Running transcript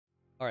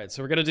All right,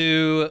 so we're gonna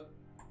do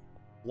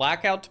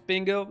blackout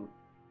bingo.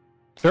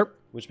 Sure.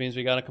 Which means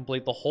we gotta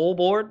complete the whole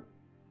board.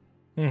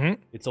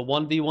 Mm-hmm. It's a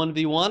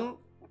 1v1v1.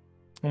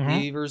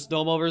 Me versus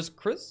Domo versus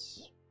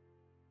Chris.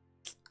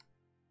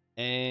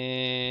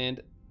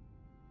 And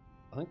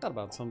I think that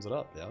about sums it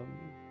up, yeah.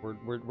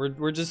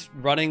 We're just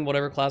running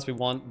whatever class we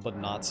want, but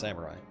not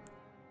samurai.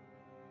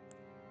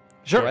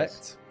 Sure.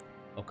 Correct?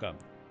 Okay.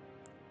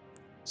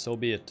 So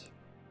be it.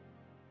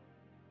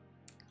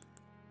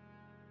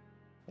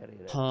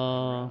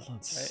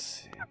 Let's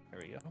see. There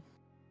we go.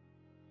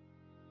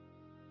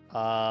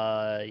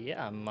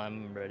 Yeah,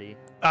 I'm ready.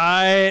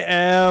 I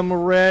am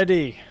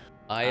ready.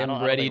 I don't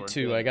am ready think we're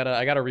too. good.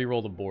 I gotta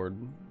re-roll the board.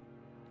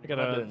 I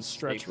gotta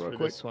stretch real for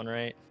quick. this one,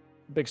 right?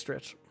 Big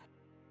stretch.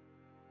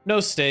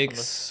 No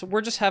stakes. We're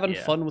just having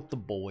Yeah. fun with the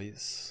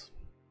boys.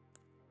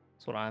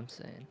 That's what I'm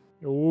saying.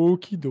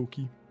 Okie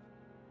dokie.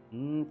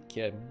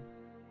 Okay.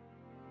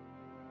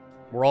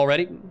 We're all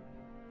ready?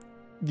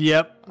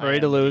 Yep. I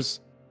Ready to am ready. lose.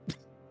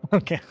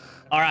 Okay.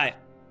 All right.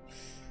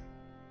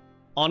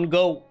 On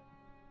go.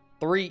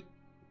 3,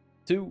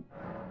 2,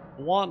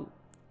 1.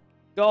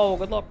 Go.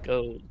 Good luck.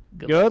 Go.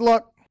 Good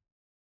luck.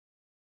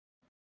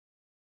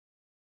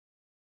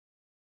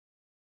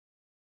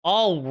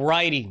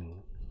 Alrighty.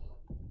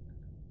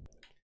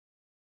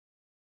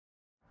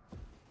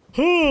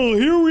 Oh,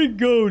 here we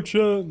go,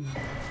 Chun.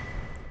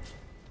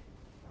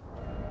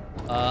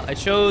 I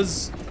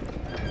chose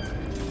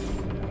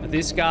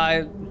this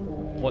guy.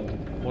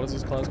 What is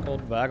this class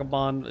called?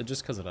 Vagabond,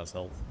 just because it has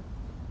health.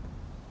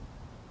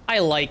 I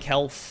like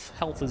health.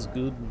 Health is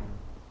good.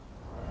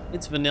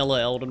 It's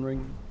vanilla Elden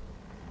Ring.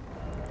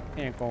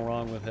 Can't go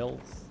wrong with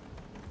health.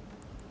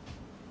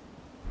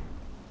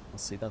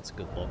 Let's see, that's a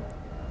good look.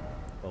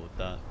 Go with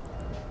that.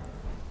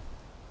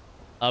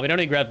 We don't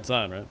need grab the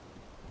time, right?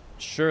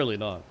 Surely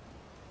not.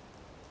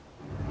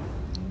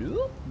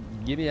 Nope.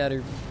 Get me out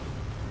of here.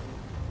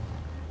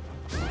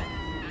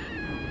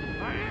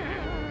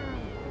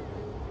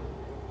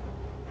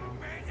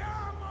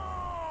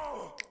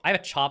 I have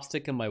a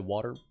chopstick in my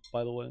water,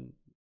 by the way.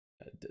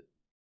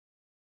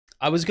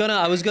 I was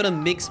gonna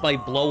mix my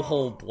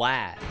blowhole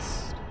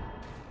blast,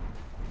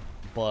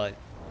 but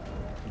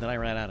then I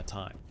ran out of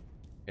time.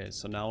 Okay,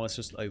 so now it's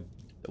just a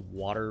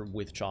water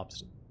with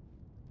chopstick.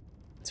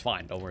 It's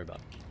fine, don't worry about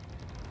it.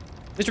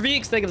 Mr.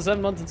 Beaks, thank you for the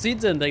 7 months, and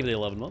Seeds, and thank you for the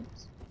 11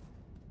 months.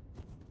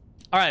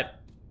 All right,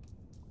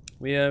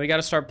 we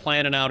gotta start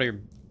planning out here.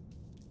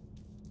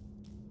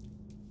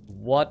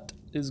 What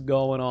is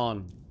going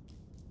on?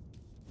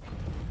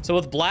 So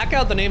with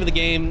Blackout, the name of the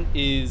game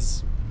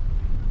is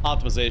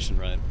optimization,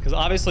 right? Because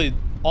obviously,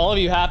 all of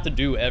you have to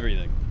do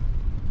everything.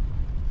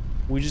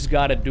 We just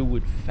gotta do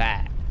it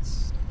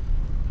fast.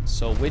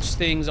 So which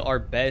things are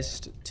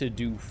best to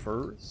do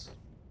first?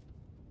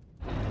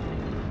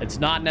 It's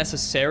not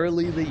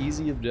necessarily the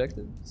easy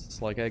objectives.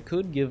 Like, I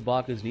could give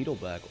Baka's needle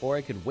back, or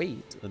I could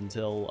wait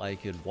until I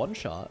could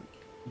one-shot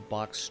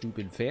Baka's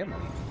stupid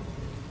family.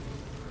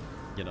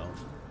 You know?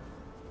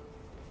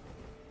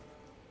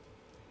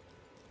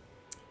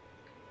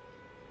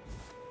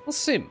 Let's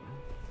see.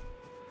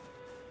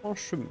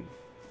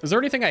 Is there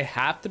anything I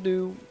have to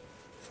do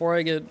before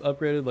I get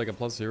upgraded, like a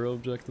 +0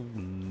 objective?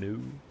 No.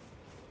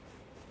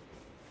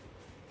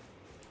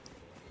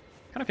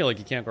 Kind of feel like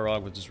you can't go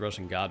wrong with just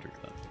rushing Godric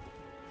then.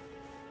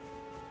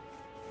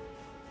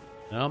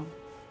 No?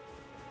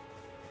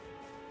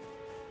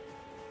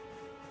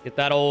 Get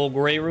that old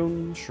gray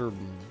room? Sure.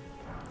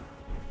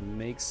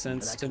 Makes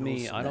sense to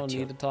me. I don't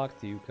need to talk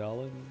to you,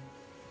 Colin.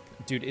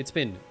 Dude, it's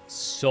been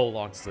so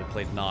long since I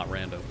played not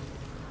random.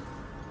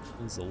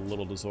 It's a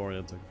little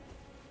disorienting.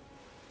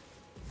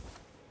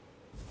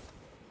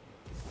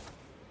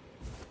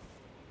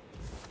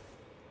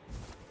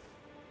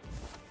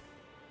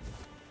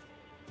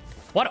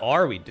 What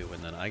are we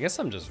doing then? I guess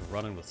I'm just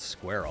running with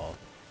square off.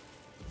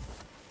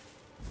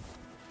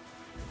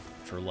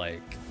 For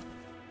like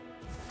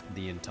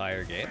the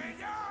entire game.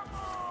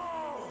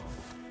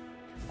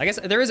 I guess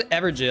there is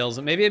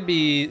Everjails. Maybe it'd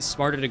be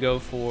smarter to go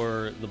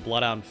for the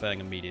Bloodhound Fang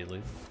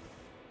immediately.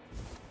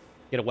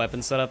 Get a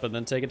weapon set up and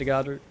then take it to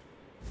Godric.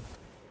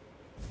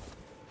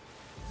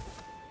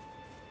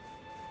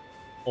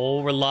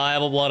 Oh,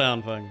 reliable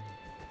Bloodhound Fang.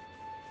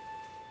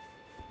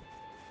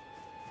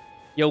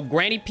 Yo,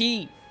 Granny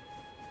P.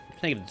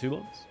 Take it to 2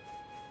 months.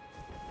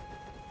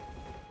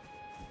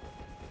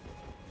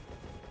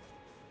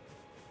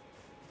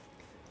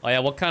 Oh yeah,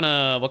 what kind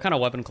of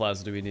weapon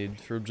class do we need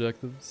for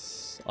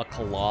objectives? A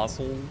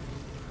colossal.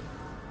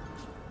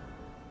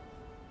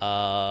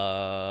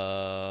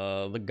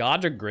 The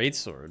Godric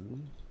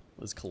Greatsword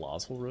is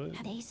colossal, right?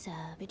 Hey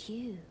sir, but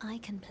you, I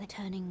can play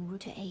turning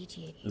root to aid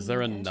you. Is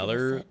there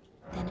another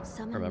then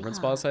summon remembrance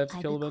her. boss I have to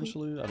I kill will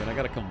eventually? I mean, I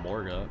gotta kill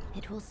Morga.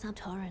 It will sound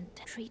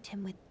torrent. Treat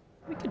him with.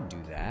 We could do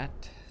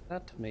that.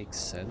 That makes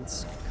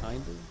sense,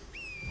 kind of.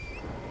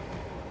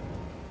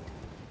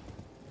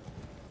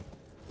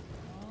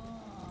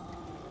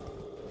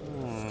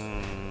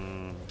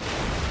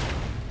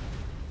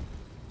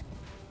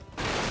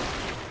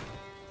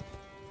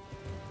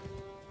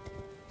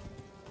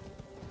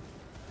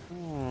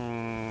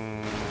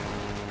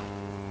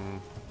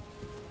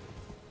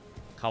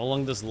 How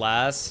long does this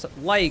last?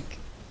 Like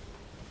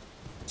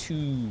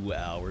 2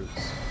 hours.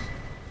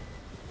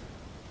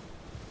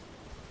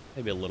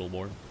 Maybe a little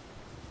more.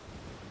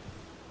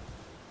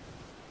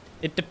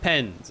 It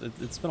depends.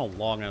 It's been a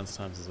long ass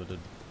time since I did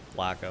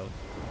Blackout.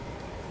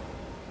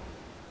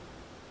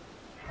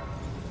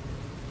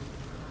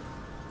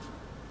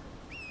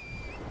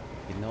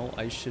 You know,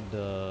 I should,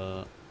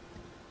 no.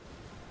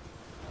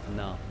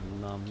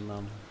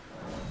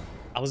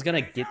 I was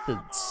gonna get the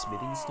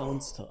smithing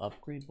stones to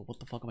upgrade, but what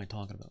the fuck am I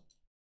talking about?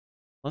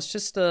 Let's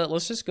just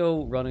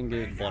go run and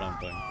get blood on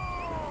thing.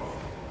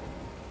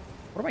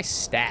 What are my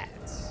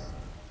stats?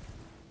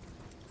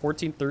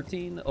 14,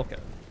 13? Okay.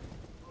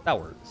 That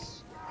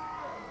works.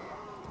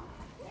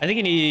 I think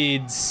it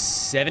needs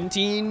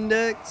 17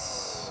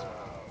 dex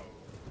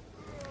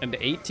and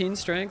 18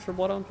 strength for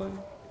blood on thing.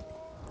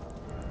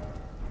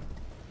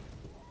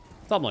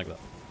 Something like that.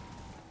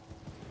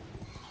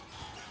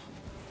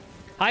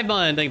 Hive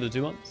Mind, thank you for the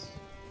 2 months.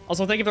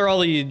 Also, thank you for all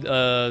the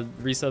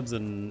resubs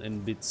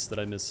and bits that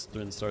I missed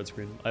during the start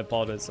screen. I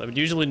apologize. I would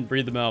usually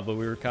read them out, but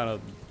we were kind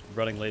of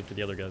running late for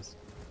the other guys.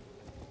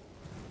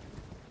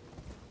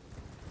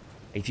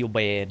 I feel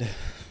bad.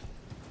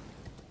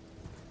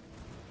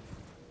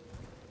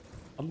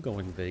 I'm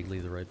going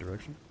vaguely the right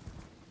direction.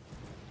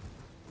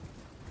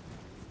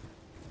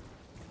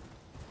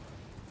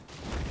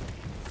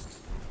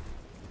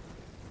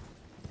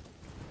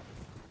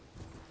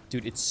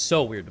 Dude, it's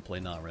so weird to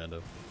play not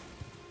rando.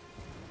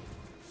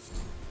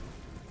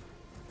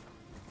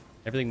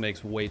 Everything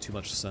makes way too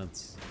much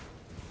sense.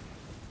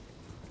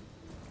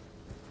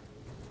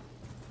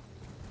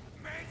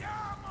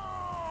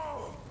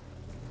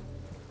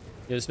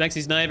 Yo,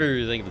 Smexy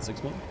Sniper, thank you for the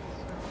 6 months.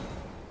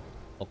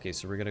 Okay,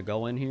 so we're gonna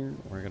go in here.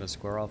 We're gonna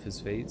square off his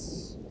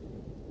face.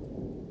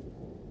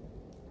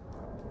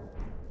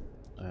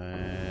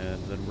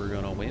 And then we're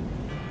gonna win.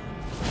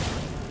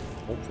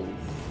 Hopefully.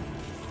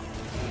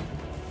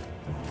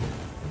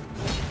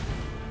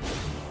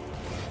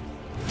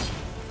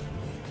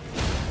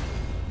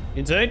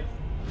 Inside.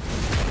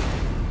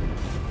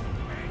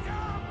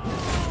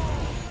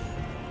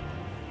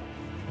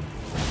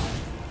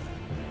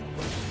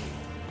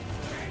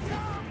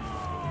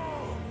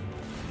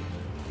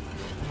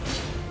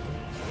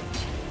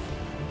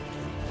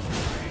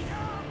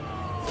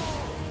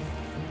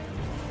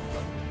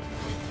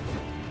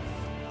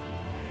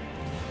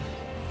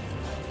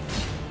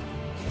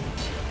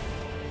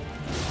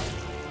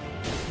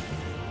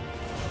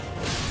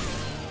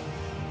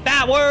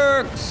 That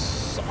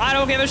works! I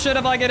don't give a shit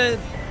if I get it.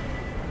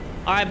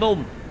 Alright,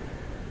 boom.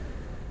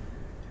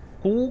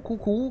 Cool.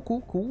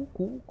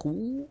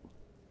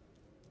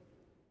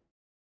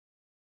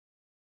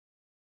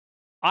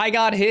 I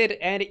got hit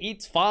and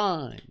it's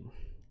fine.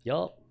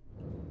 Yup.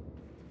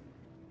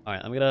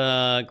 Alright, I'm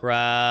gonna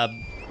grab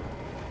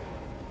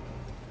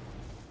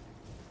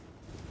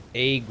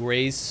a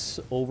Grace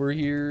over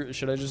here.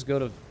 Should I just go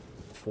to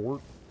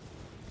Fort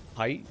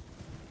Height?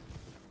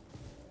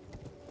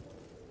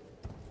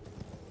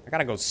 I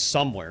gotta go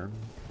somewhere.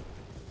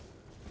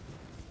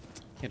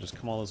 Can't just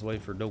come all this way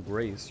for no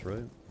Grace,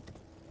 right?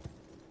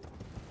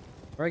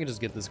 Or I can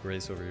just get this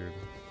Grace over here.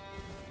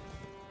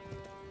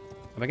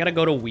 Am I gonna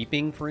go to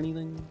Weeping for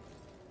anything?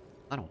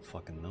 I don't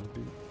fucking know,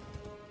 dude.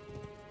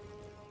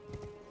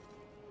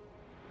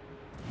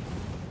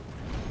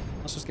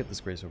 Let's just get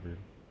this Grace over here.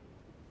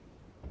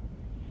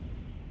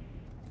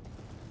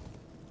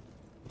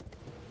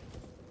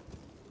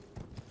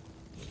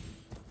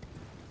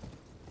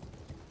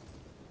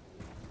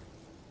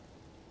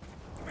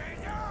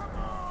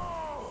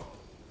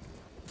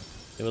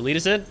 They would lead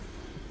us in. I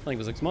think it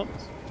was 6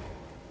 months.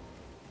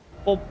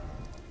 Boom.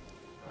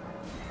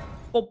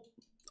 Boom.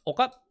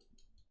 Okay.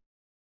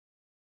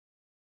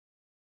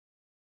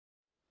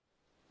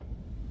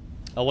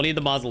 Oh, we'll need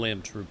the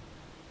Mausoleum Troop.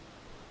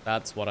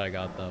 That's what I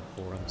got that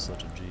for. I'm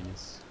such a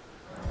genius.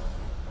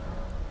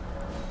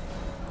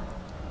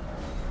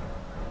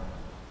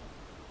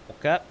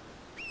 Okay.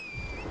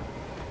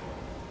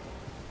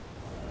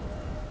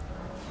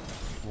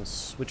 We'll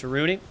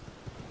switcheroonie.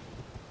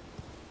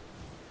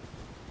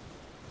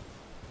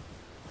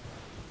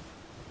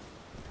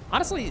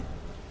 Honestly,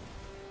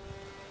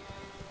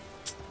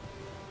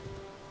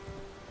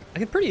 I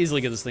could pretty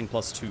easily get this thing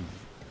 +2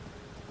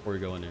 before we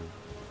go in here.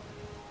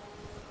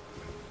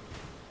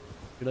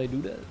 Should I do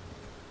that?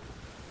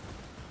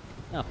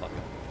 Ah, fuck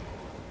it.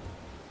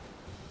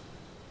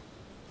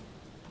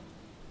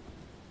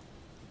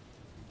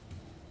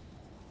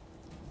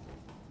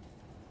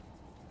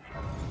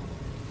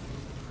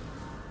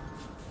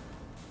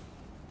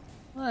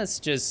 Let's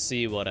just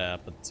see what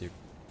happens here.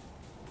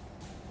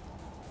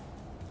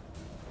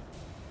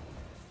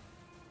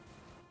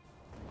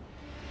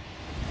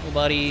 Hey,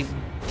 buddy.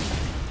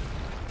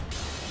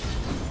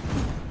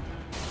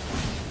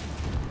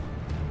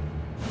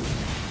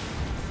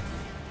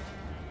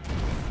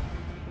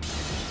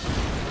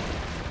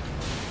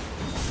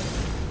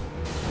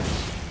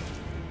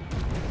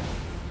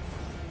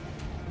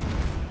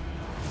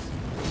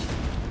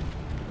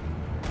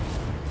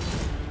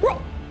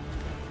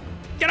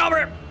 Get over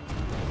here!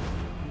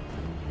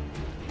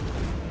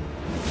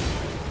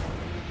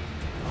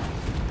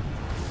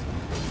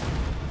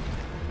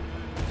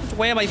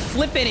 way am I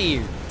flipping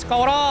here? What's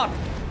going on?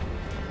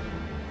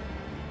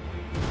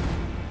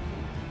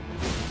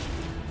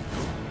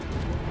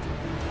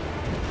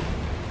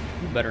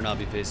 You better not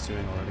be phase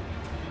 2ing already.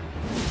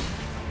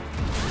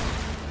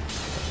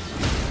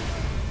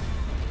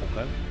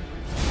 Okay.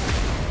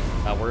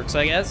 That works,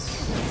 I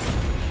guess.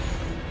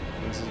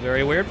 This is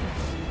very weird.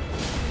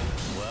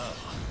 Well,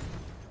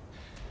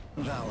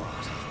 thou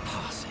art of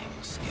passing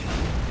skill.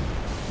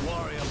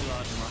 Warrior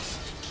blood must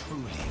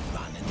truly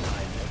run in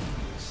thy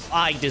veins.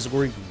 I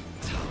disagree.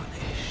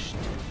 Tarnished.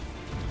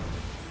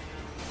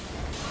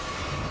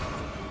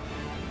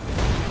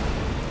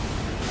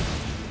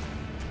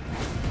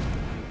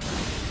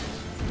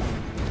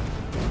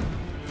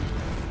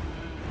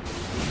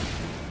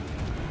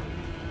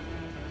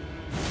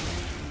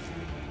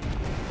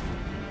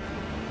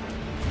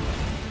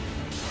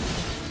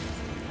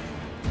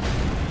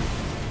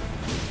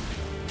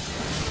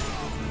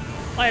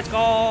 Let's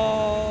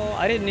go!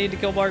 I didn't need to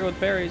kill Margaret with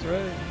berries,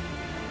 right?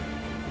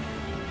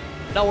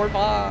 No, we're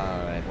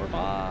fine. We're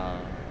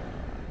fine.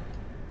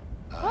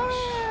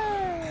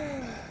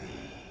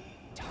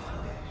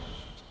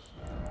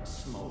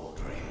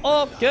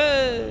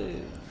 Okay.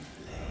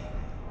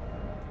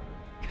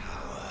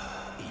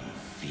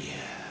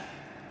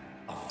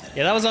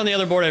 Yeah, that was on the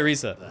other board I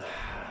reset.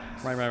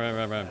 Right.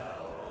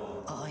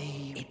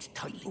 It's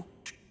tight.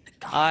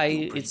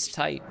 It's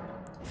tight.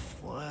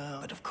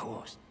 Well, but of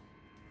course.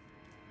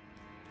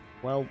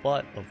 Well,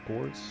 but, of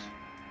course.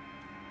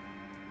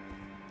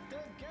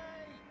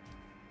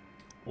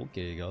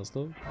 Okay,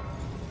 Gusto.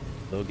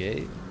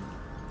 Okay.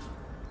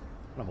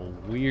 Kind of a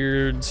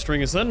weird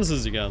string of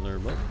sentences you got there,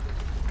 but...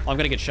 Oh, I'm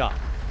gonna get shot.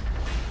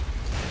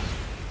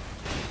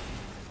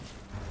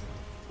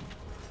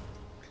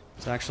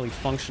 It's actually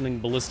functioning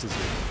ballistas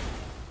here.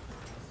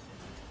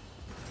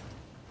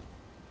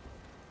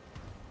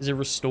 Is it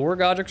restore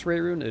Godric's Ray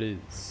Rune? It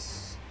is.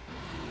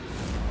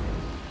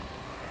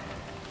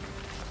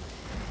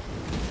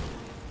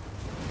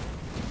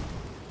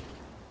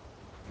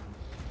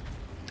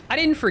 I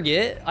didn't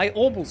forget. I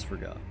almost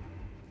forgot.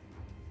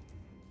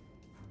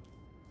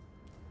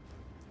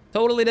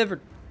 Totally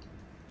different.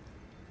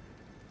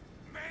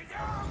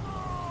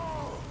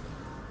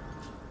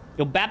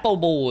 Yo, Bappo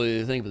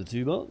boy, thank you for the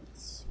 2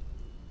 months.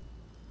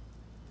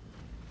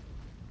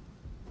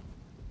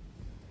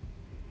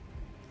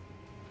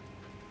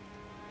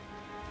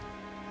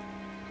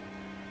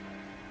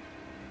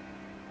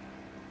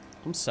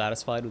 I'm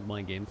satisfied with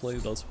my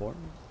gameplay thus far.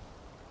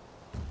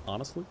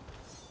 Honestly.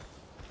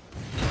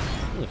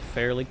 A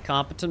fairly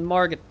competent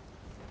Margit.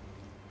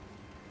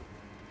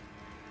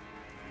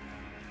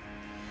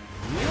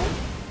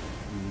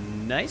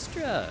 Nice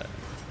try.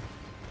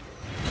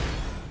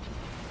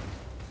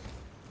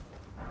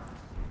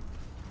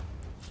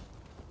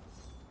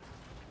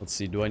 Let's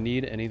see, do I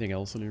need anything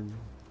else in here?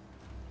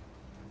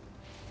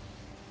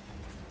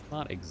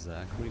 Not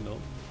exactly, no.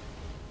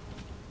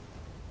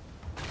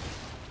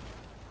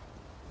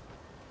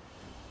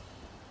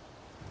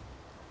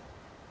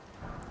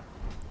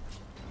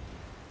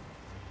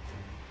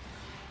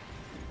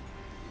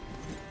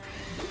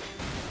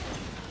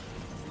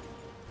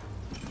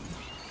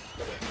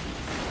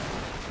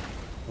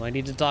 Do I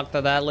need to talk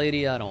to that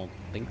lady? I don't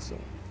think so.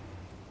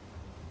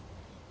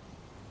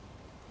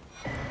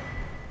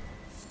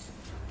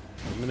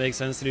 Doesn't it make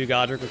sense to do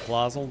Godric with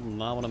Colossal?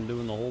 Not when I'm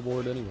doing the whole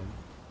board anyway.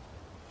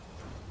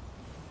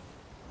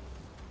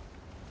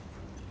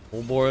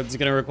 Whole board's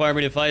gonna require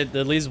me to fight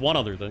at least one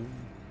other thing.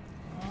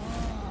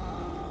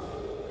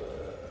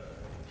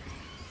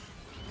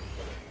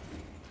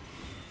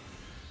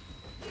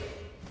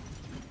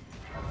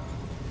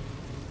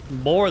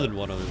 More than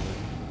one other thing.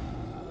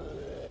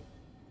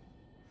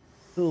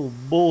 Oh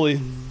boy.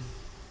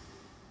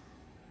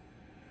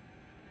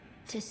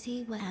 To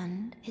see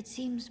and it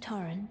seems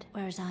torrent,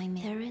 whereas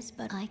there is,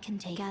 but I can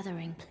take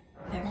gathering.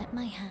 Let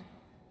my hand.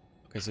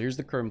 Okay, so here's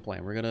the current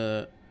plan. We're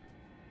gonna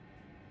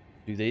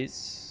do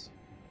this.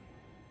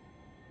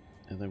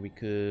 And then we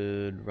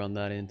could run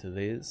that into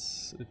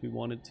this if we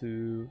wanted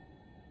to.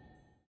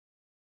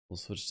 We'll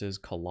switch to his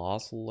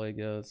Colossal, I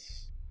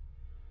guess.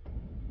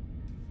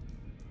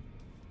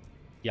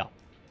 Yeah.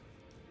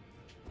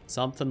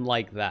 Something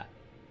like that.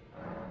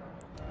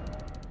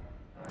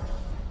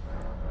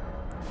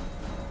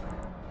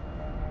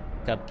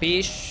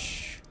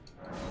 Capiche?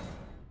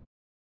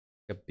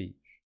 Capiche.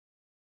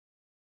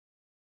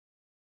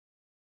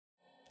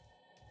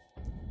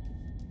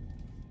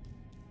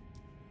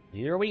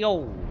 Here we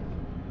go.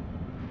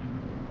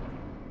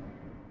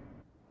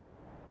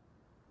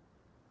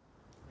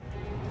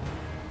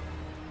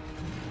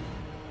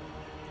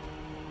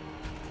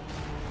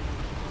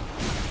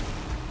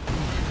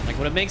 Like,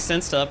 would it make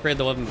sense to upgrade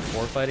the weapon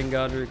before fighting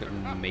Godric? Or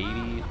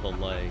maybe, but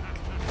like...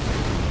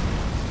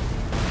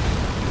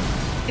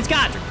 It's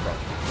Godric, bro.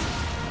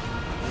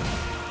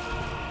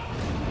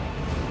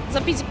 It's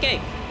a piece of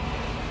cake.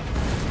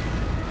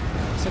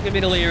 So give me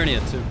the Liurnia,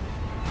 too.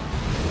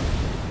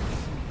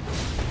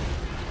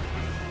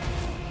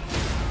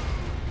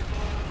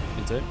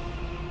 Intake.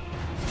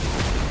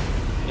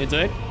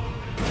 Intake.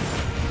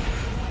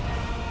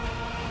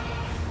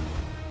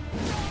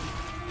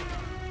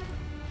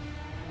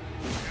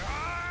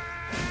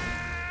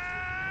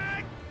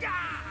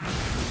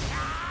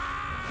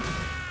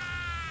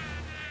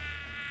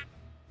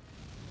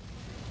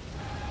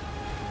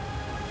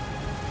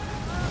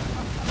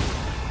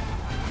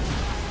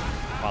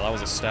 that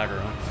was a stagger,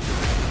 huh?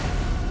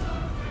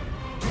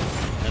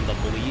 And the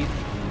bleed.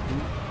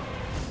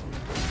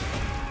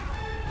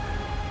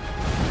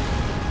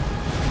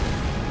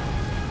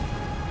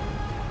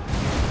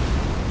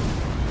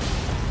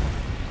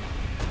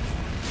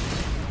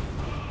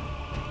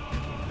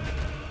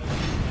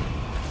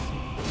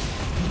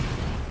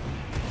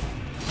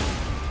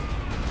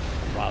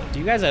 Wow, do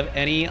you guys have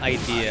any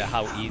idea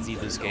how easy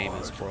this game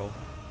is, bro?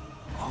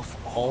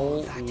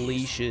 Holy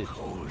shit.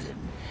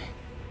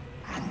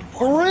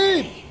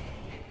 Hooray!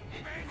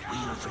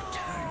 We'll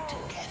return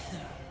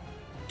together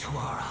to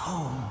our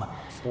home.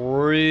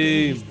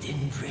 Free. Bathed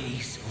in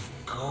rays of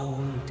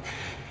gold.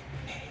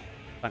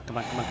 Come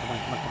on.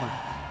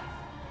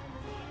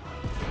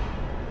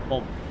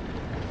 Boom.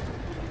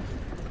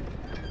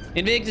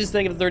 Invictus,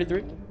 thank you for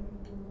 33.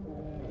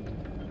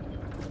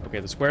 Okay,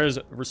 the squares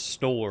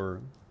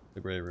restore the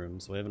gray room,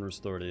 so we haven't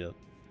restored it yet.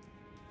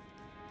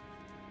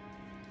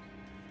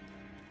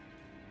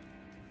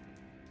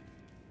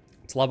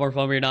 It's a lot more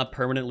fun when you're not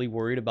permanently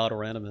worried about a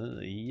random...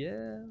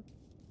 Yeah.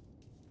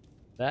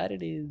 That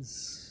it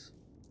is.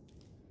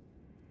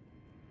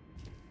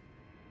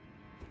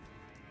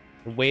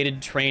 The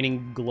weighted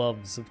training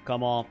gloves have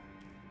come off.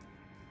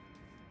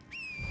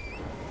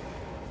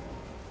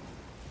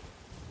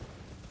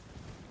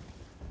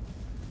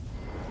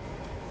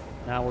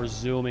 Now we're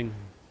zooming.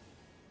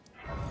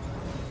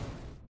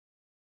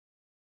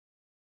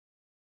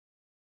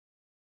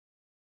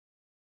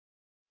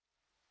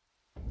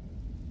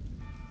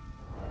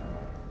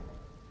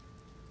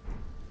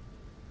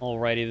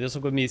 Alrighty, this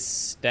will give me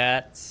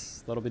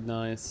stats. That'll be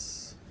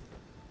nice.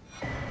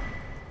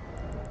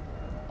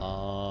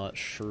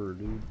 Sure,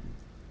 dude.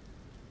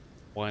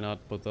 Why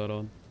not put that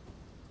on?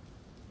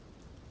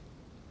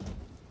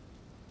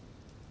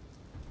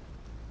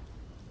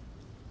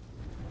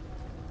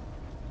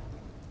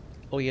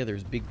 Oh yeah,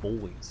 there's big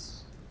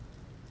boys.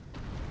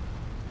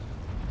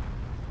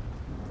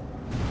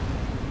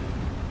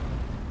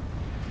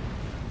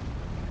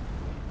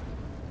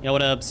 Yeah,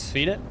 what up,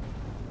 feed it?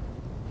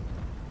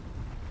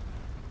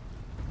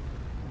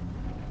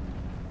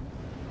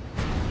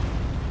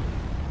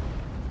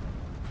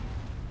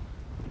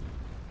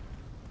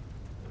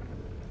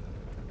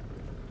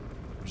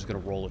 I'm just gonna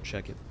roll it,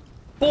 check it.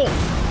 Boom!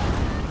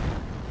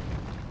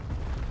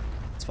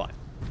 It's fine.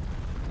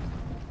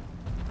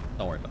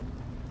 Don't worry about it.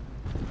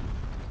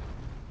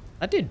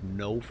 That did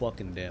no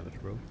fucking damage,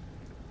 bro.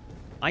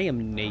 I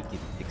am naked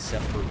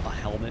except for a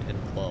helmet and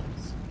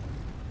gloves.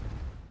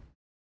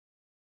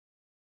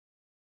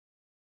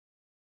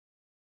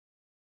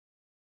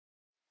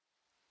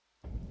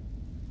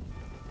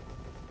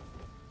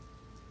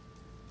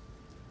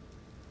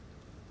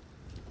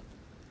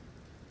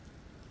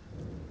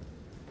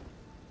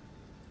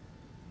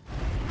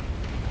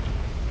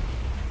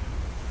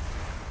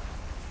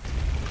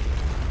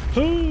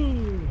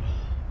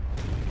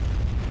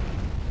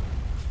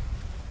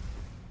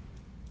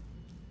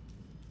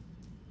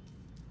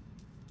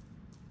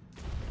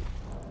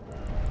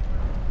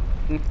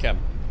 Okay.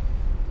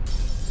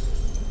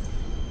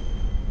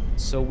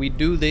 So we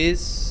do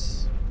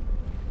this.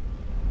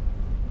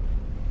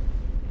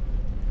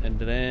 And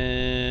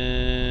then...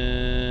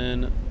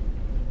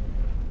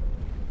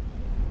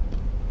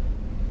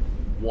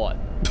 What?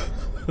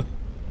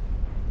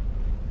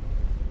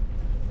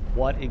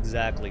 What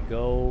exactly?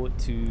 Go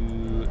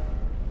to...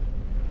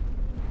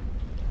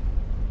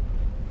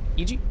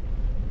 EG?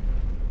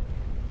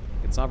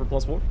 It's not for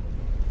 +4.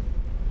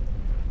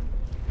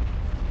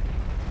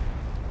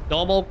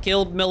 Domo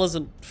killed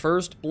Millicent.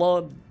 First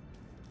blood.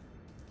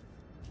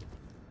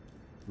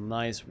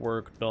 Nice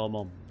work,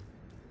 Domo.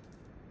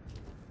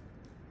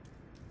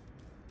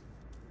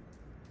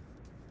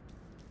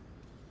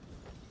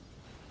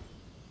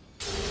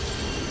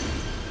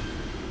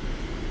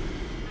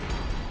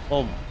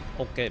 Oh,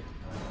 okay.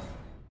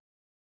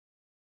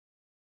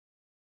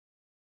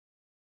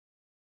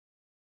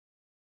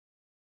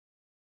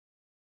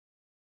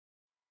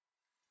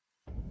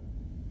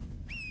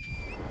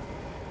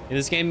 Yeah,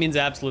 this game means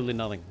absolutely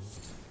nothing.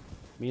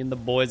 Me and the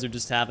boys are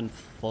just having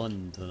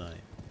fun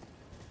tonight.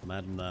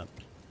 Imagine that.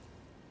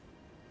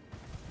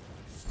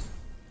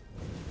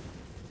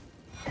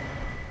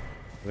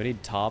 Do I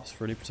need tops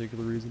for any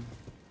particular reason?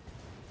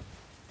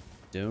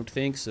 Don't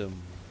think so.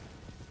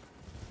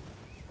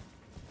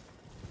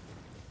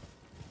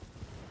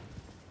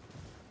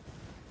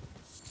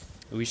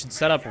 We should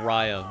set up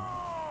Raya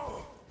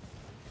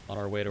on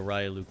our way to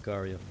Raya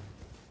Lucaria.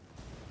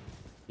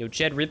 Yo,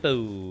 Chad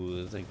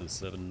Rippo, thank you for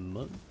 7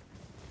 months.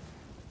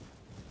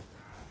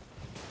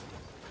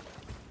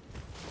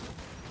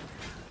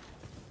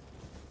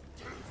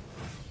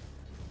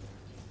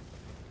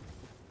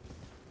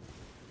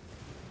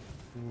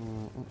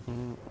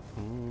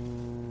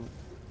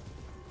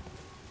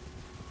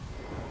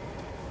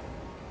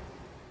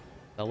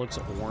 That looks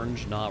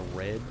orange, not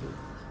red.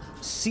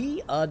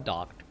 See a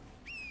doctor.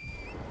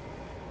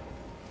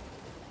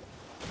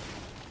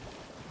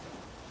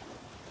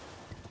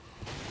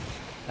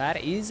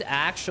 That is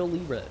actually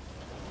red.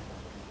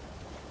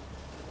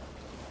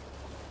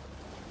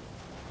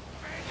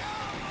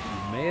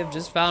 have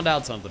just found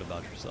out something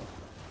about yourself.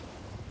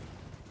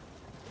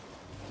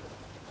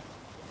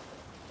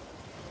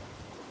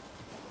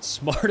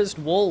 Smartest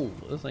wool.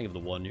 Let's think of the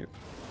one here.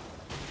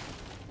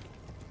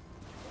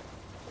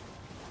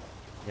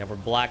 Yeah, we're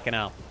blacking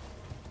out.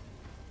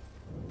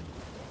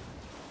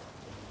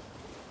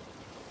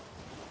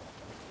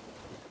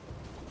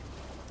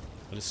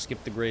 I just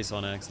skipped the grace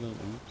on accident.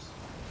 Oops.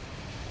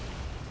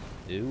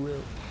 It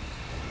will.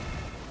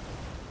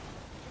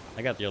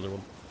 I got the other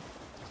one.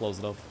 Close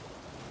it off.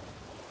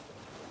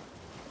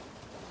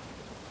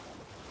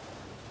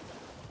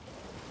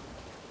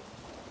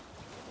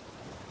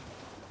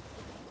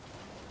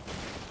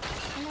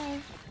 Hello.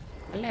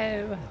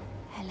 Hello.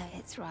 Hello,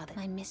 it's rather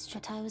my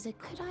mistress. I was a.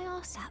 Could I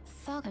ask that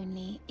thug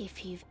only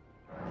if you've.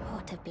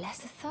 Oh, to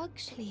bless a thug,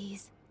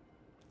 please.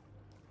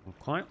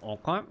 Okay,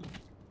 okay.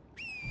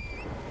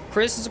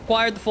 Chris has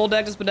acquired the full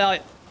Dectus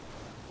medallion.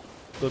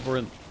 Good for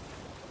him.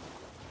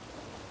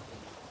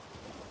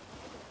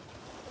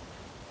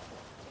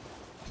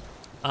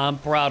 I'm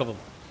proud of him.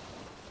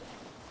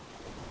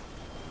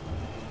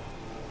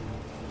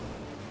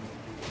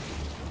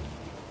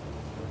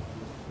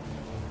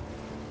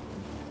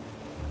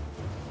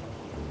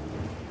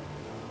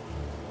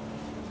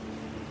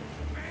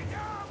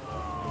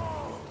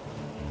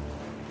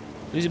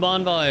 Easy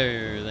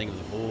bonfire. Thank you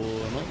for the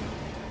 4 months.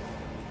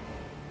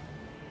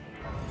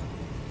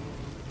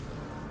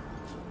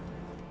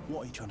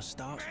 What are you trying to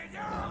start?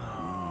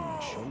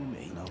 Show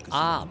me.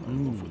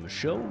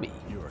 Show me.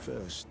 You're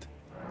first.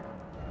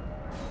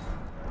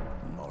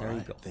 All There you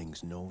right, go.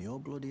 things know you're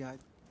bloody eyed.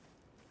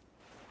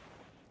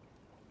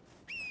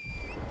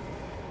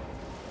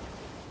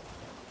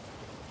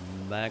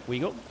 Back we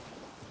go.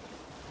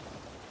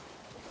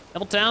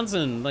 Neville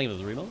Townsend, thank you for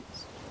the 3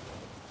 months.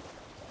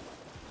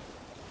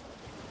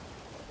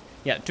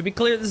 Yeah, to be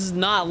clear, this is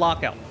not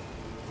lockout.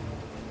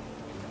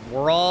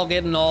 We're all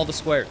getting all the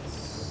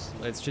squares.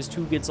 It's just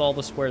who gets all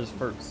the squares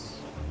first.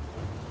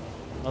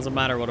 Doesn't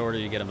matter what order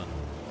you get them in.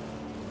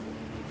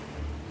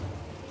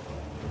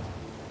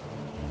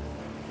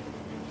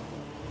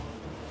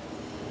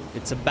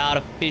 It's about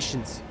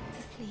efficiency.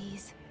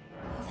 Please.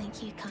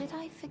 Thank you. Did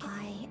I forget?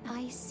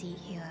 I see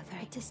you are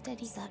very to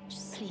study such.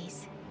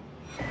 Please.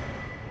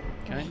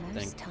 Okay, In most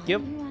thank time, you.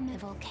 You are the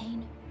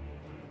volcano.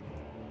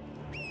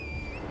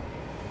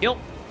 Yep.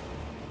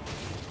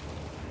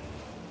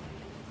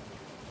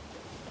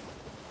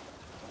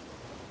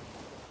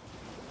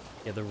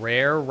 Yeah, the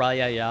rare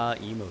Rayaya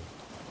emote.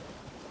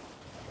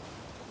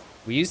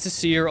 We used to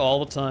see her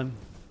all the time.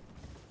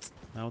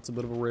 Now it's a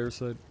bit of a rare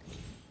sight.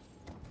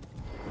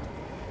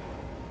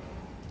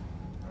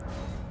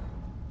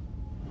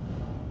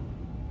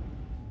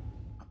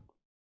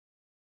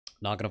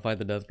 Not gonna fight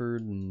the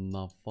Deathbird?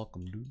 Nah, fuck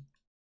him, dude.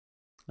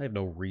 I have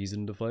no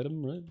reason to fight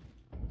him, right?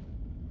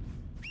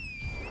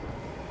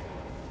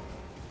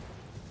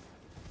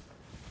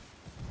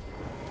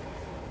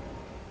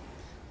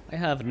 I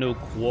have no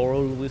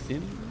quarrel with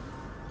him.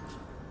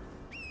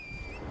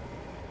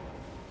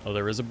 Oh,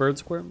 there is a bird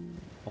square?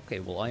 Okay,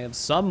 well, I have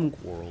some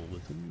quarrel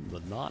with him,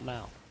 but not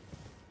now.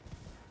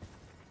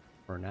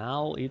 For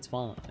now, it's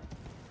fine.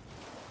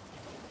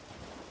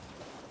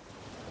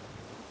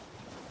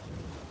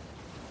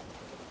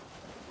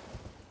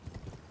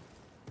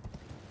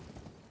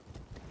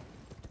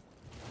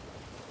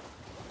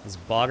 Is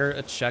Bogger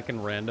a check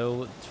and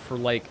rando for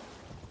like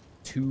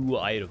 2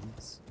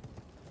 items?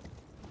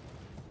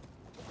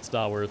 It's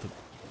not worth it.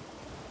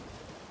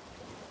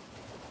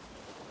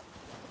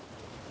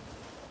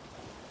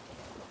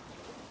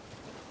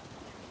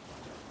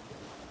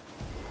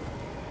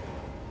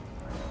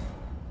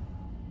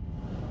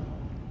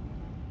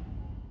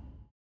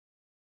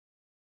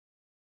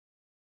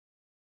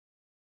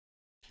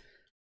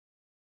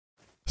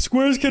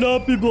 Squares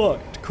cannot be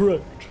blocked,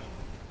 correct.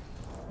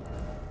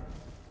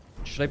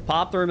 Should I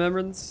pop the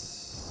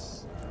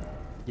remembrance?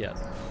 Yes.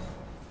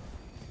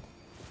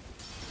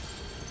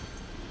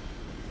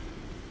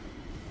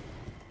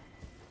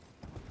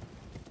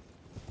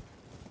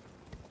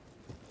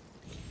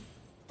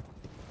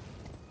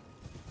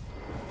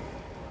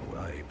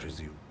 I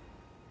presume.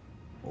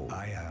 Oh,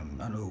 I am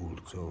an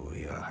old soul,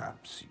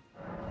 perhaps.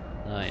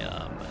 I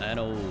am an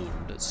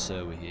old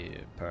so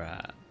here,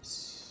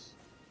 perhaps.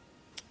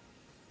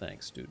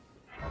 Thanks, dude.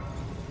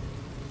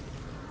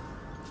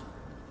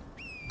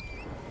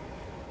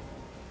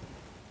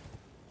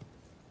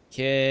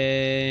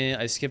 Okay,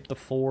 I skipped the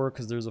 4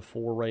 because there's a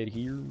 4 right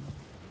here.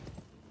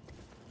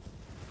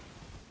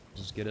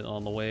 Just get it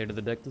on the way to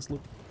the deck this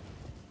loop.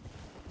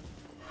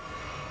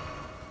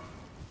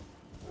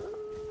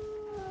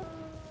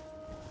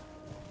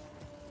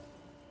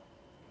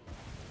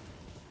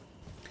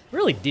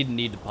 Really didn't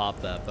need to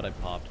pop that, but I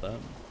popped that.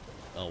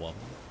 Oh well.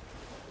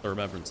 The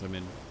remembrance, I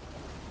mean.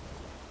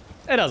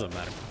 It doesn't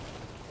matter.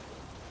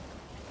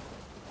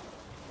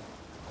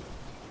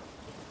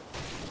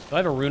 Do I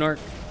have a rune arc?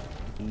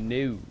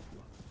 No.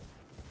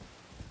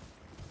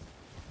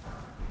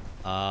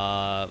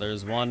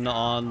 There's one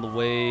on the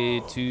way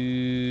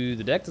to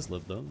the deck to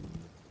slip though.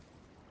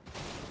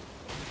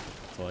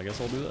 So I guess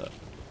I'll do that.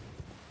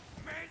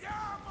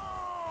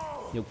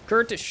 Yo,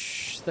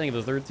 Kurtish, thank you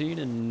for the 13,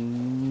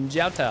 and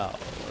Jiao Tao,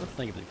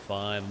 thank you for the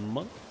 5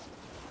 months.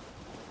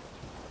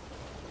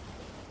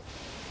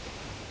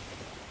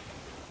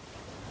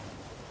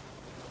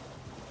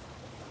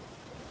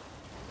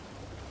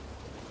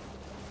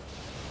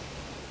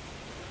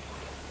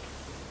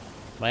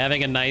 Am I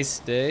having a nice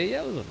day?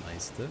 Yeah, it was a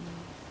nice day.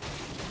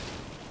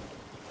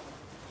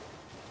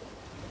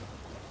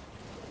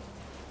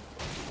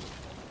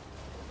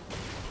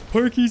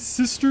 Parky's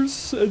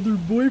sisters and their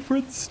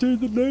boyfriends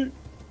stayed the night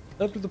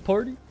after the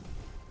party.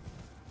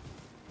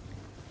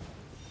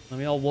 And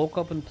we all woke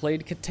up and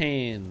played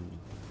Catan.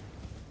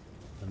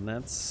 And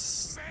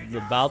that's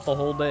about the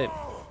whole day.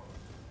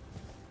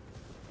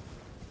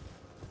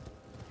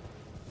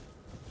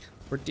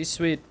 Pretty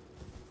sweet.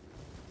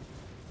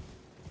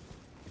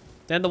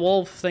 Dan the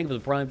Wolf, thank you for the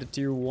prime to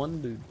tier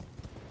 1, dude.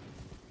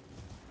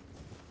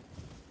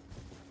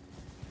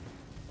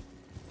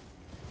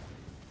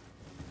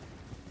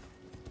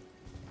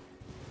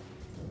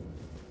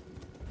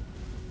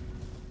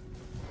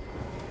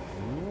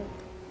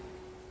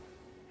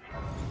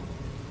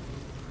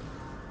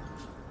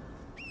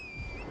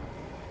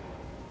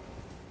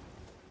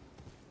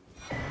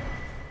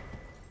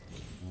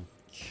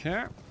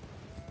 Okay.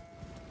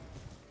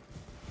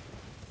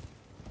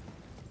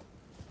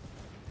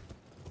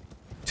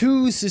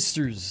 Two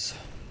sisters.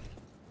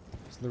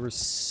 So there were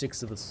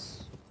 6 of us.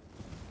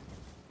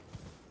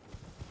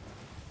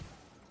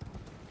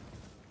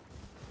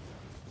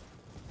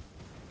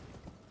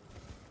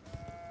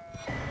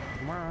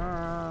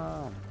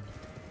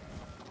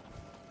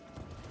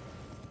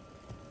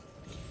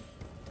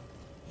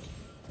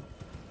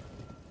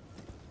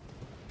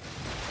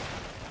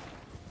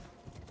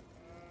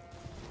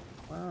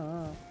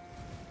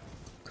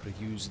 Could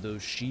have used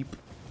those sheep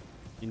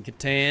in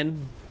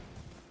Catan.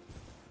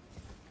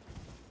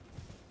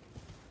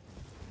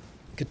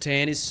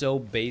 Catan is so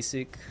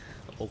basic.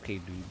 Okay,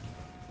 dude.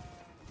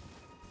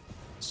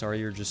 Sorry,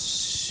 you're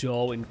just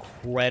so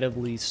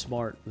incredibly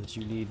smart that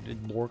you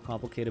need more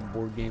complicated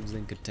board games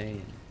than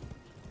Catan.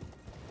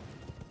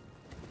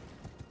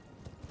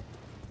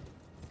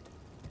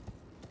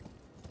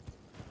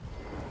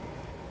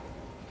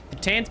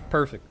 Catan's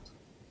perfect.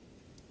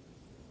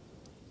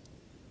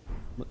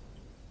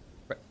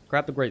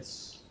 Grab the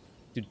grates.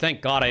 Dude,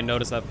 thank God I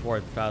noticed that before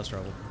I fast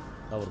traveled.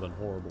 That would have been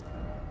horrible.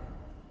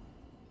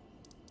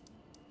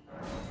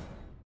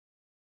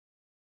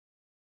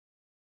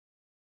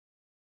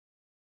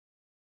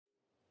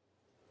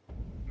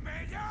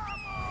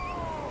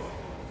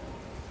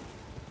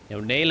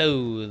 Yo,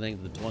 Nalo,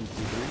 thank you for the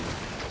 23.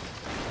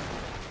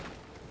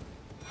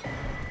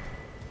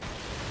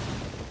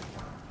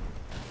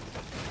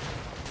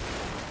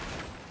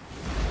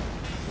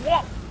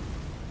 What?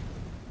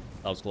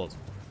 That was close.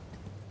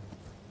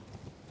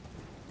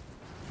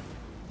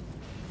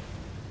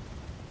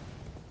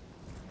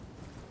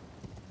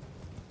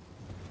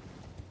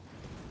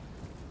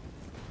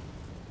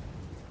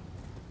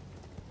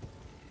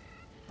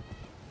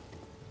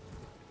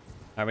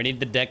 Alright, we need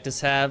the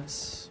Dectus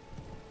halves.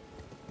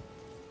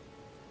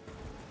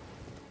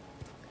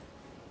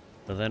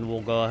 But then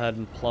we'll go ahead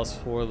and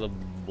 +4 the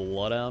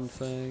Bloodhound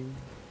thing.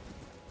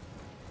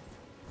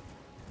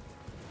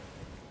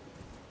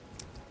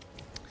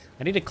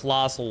 I need a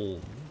Colossal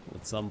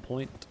at some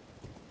point.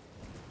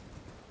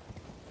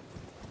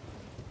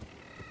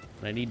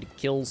 I need to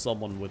kill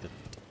someone with it.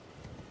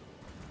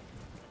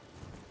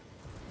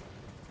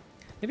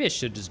 Maybe I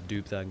should just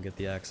dupe that and get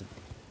the Axe of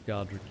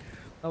Godric.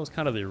 That was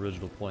kind of the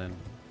original plan.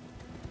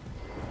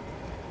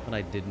 And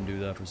I didn't do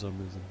that for some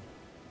reason.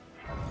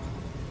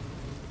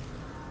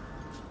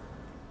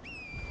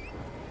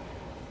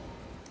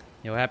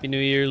 Yo, Happy New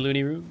Year,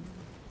 Looney Room.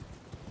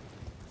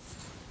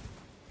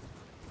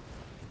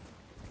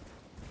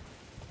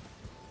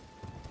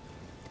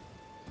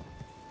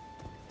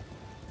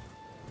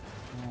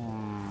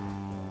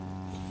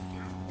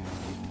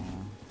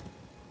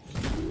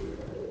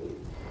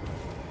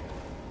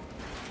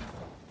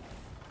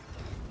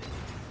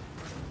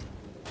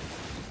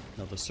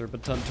 No, the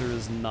Serpent Hunter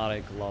is not a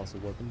colossal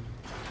weapon.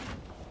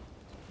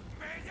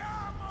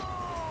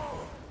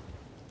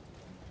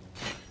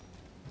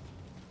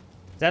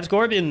 Zap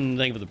Scorpion,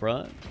 thank you for the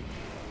prime.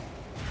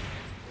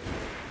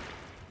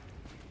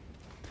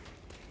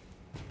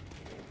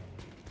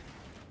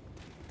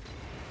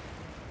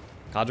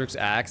 Godric's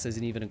axe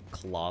isn't even a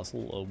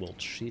colossal. Oh well,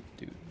 shit,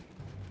 dude.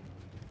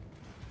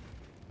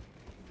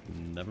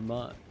 Never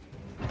mind.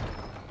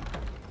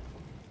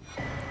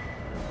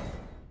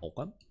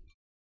 Okay.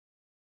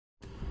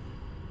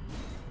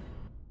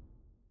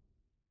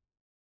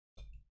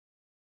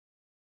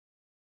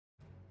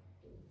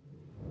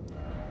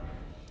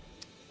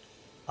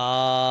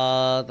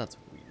 That's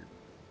weird.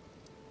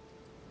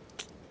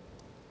 How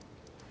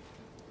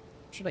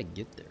should I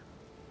get there?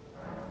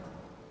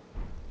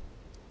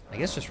 I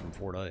guess just from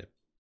Fort I.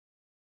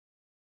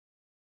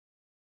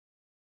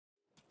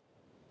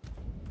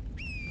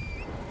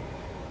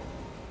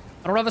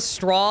 I don't have a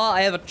straw,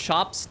 I have a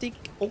chopstick.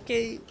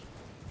 Okay.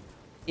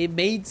 It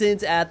made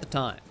sense at the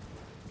time.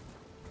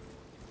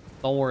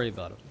 Don't worry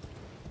about it.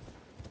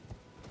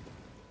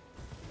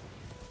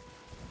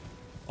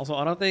 Also,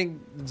 I don't think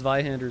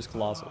Zweihander is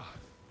colossal.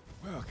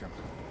 Welcome.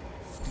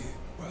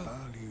 Well,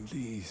 are you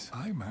these?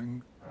 I'm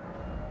hungry.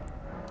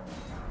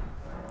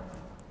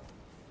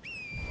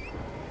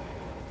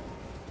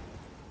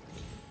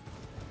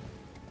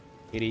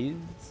 It is.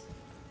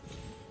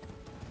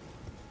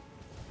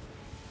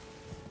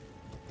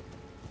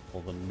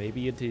 Well, then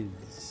maybe it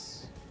is.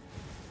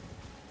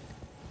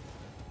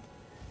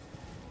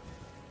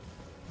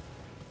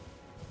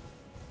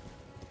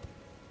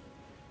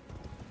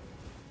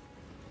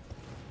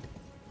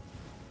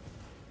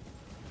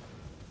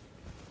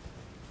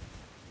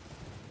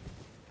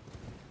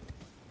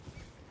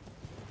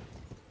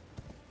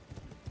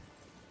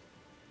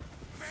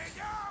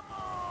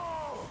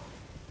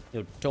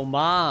 Yo,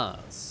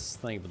 Tomas,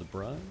 thank you for the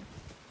bride.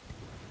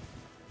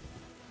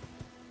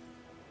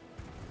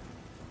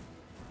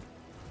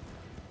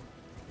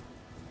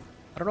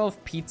 I don't know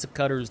if Pizza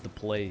Cutter's the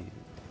play.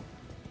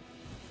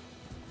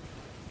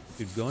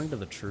 Dude, going to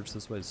the church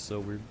this way is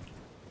so weird.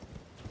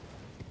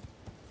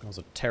 That was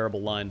a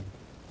terrible line.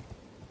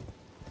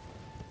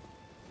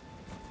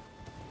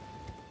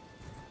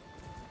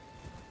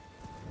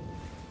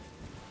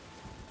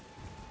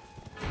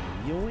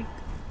 Yoink.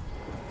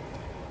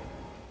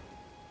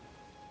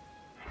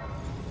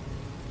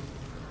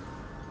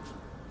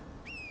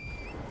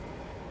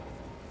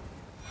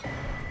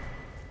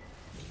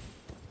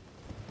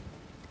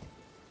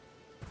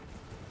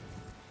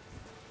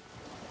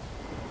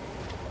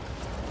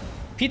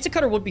 Pizza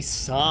Cutter would be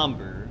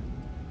somber.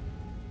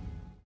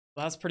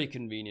 That's pretty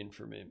convenient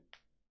for me.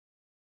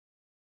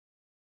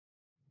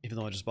 Even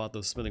though I just bought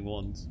those smithing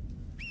ones.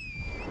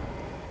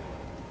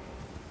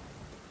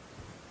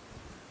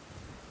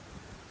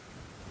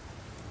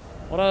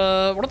 What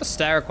are the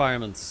stat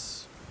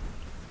requirements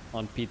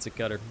on Pizza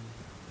Cutter?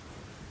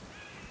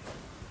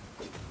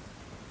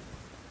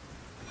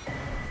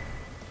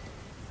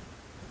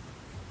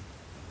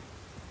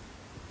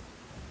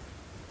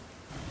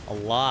 A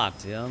lot,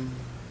 yeah.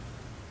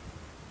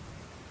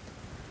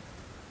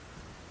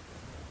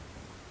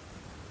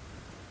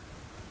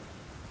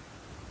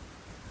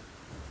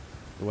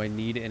 Do I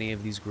need any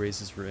of these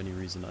graces for any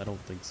reason? I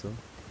don't think so.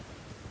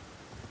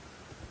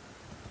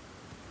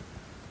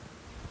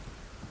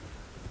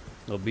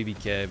 No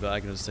BBK, but I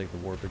can just take the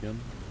warp again.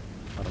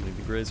 I don't need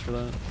the grace for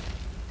that.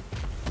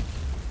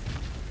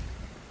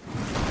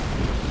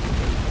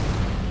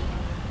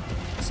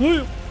 See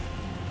ya.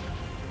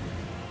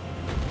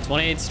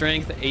 28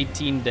 strength,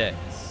 18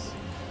 dex.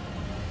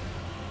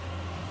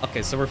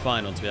 Okay, so we're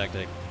fine once we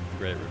activate the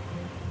Great Root.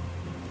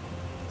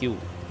 Cool.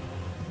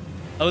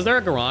 Oh, is there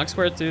a Garong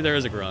Square too? There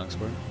is a Garong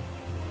Square.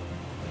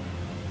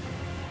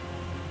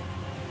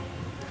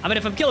 I mean,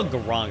 if I'm killing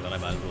Garong, then I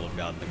might as well have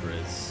gotten the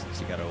Grizz.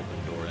 So you gotta open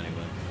the door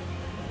anyway.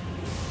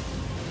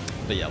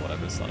 But yeah,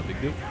 whatever, it's not a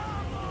big deal.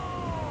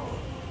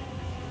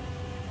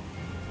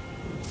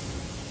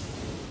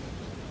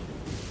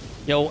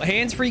 Yo,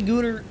 Hands-Free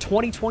Gooner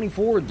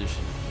 2024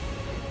 edition.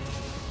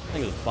 I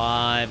think it was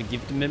 5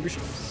 gifted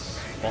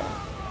memberships.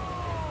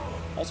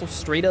 Also,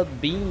 straight up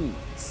beans.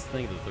 I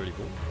think it was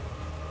 34.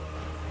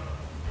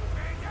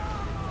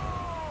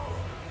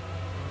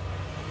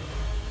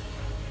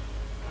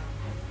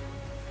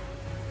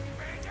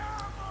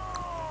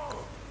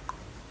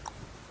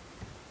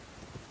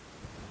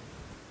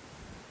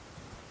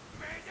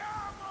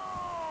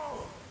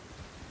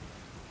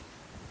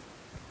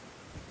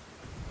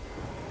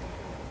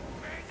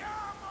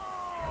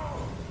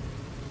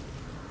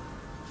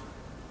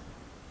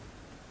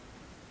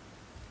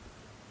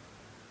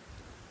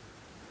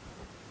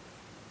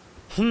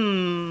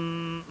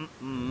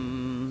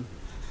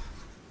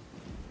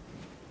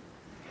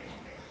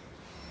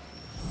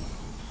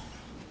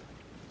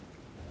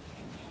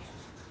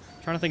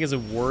 Trying to think, is it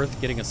worth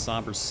getting a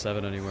Somber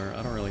 7 anywhere?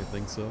 I don't really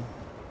think so.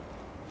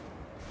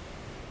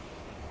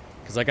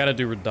 Because I gotta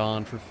do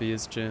Radon for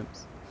Fia's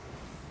champs.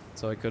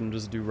 So I couldn't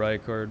just do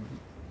Riot Card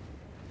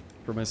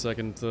for my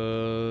second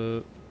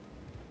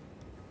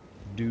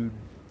dude.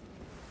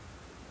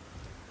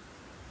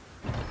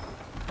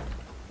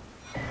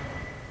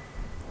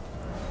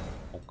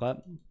 Okay.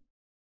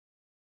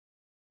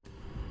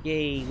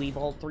 Yay, we've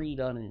all 3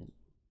 done it.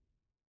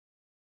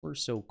 We're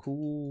so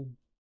cool.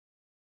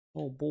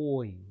 Oh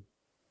boy.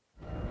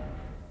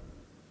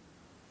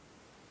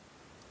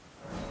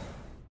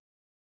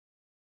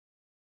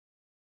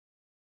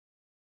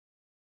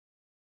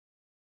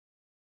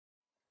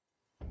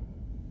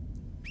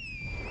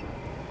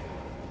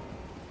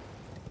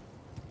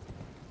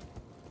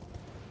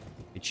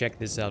 Hey, check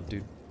this out,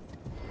 dude.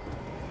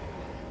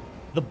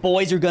 The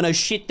boys are gonna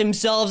shit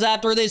themselves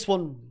after this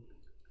one.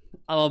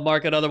 I'm gonna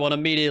mark another one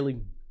immediately.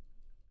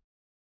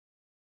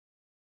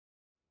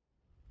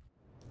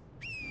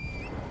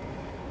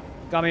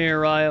 Come here,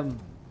 Ryan.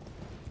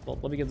 Well,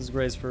 let me get this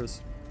grace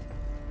first.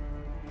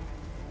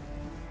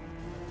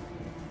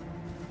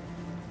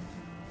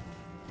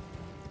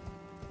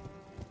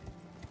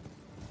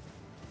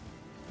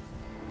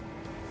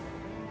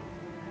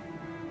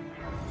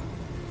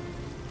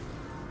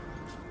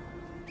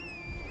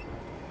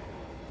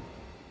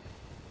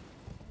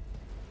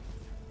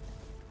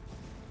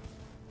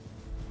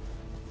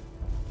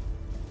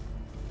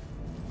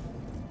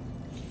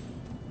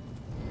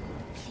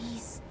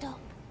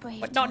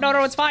 brave. But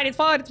no, it's fine, it's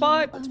fine.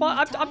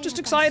 I'm just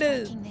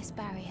excited. This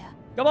barrier.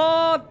 Come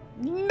on.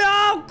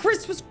 No,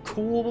 Chris was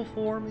cool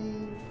before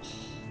me.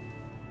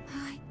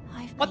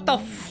 I've What been the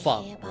made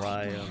fuck, here by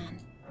Ryan?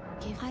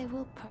 man. I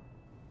will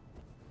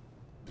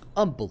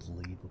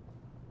Unbelievable.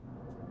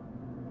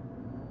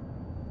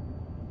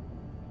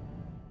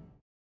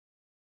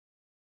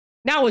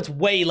 Now it's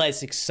way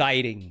less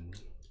exciting.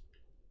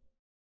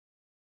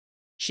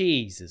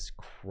 Jesus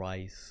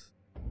Christ.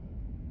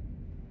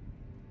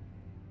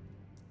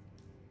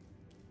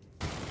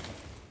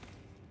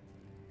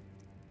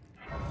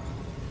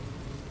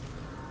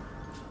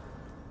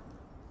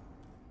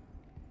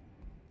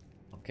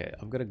 Okay,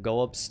 I'm gonna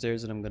go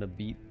upstairs and I'm gonna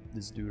beat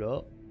this dude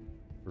up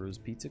for his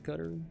pizza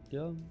cutter.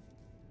 Yeah.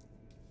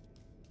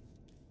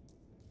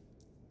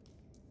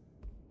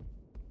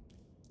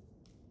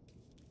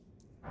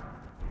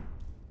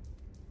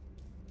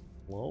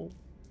 Hello?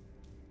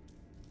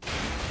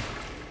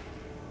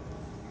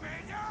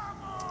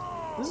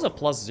 This is a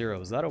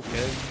 +0. Is that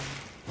okay?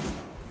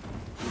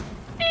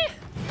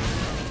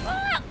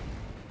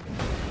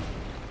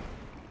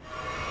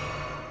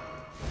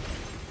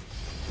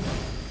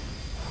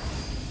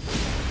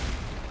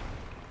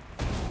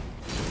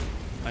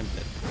 I'm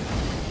dead.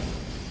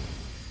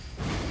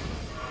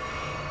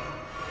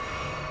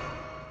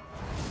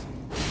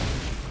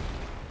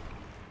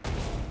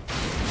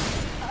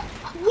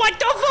 What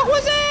the fuck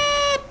was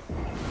it?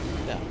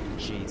 Oh,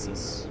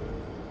 Jesus.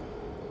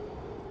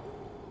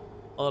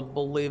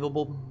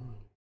 Unbelievable.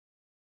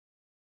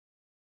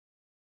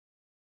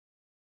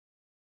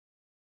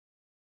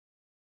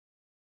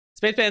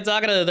 Spaceman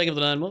Sakura, thank you for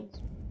the 9 months.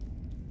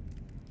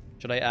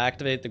 Should I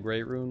activate the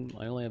Great Rune?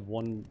 I only have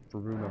one for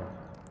Rune Art.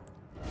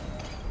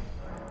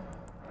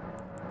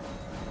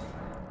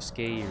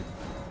 Scared.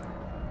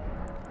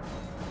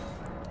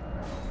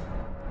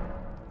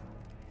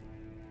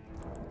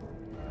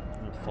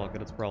 Oh, fuck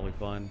it, it's probably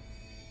fine.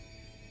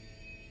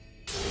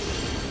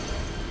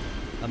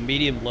 A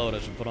medium load, I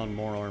should put on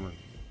more armor.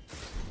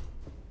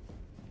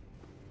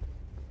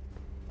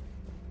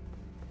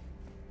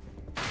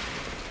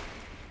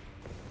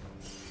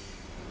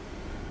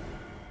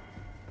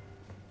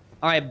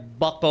 Alright,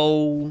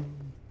 bucko.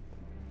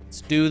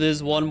 Let's do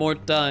this one more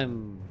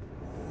time.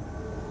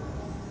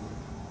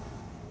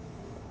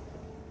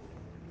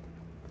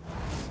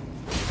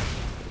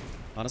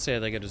 Honestly, I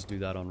think I just do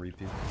that on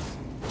repeat.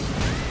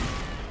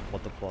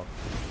 What the fuck?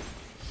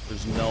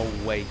 There's no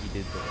way he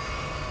did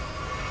that.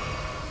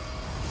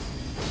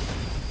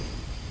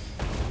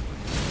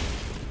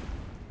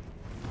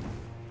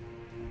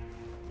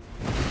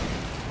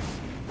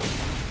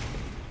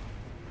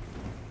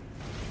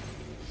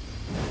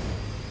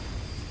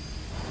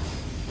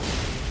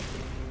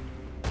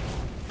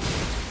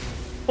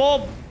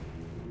 Bob!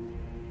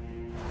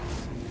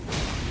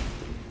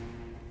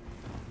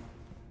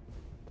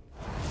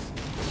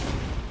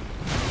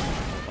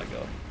 Oh my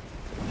god.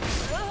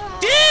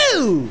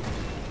 Dude!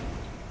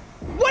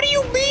 What do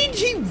you mean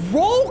he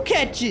roll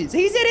catches?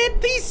 He's an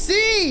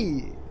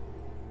NPC!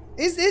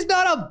 Is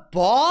not a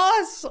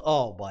boss?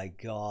 Oh my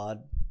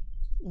god.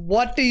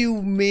 What do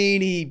you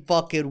mean he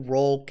fucking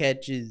roll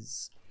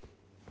catches?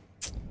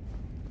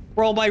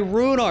 Bro, my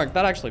rune arc,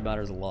 that actually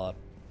matters a lot.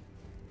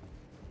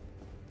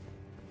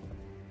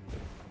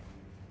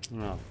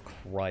 Oh,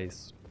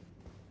 Christ.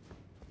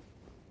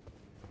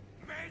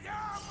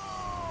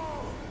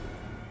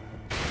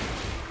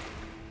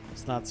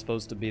 It's not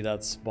supposed to be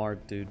that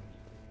smart, dude.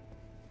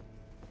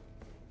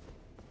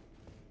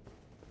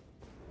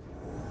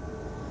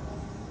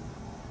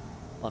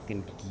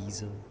 Fucking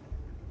Giza.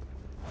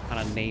 What kind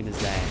of name is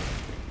that?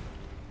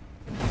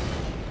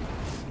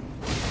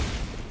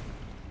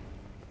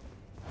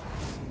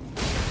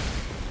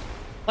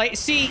 Like,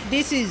 see,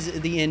 this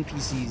is the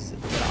NPCs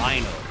that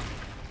I know.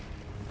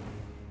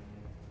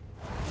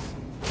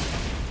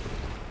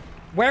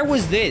 Where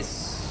was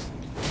this?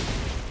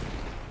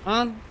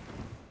 Huh?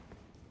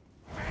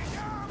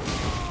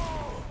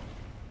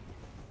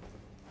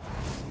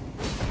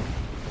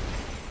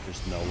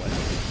 There's no way.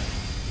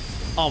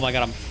 Oh my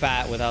god, I'm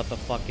fat without the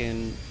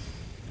fucking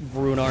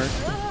rune art.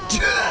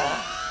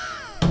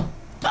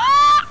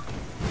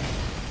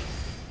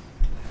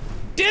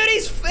 Dude,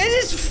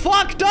 this is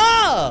fucked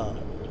up!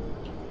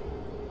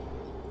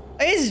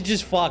 This is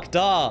just fucked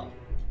up.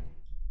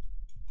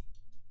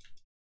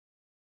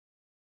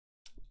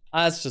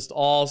 That's just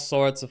all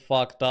sorts of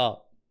fucked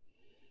up.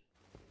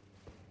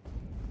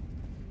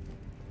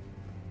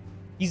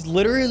 He's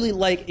literally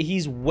like,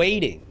 he's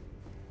waiting.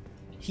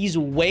 He's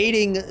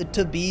waiting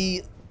to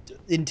be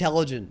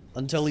intelligent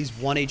until he's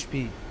 1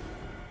 HP.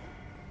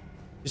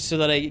 Just so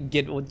that I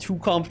get too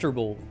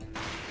comfortable.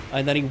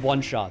 And then he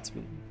one-shots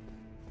me.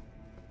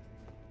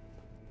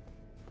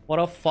 What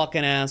a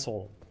fucking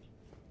asshole.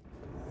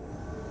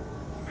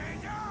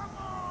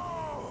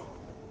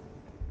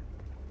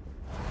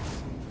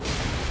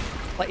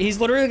 Like,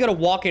 he's literally gonna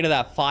walk into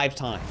that 5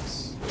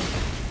 times.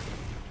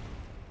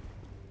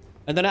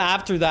 And then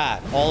after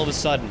that, all of a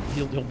sudden,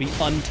 he'll be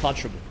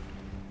untouchable.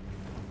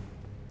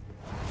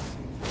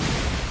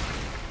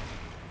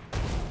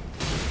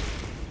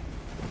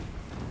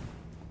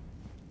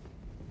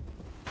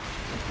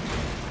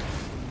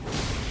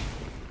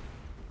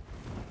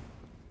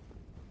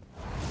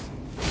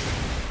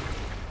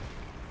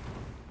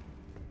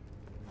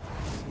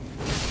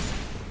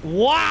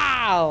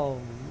 Wow!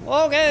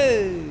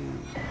 Okay!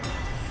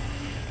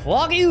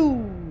 Fuck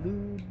you,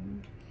 dude.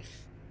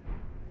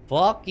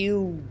 Fuck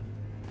you.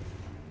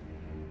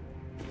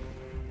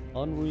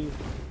 Unreal.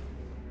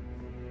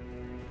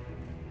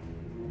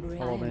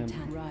 Hello, man.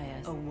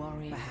 Riot, a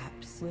warrior,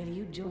 perhaps. Will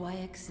you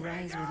rise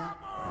without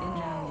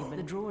injury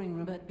the drawing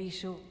room, but be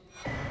sure.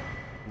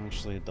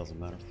 Actually, it doesn't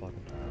matter. Fuck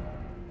it.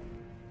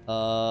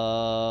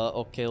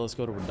 Okay, let's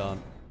go to Radon.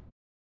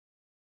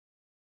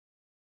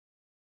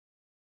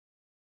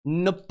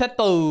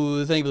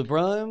 Nopepo, thank you for the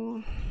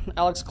prime.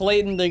 Alex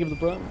Clayton, thank you for the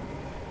prime.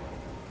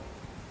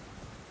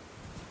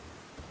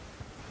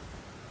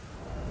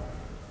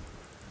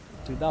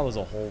 Dude, that was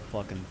a whole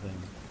fucking thing.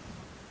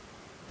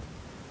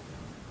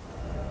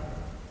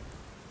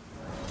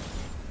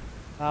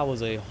 That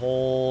was a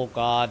whole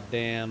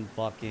goddamn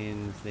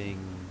fucking thing.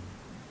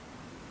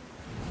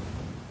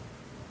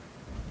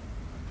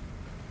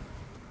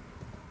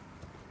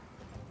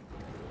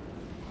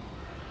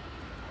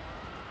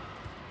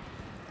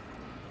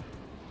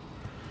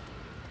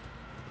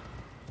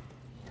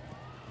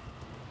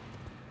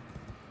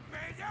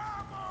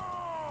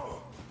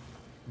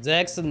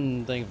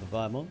 Jackson, thank you for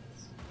 5 months.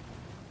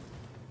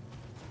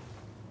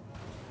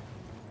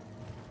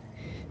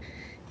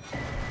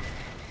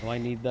 Do I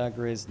need that,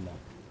 Grizz? No.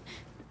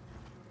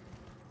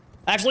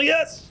 Actually,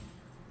 yes!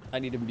 I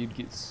need imbued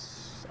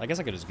keys. I guess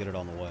I could just get it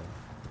on the way.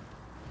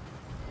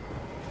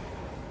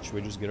 Should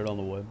we just get it on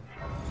the way?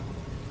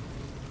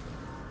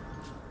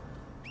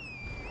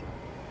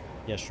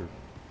 Yeah, sure.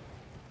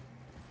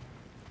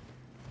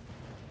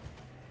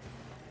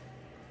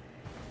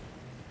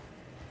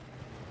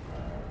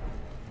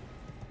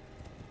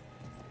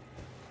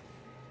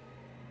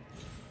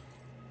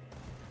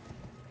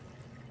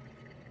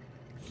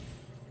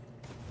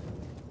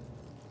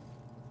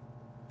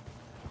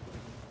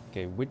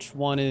 Okay, which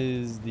one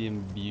is the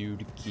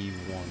imbued key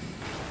one?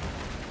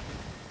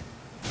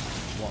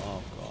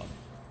 Oh god.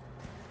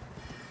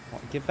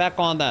 Oh, get back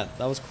on that.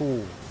 That was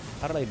cool.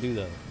 How did I do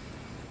that?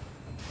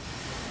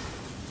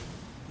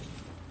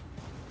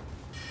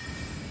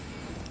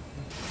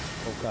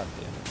 Oh god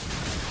damn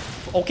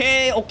it.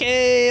 Okay,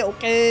 okay,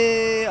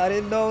 okay. I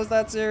didn't know it was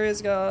that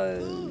serious,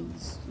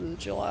 guys.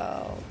 Chill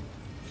out.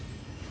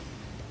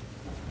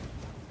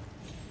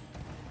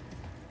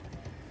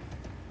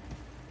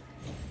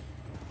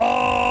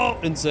 Oh!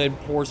 Inside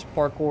force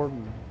parkour.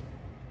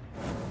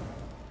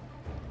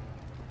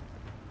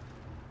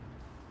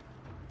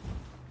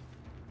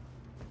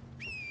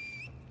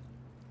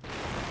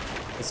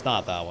 It's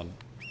not that one.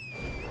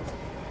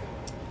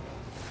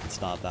 It's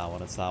not that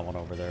one. It's that one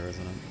over there,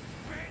 isn't it?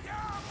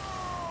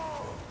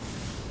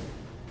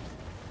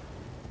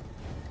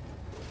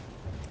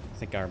 I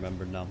think I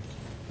remember now.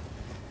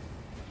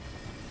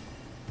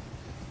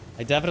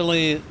 I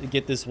definitely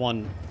get this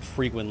one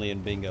frequently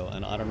in bingo,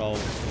 and I don't know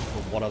for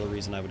what other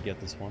reason I would get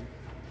this one.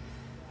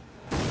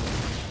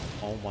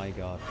 Oh my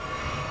god.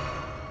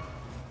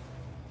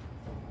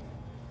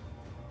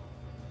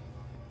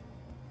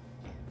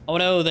 Oh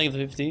no, thank you for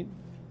 15.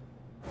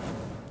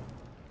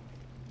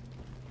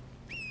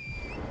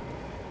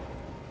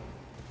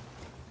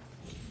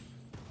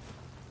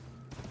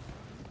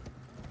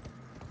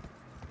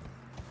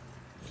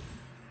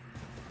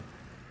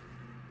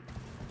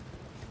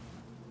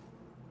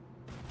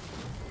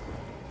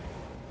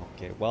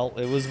 Okay, well,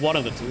 it was one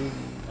of the two.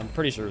 I'm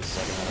pretty sure it was the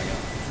second one I got.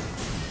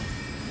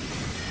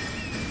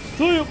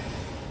 See you.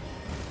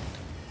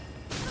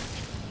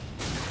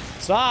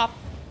 Stop!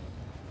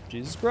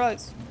 Jesus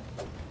Christ.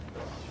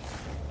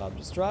 I'm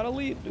just trying to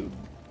leave, dude.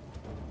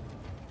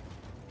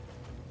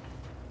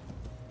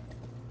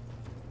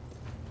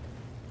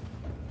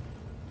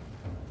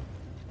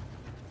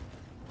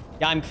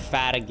 Yeah, I'm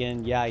fat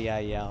again.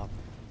 Yeah.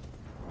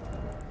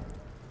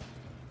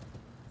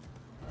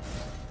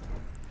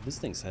 This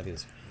thing's heavy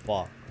as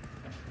fuck.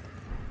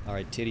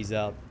 Alright, titties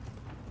out.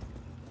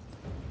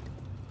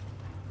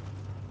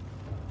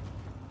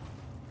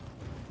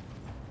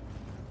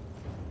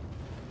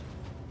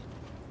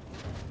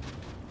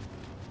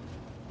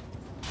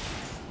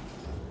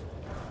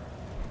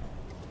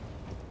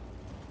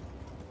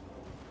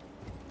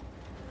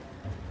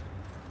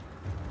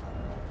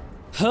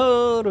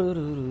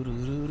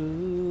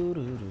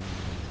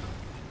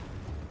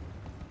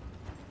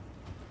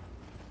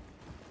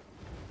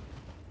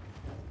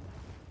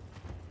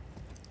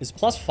 Is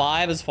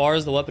 +5 as far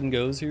as the weapon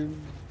goes here?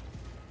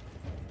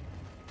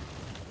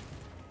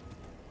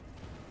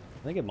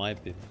 I think it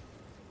might be.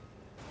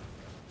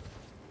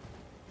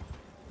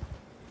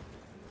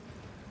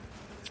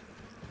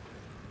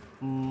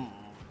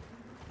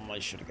 I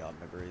should have gotten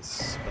a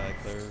grace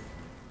back there.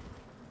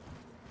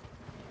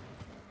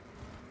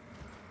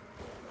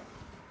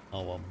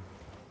 Oh well.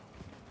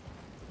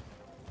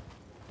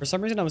 For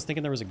some reason I was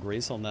thinking there was a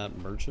grace on that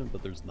merchant,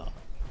 but there's not.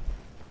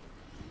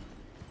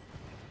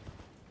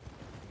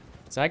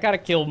 So I gotta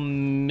kill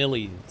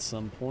Millie at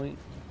some point.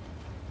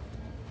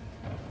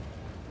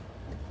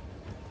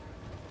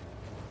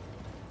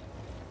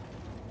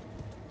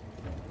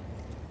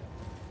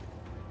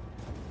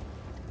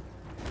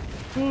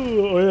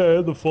 Oh yeah,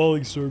 and the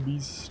falling star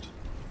beast.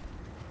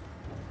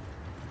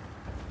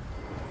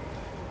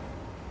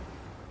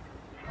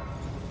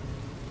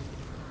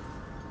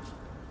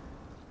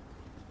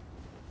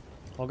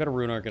 I'll get a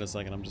rune arc in a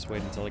second. I'm just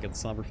waiting until I get the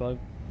Somber 5.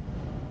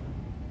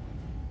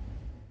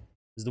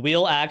 Is the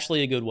wheel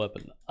actually a good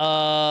weapon?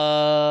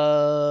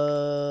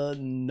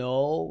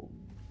 No.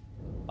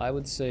 I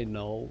would say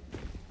no.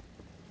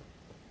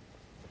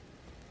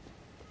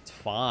 It's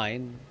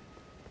fine.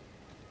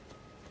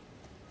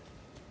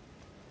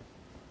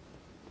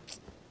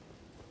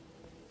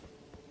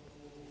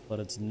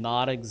 But it's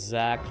not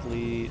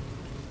exactly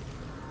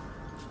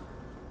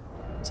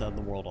set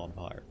the world on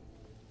fire.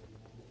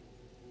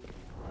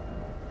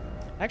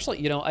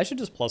 Actually, you know, I should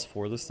just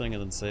 +4 this thing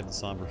and then save the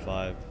Somber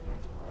 5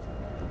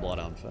 for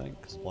Bloodhound Fang,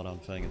 because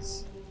Bloodhound Fang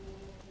is,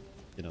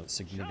 you know,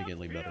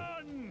 significantly better.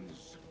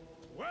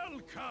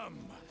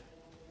 Welcome!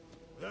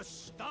 The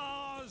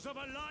stars have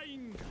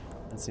aligned!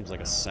 That seems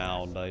like a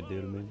sound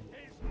idea to me.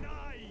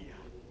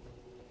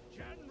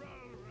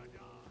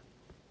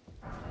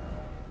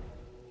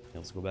 Yeah,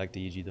 let's go back to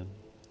EG then.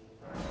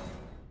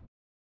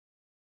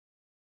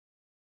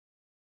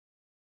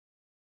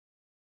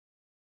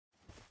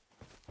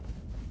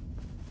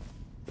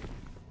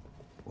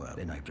 Well,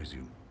 then I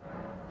presume.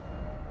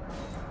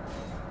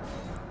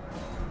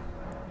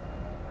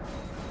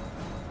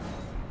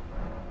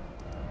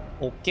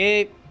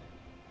 Okay.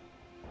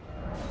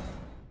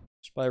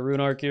 Just buy a rune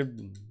arc here.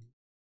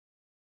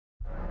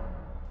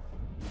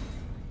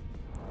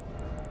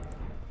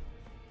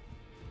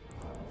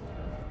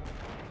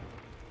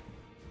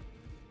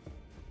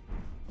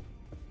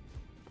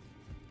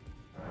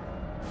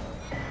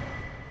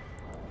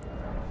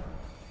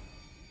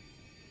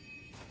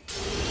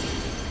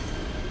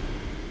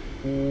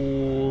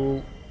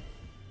 Cool.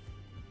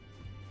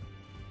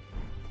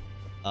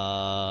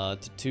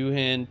 To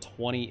two-hand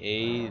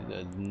 28,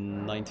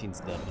 19's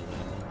definitely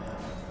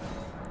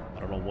enough. I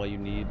don't know what you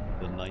need,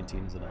 but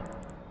 19 is enough.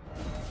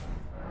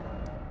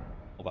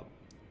 Okay.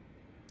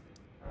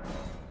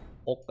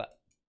 Okay.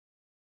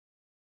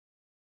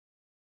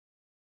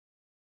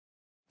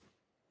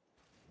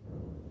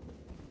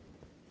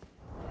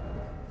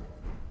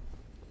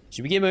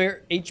 Should we give him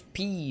our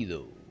HP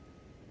though?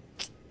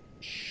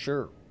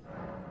 Sure.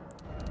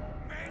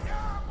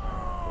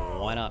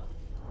 Why not?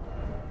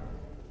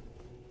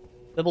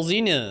 Double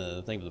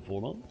Xenia, thank you for the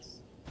 4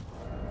 months.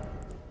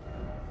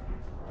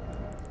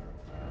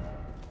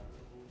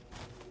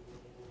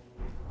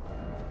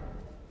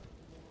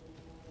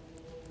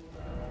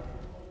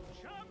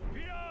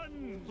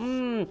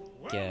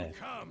 Okay.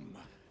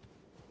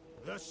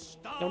 The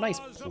stars No, nice,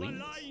 have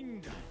please.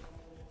 aligned.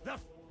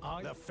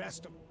 The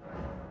festival.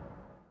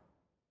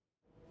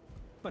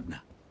 But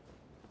now.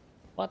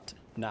 What?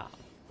 Nah.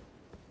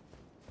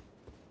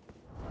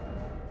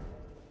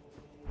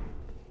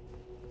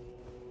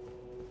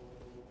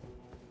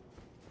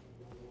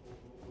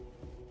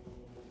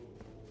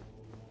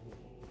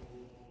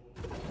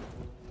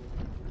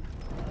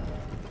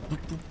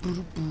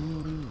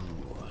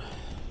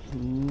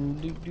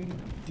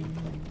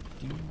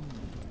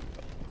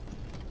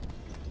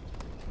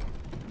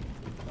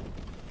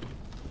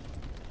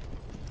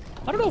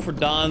 I don't know if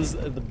Radahn's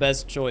the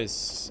best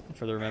choice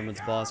for the Remembrance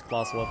boss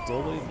class left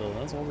only, but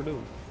that's what we're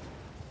doing.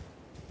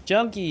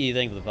 Junkie,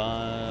 thank you for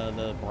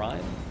the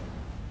Prime.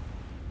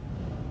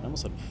 I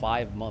almost had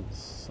 5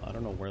 months. I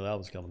don't know where that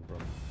was coming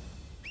from.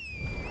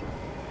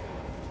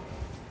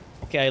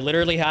 Okay, I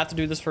literally have to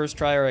do this first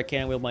try or I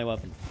can't wield my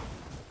weapon.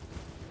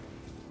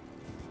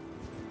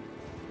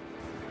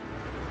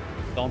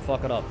 Don't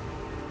fuck it up.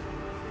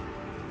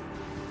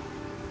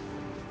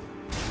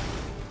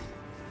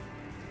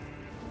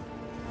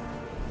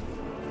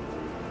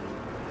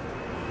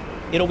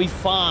 It'll be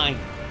fine.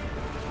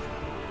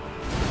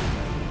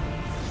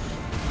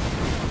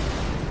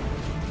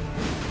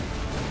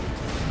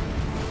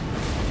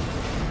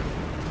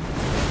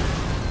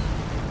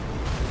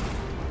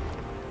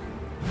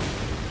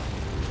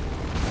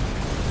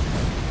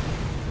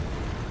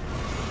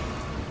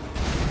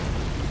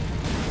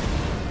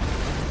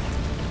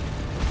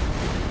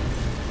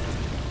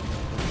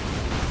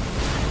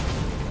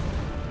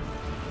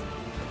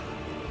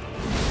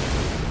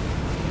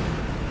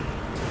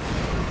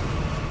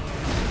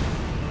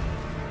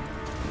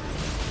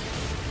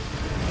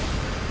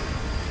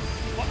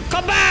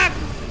 Come back!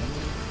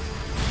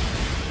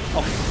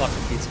 Oh,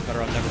 fucking pizza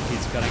cutter. I'm never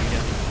pizza cutting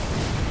again.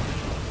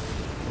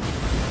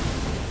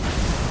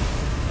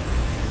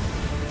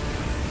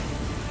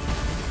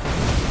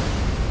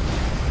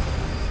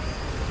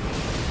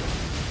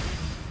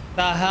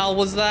 The hell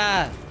was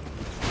that?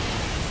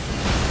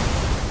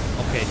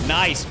 Okay,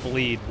 nice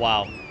bleed.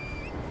 Wow.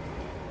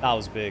 That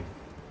was big.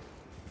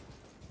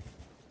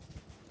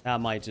 That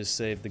might just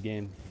save the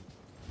game.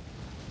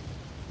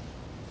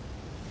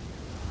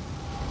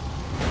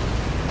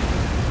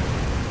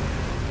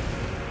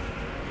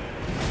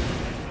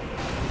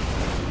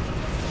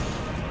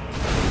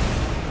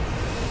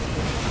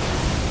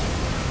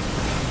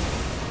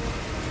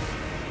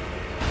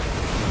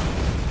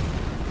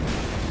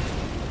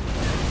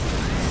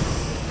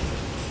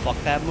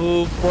 That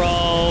move,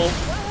 bro.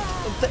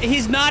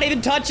 He's not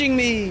even touching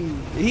me.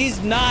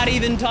 He's not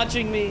even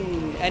touching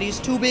me. And he's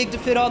too big to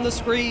fit on the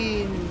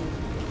screen.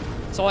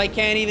 So I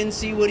can't even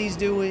see what he's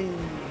doing.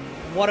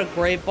 What a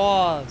great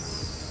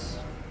boss.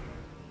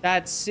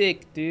 That's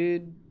sick,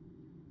 dude.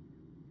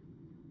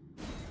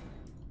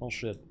 Oh,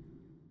 shit.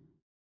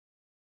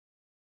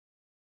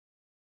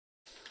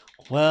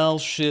 Well,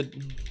 shit.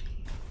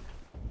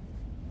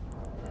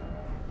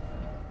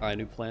 Alright,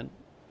 new plan.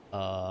 We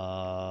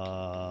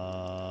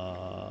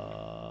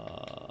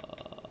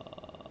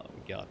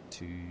got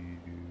to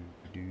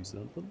do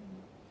something.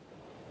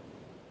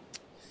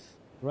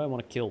 Who do I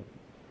want to kill?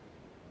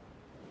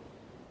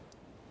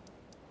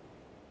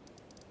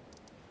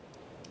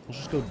 Let's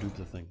just go dupe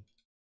the thing.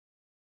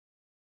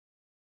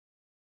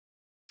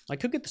 I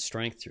could get the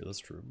strength here, that's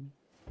true.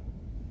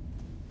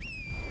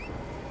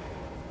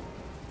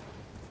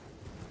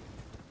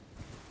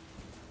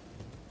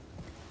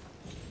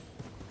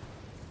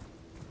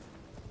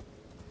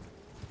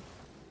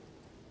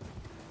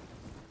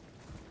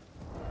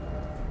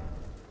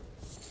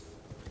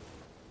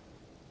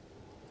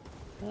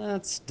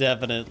 That's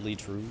definitely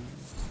true.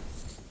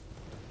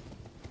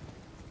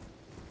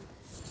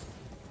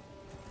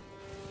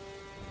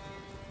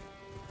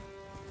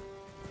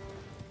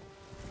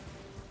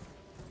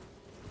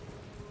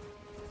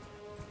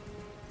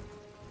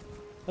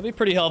 That'd be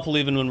pretty helpful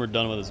even when we're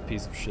done with this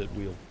piece of shit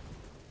wheel.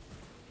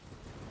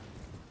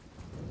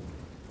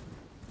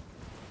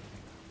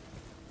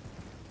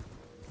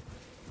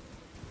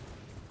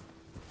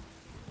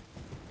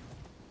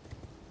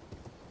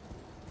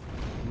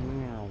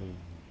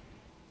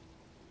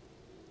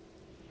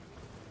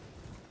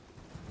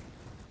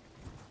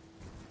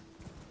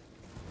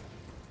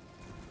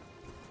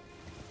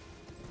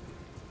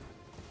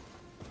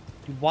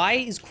 Dude, why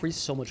is Chris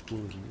so much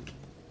cooler than me?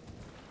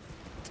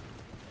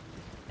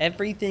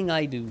 Everything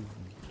I do,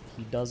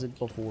 he does it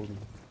before me.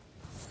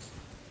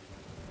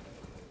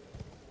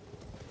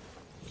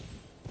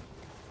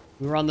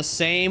 We were on the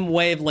same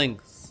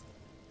wavelength.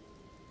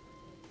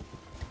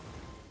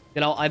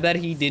 You know, I bet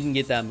he didn't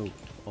get that move.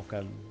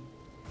 Okay.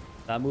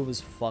 That move is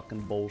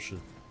fucking bullshit.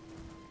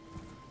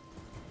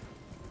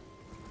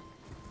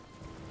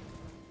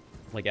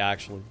 Like,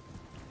 actually.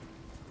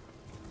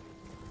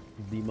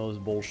 The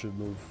most bullshit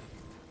move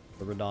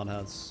that Radon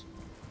has.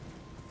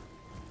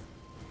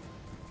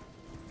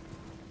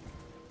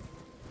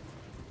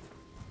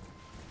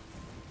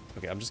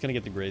 Okay, I'm just gonna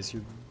get the Grace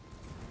here.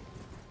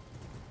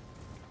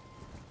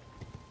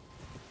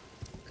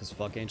 Because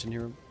fuck Ancient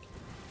Hero.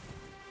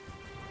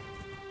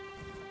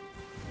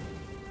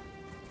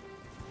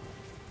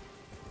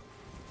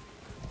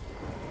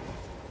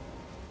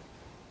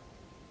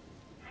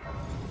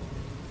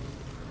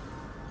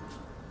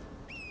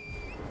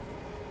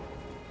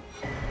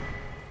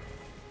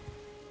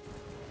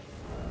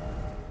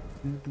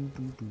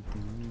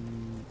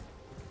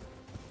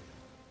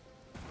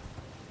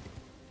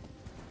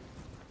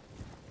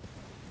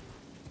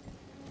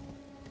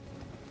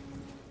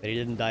 But he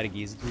didn't die to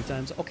Giza 3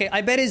 times. Okay,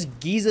 I bet his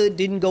Giza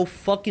didn't go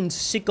fucking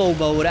sicko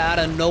mode out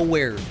of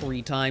nowhere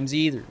 3 times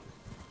either.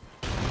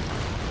 How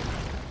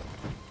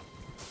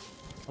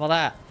about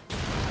that?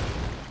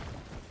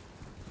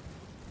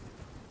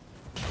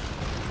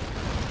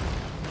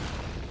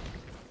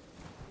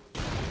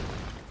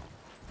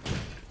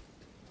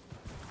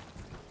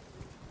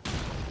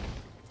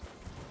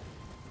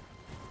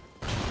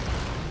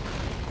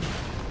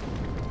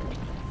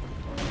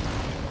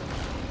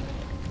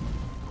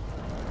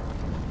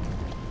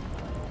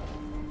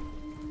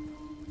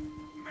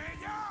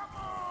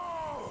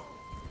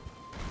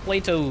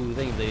 Plato,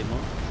 thank you, Dave, man.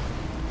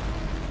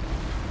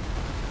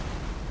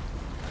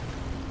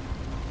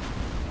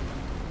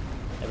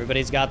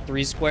 Everybody's got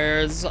 3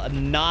 squares,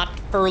 not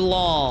for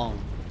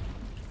long.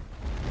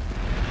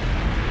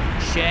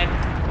 Check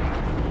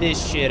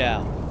this shit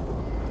out.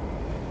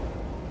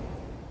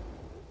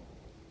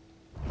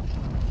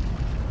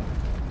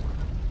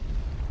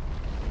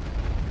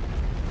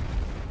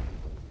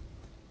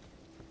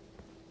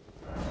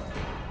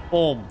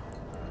 Boom.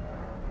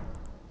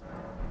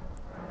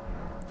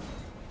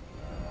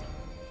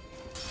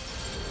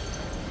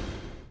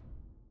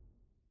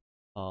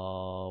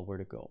 Where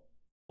to go?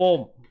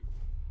 Boom.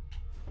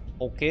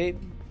 Okay.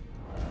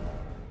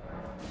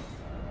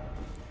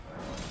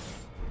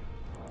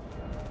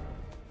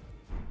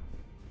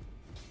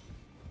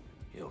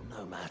 You'll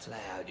no matter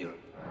how you.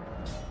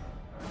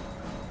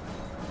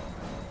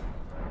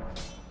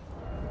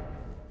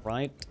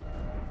 Right.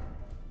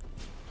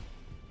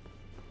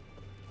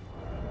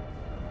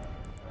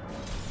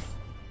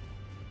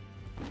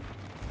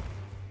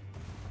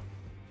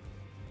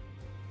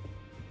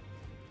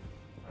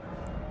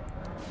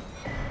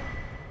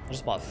 I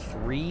just bought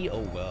 3?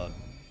 Oh god.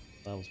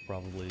 That was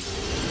probably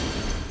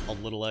a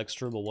little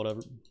extra, but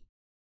whatever.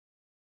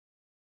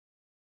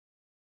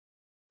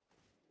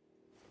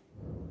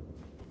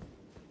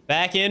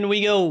 Back in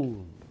we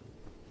go.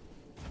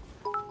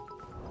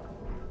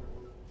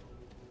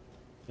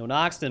 Yo,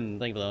 Noxton,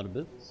 thank you for the 100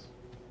 bits.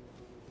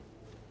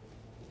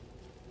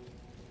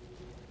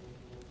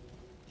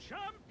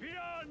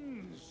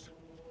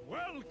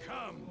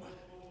 Welcome!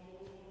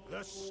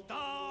 The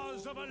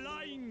stars have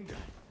aligned!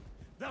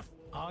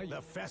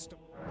 The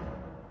festival.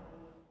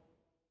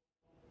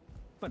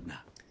 But now,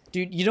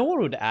 Dude, you know what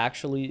would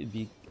actually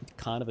be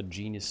kind of a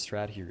genius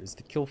strat here is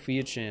to kill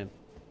Fiat Champ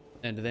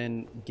and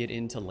then get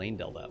into lane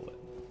del that way.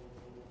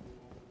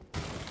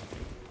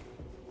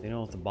 They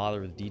don't have to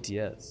bother with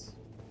DTS.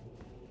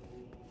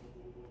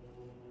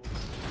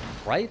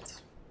 Right?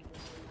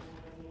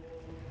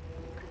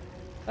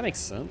 That makes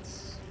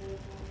sense.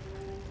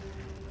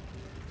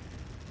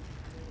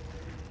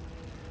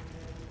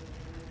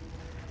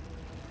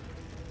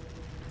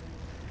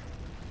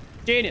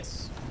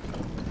 Genius.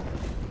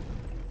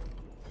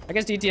 I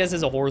guess DTS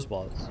is a horse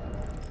boss.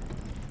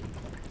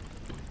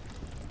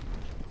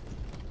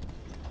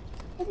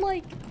 But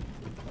like,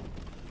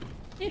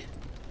 yeah.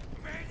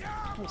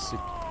 We'll see.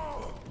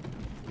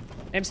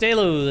 I'm stay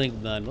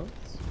losing 9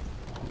 months.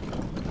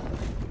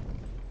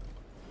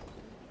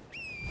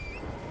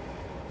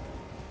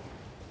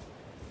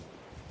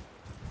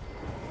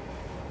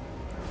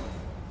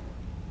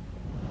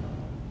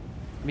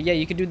 I mean, yeah,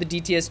 you can do the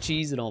DTS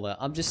cheese and all that.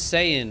 I'm just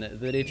saying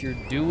that if you're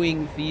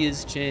doing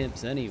Fia's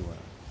champs anyway,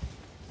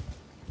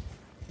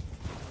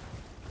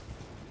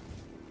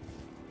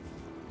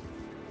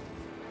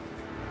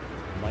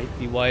 it might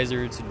be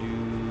wiser to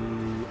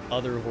do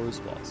other horse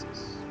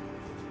bosses.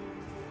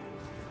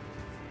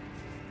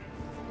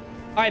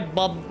 Alright,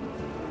 bub.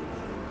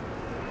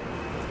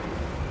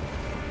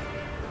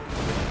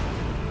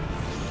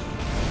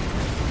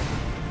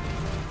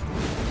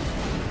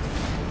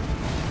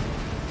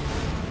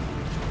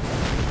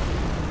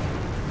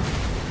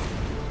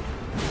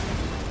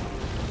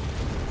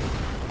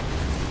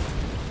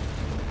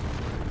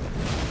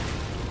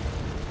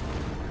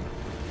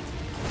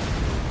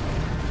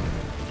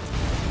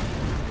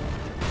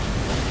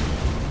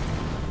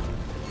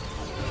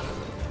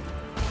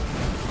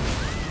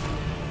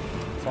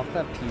 Fuck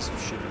that piece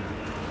of shit.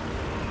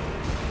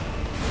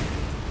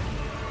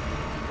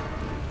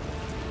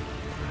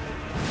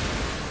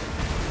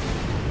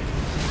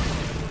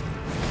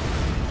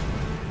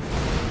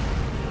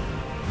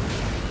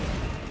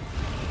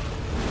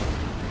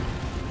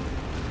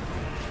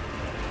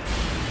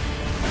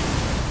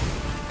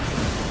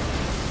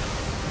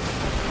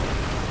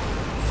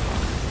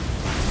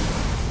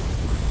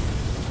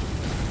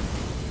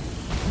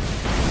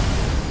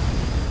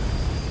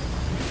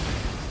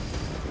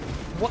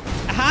 What?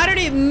 How did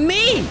it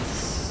miss?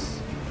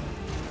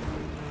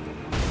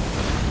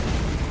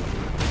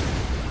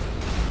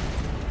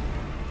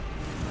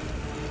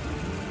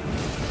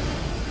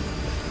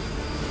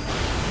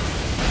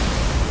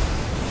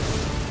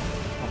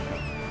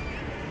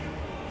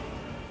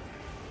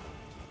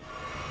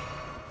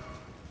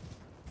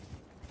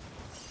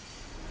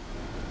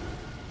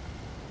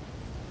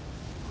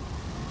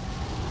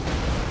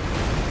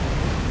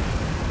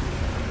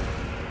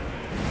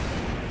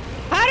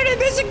 How did it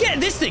miss again?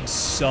 This thing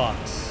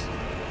sucks.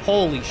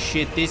 Holy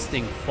shit, this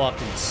thing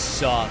fucking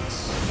sucks.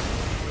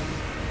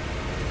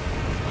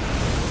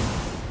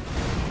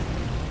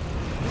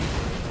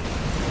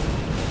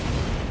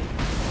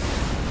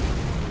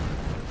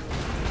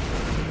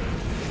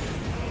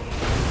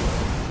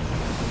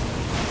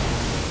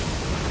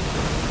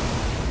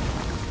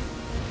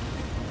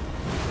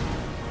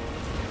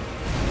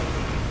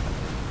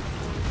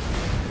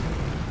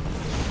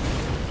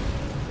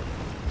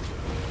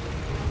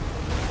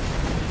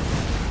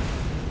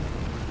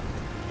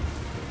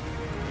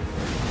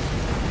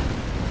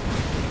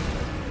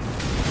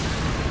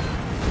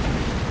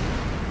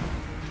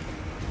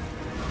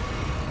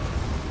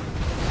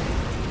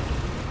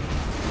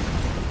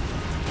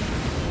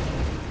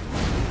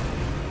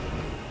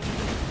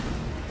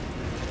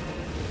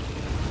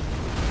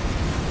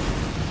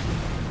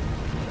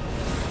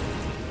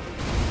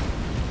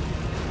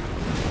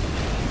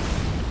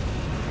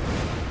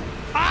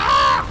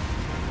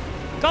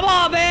 Come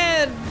on,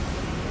 man!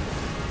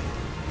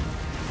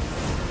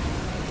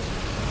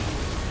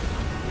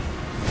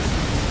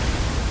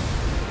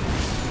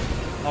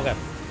 Okay.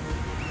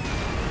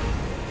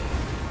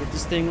 Get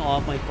this thing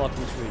off my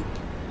fucking screen.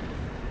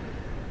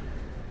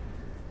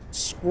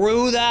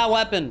 Screw that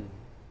weapon.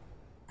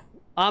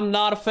 I'm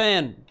not a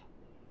fan.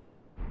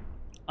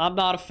 I'm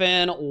not a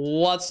fan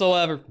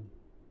whatsoever.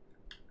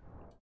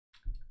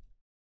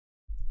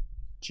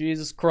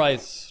 Jesus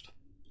Christ.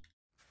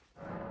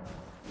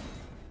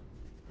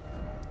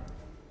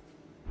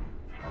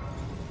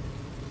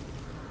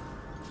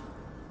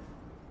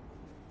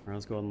 Alright,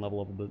 let's go ahead and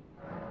level up a bit.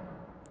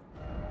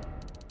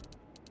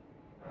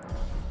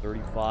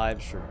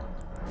 35, sure.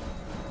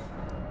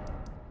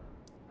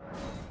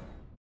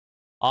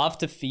 Off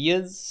to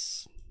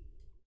Fia's.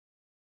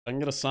 I can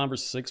get a Somber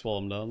 6 while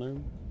I'm down there.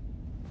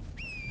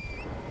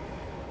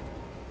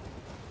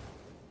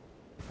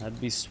 That'd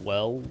be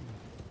swell.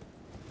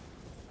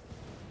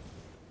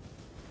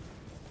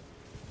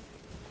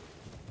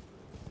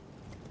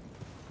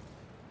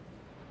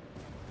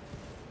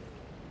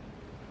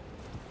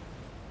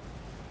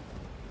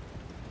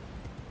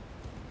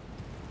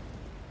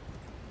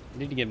 I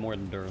need to get more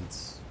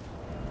endurance.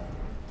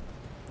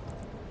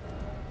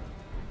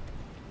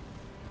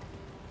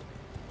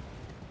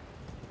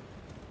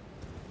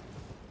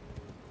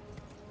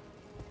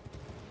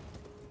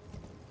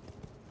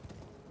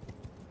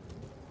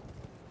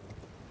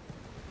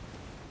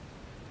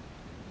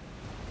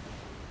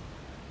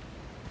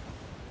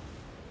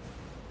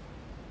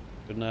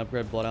 Shouldn't I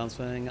upgrade Bloodhound's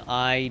Fang?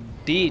 I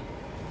did.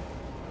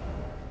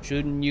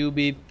 Shouldn't you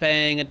be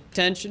paying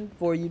attention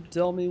before you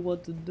tell me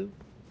what to do?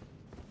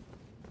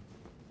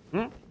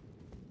 Hmm?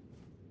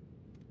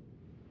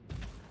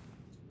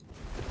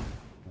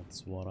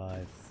 That's what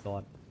I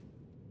thought.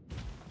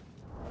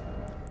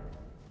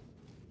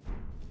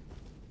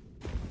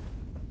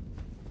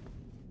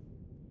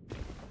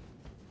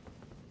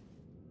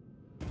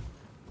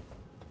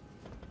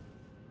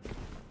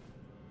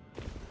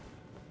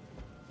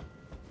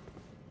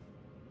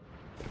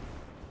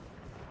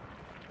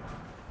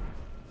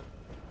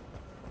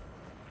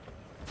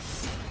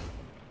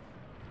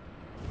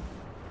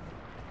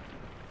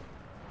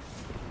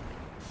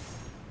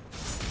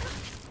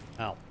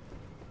 Ow.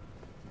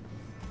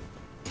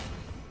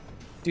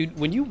 Dude,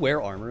 when you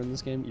wear armor in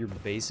this game, you're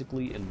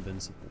basically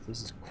invincible.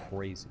 This is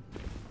crazy.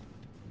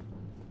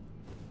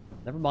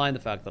 Never mind the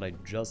fact that I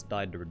just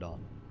died to Radon.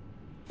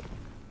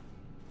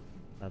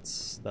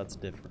 That's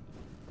different.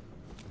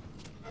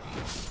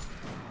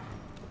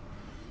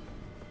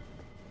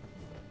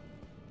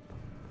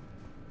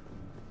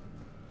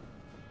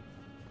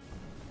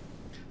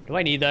 Do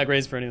I need that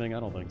grace for anything?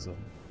 I don't think so.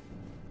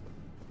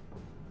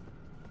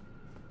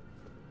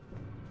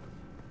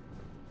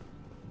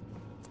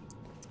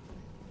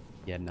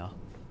 Yeah, no.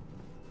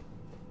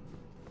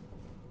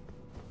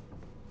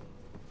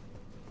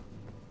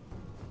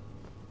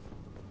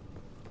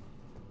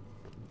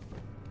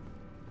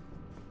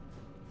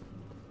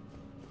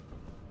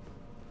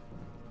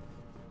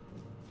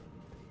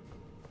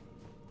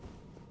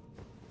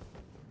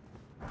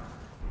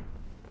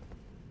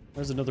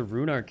 There's another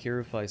rune arc here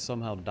if I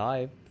somehow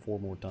die 4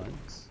 more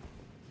times.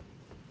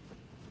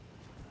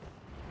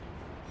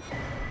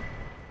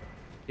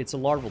 It's a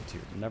larval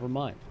tier, never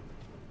mind.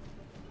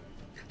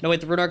 No, wait,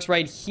 the rune arc's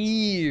right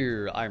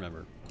here. I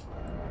remember.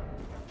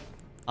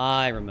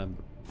 I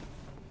remember.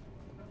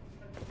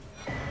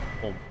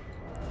 Boom.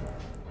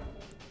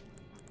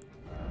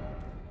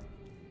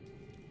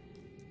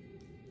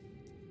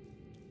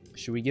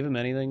 Should we give him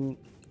anything?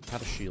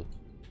 Have a shield.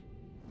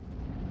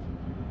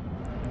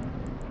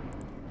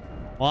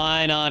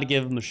 Why not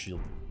give him a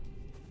shield?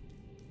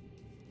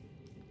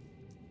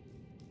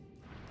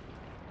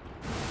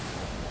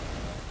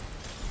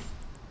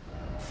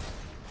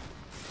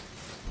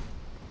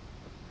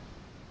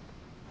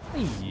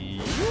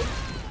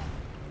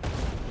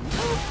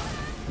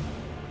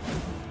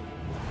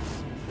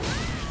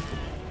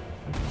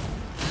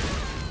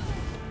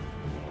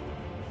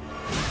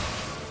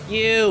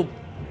 You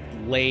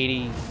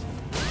lady.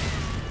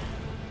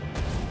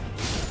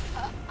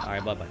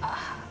 Alright, bye-bye.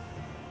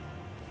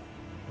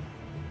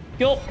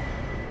 Go.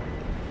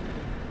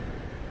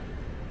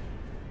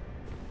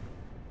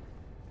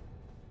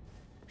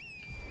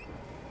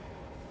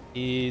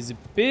 Easy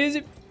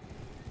peasy.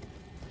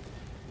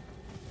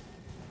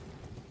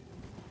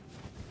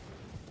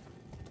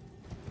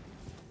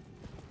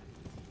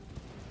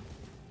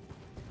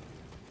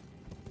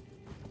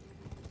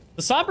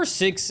 The Somber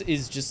 6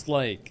 is just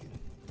like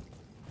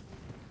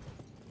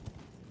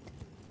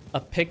a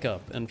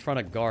pickup in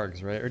front of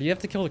Gargs, right? Or do you have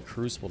to kill the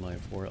Crucible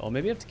Knight for it? Oh,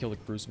 maybe you have to kill the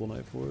Crucible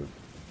Knight for it.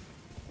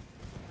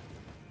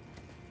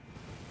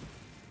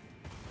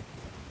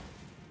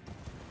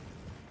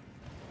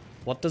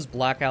 What does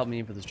Blackout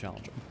mean for this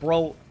challenge?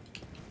 Bro,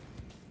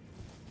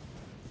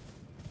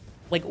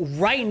 like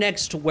right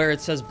next to where it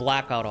says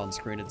Blackout on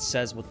screen, it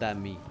says what that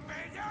means.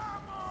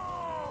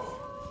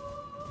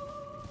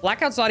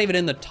 Blackout's not even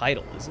in the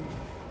title, is it?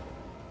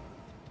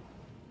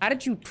 How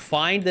did you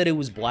find that it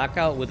was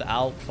Blackout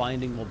without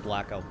finding what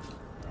Blackout was?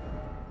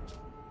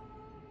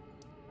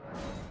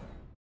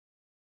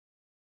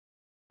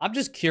 I'm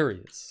just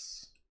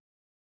curious.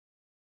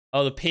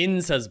 Oh, the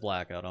pin says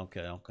Blackout.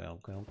 Okay.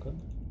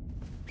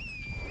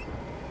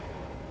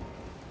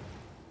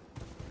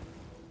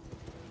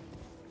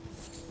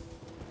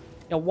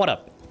 Yo, what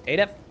up?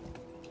 8F?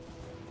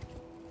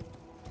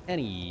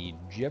 Any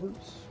jibbers?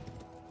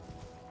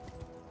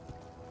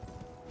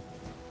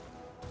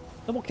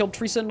 Double killed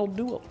Tree Sentinel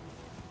duo.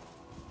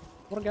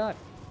 What a guy.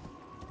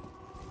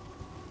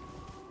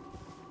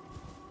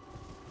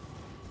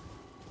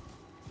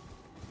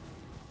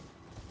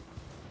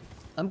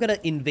 I'm gonna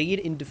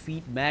invade and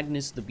defeat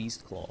Magnus the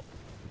Beast Claw,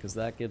 because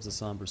that gives a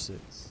Somber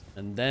 6.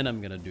 And then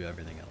I'm gonna do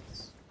everything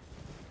else.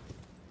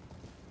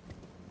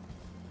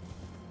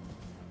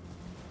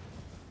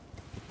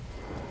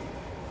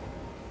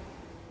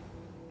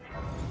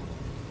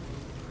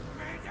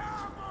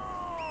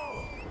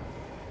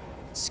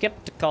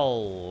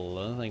 Skeptical.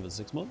 I think it was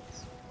 6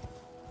 months.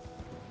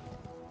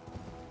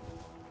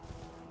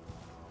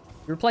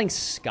 You were playing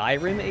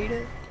Skyrim,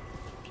 Ada?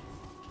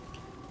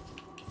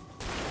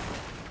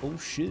 Oh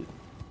shit.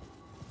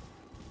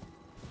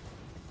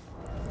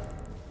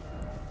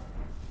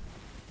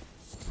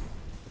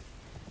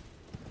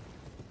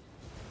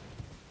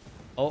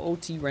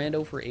 OOT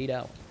rando for 8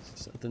 hours.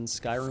 Then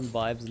Skyrim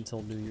vibes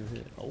until New Year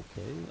hit.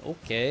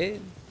 Okay.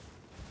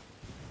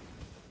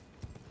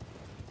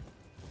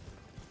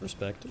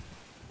 Respect it.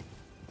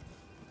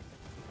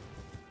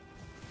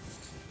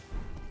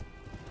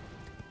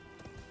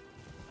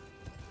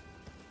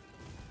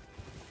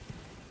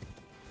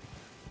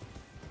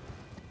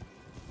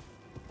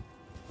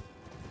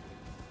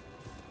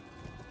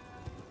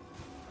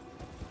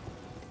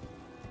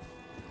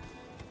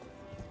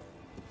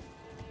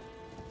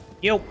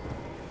 Yo!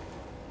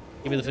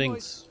 Give me the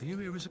things.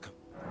 Here is a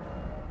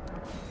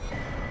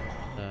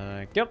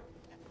Yep.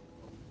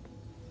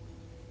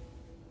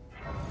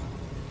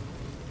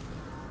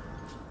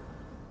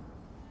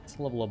 Let's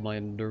level up my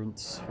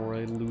endurance before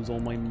I lose all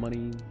my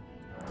money.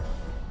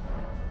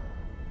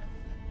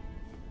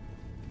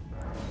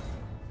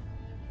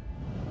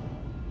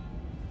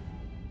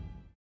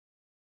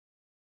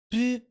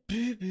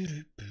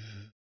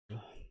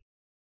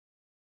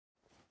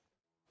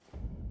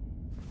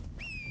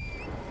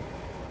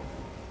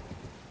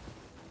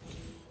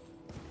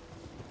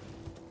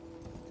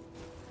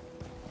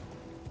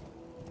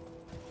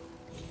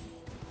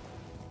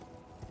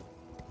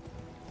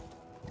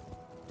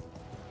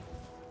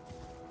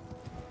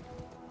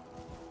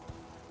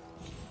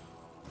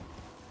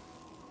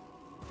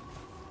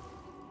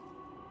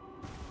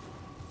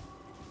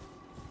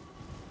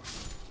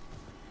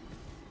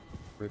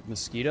 Rip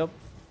mosquito.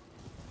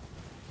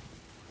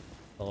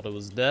 Thought it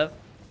was death.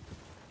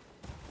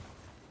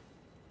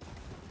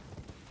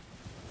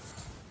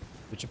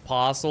 Which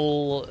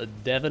apostle?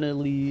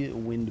 Definitely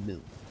windmill.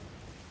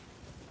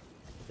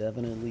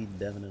 Definitely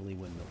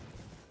windmill.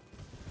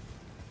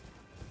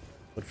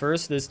 But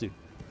first, this dude.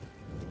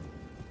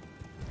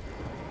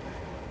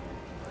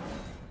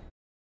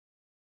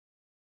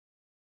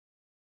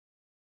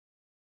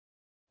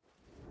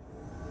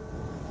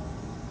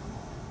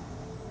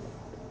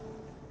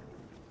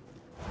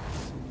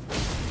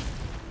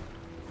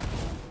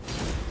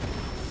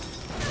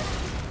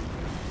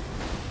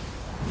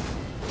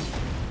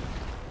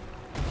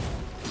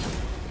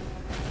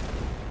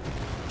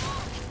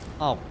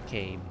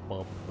 Okay,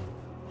 bub.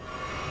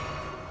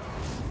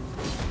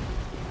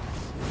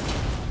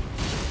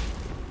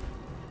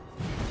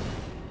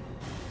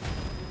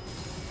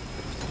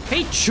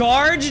 He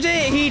charged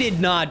it? He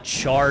did not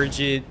charge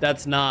it.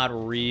 That's not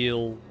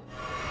real.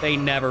 They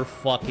never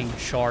fucking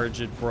charge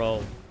it,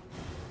 bro.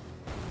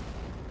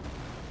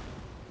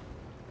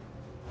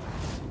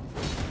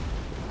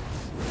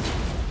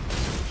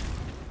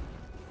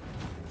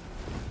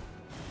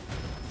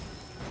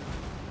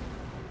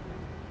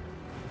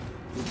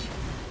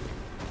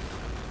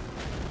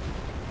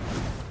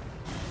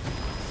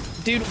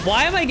 Dude,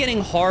 why am I getting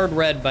hard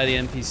read by the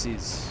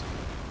NPCs?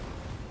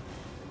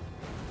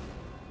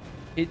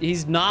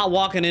 He's not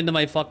walking into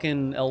my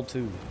fucking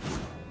L2.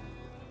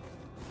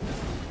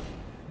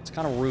 It's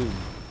kind of rude.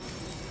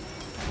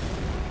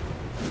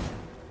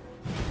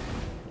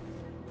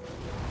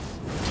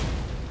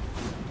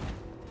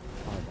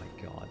 Oh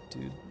my god,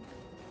 dude.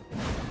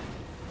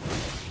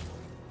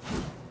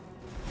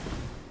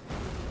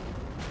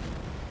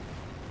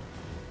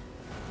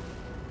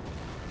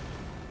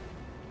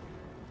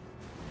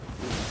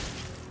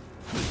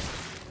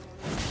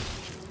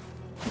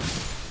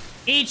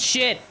 Eat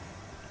shit!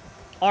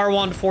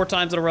 R1 4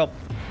 times in a row.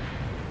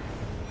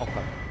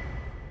 Okay.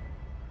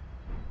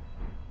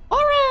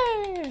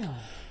 Alright!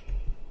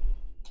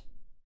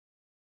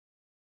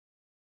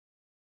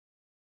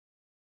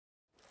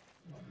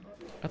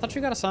 I thought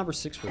you got a somber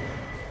 6 for that.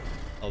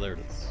 Oh, there it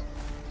is.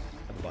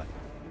 Bye.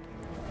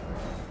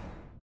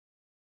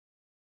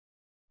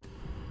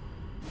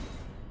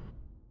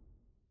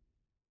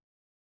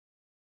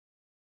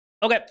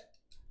 Okay.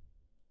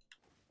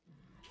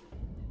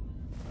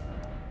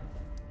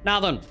 Now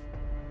then.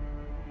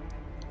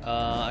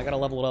 I gotta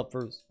level it up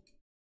first.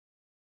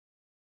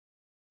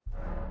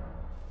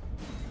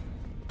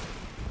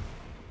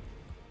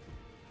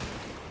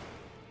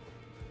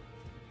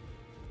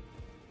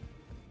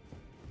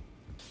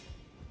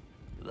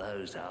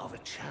 Those are of a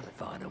challenge.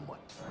 Find them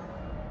what.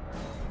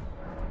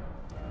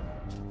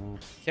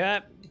 Okay.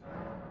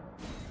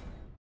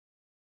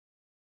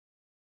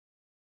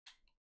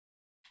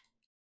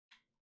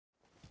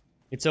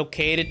 It's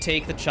okay to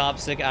take the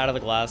chopstick out of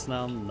the glass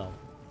now? No.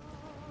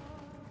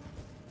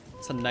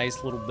 It's a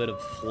nice little bit of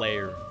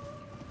flair.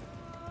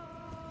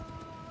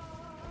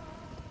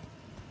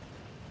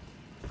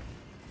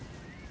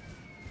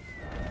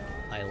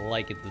 I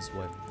like it this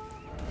way.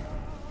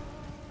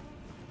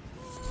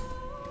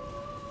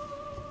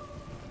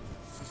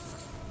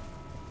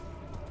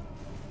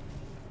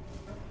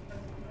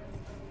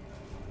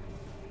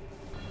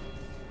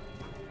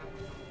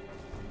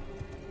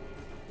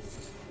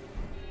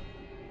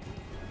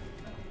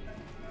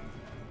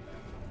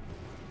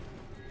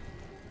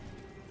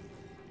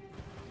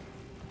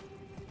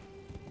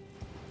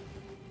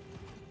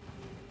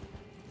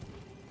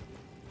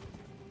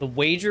 The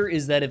wager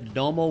is that if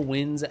Domo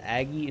wins,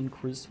 Aggie and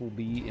Chris will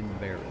be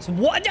embarrassed.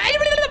 What?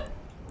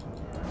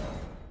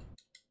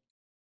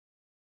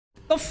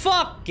 The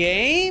fuck,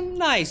 game?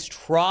 Nice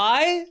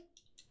try.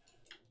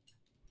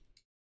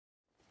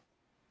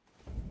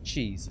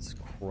 Jesus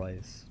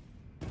Christ.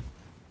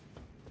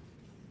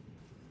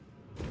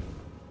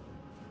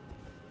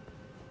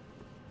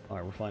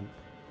 Alright, we're fine.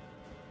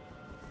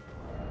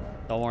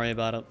 Don't worry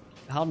about it.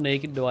 How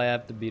naked do I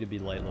have to be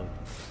light load?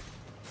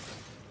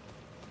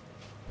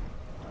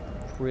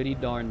 Pretty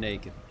darn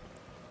naked.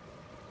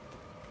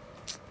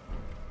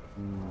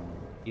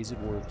 Is it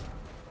worth it?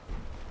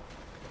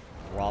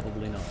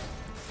 Probably not.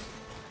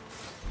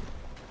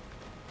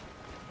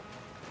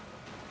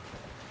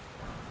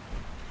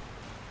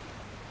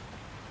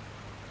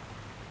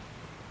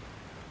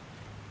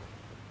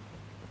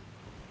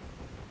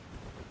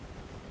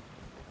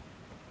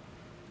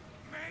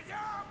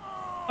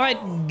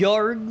 Alright,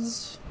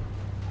 Gargs.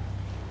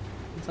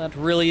 If that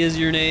really is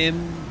your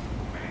name.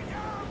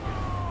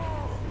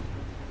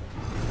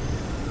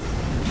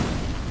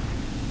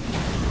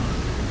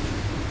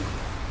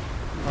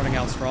 Starting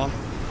out strong.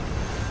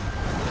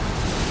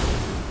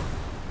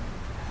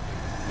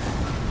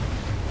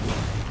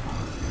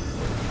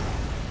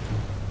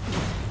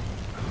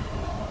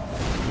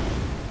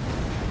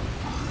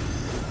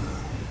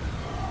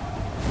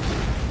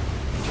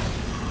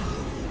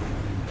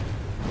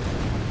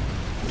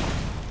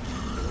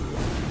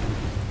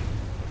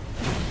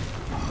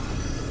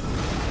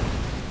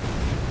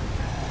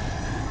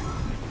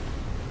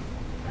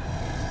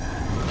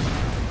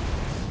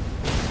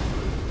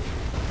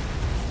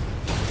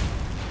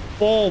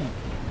 Boom.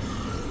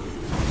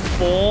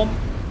 Boom.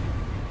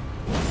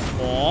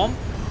 Boom.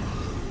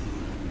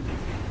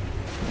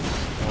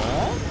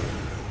 Boom.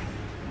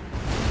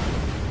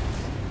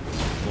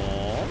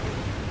 Boom.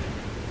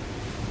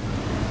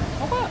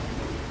 Not bad.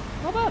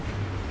 Not bad.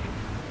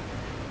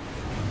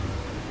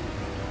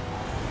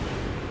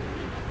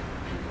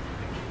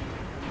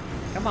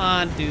 Come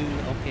on, dude.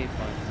 Okay,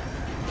 fine.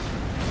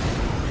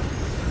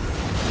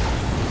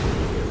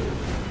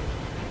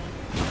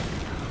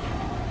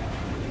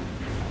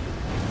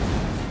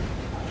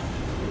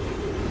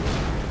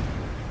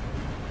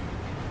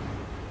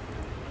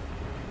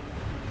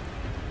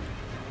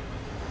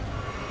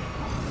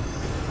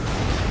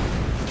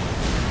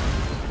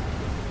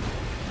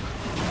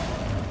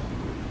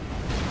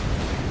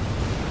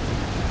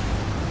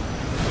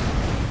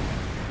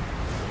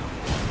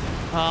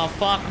 Oh,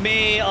 fuck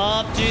me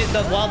up, dude.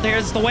 Well,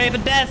 there's the wave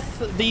of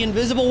death. The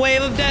invisible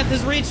wave of death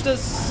has reached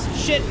us.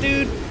 Shit,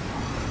 dude.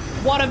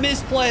 What a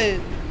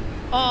misplay.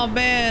 Oh,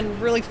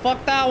 man. Really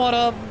fucked that one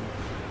up.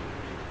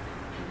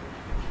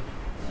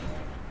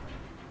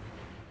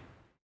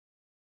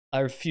 I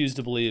refuse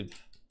to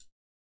believe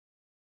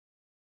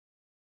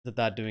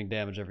that doing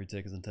damage every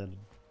tick is intended.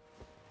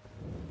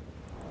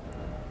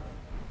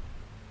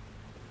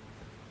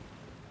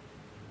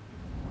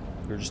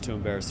 We're just too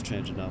embarrassed to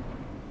change it now.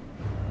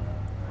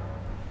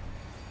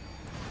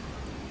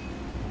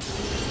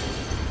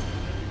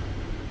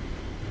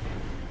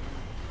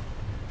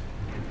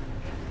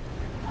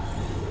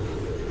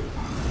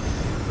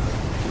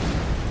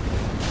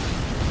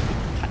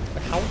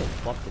 How the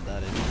fuck did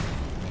that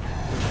end?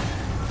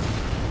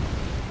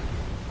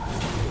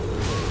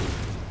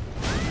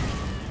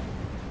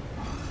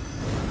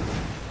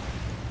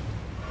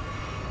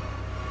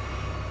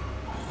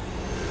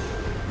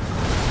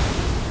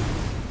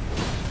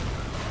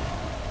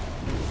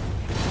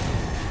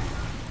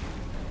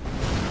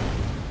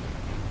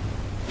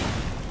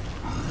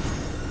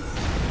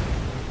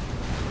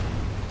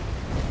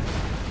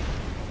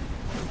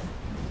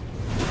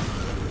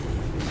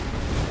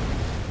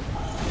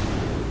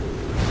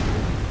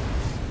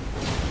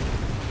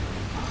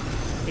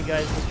 Hey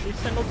guys, does Tree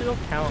Sentinel Duel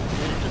count? Is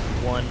it just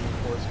one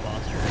horse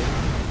boss, right?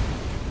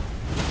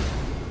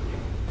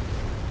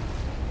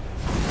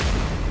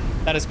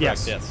 That is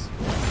correct, Yes. yes.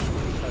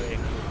 Okay,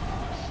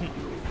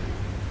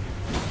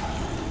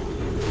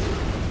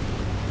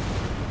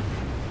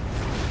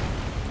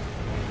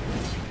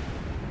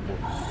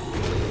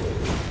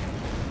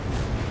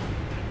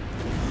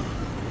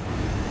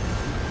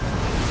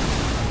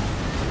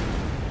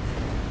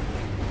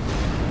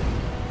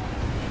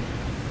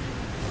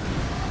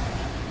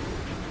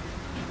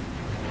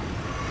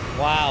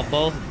 Wow,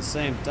 both at the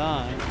same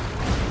time.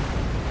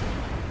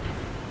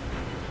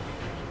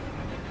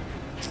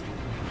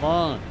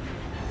 Fun.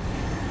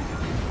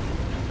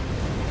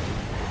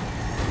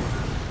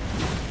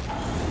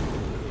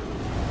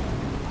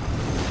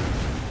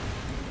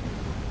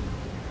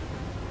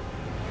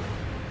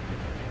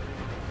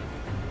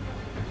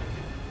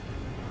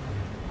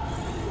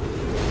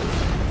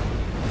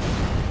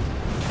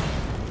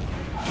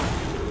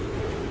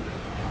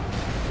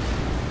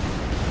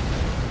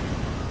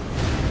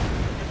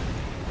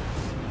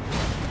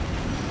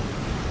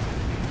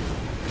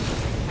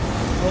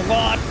 Oh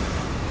god!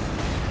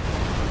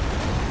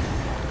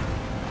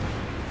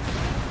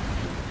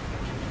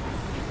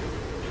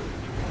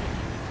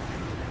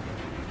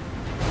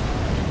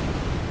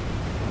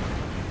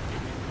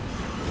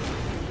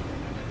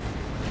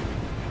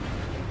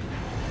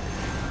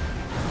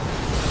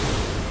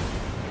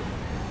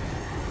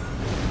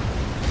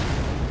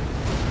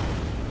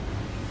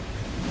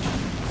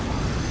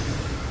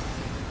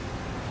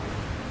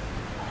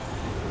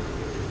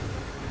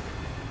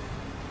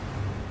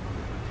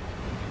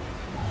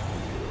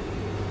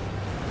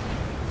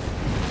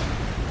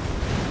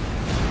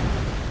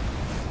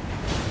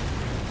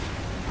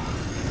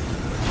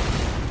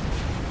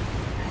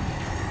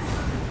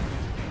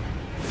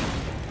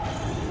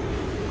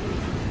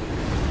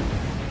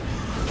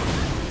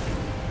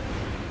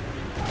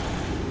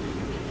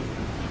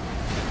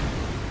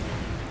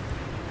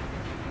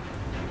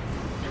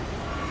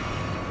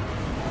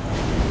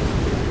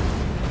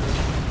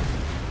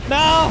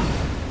 No!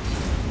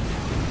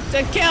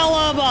 To kill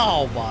him!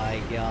 Oh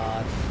my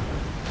god.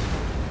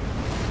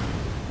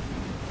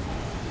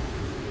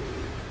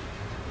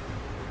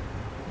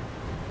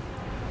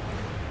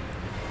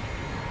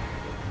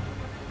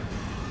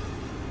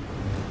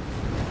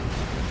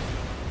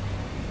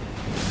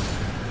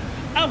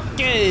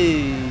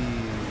 Okay.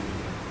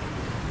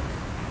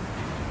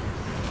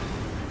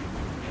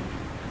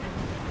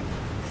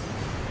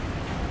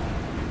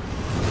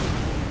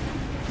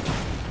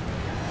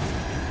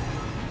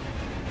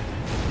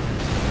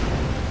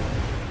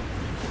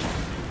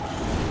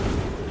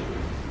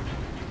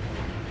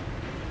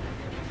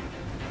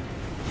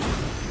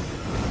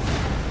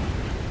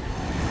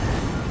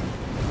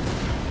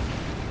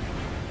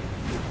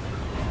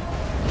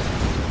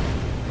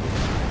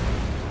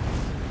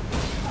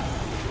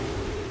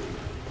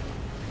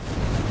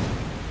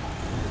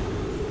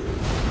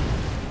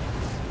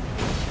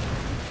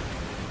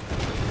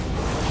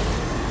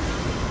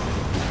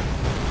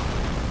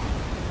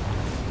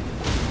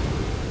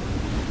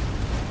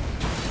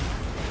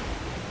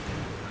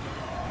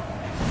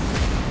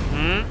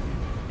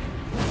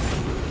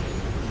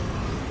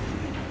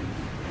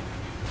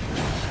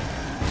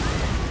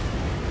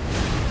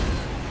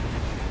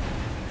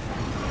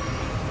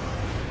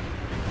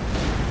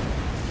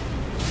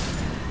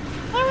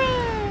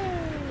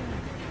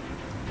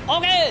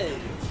 Okay.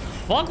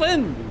 Fuck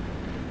then.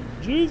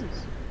 Jesus.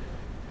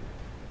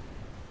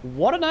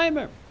 What a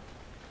nightmare.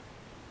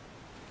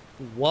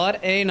 What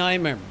a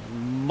nightmare.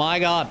 My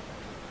God.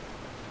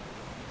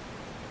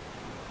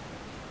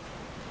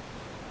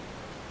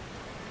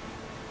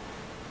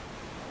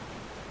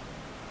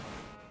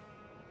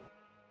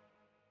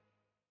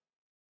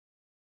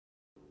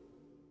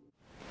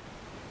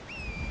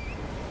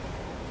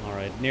 All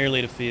right,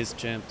 nearly defeated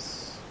champs.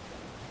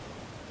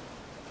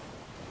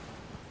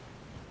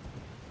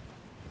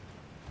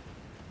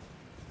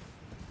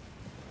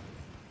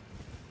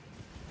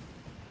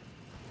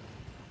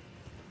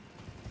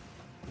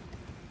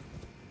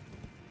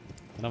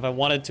 And if I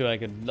wanted to, I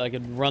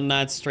could run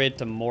that straight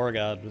to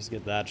Morgoth, just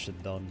get that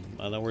shit done.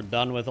 And then we're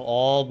done with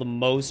all the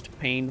most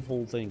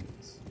painful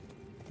things.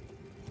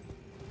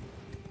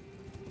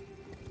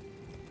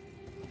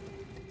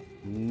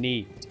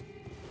 Neat.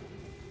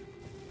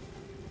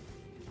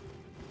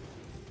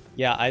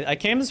 Yeah, I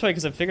came this way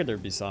because I figured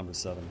there'd be Somber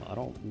 7. I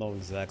don't know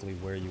exactly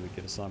where you would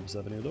get a Somber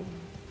 7 here, though.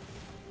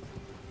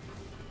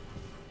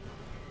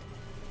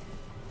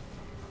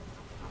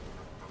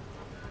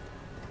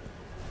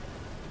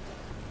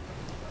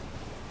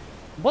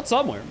 But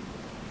somewhere.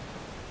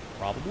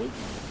 Probably.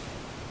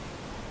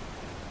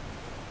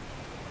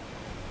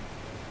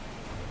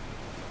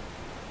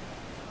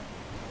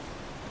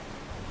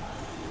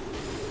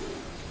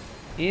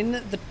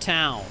 In the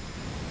town.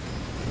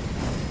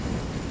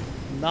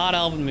 Not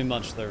helping me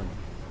much there.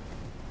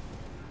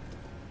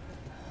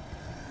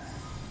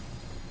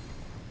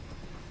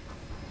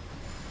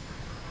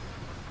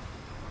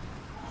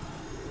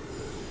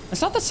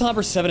 It's not that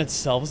Somber 7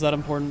 itself is that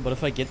important, but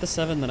if I get the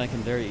 7, then I can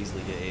very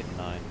easily get 8 and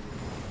 9.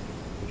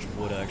 Which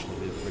would actually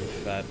be a pretty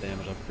fat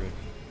damage upgrade.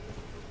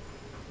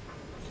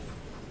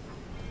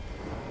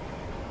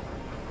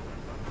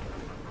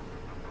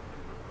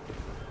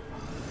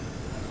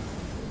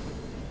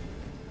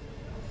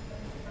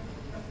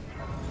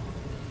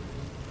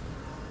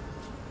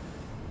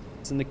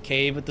 It's in the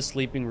cave with the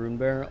sleeping rune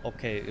bear.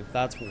 Okay, if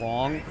that's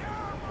wrong,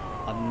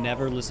 I'm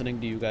never listening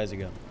to you guys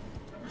again.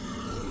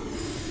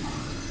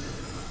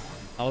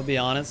 I will be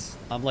honest,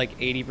 I'm like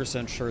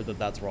 80% sure that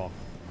that's wrong.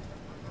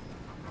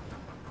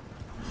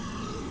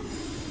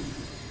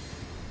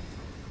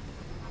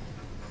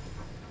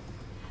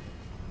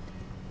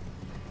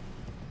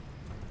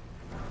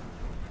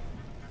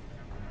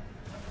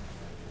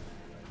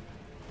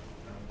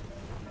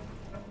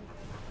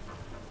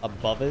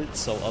 Above it,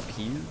 so up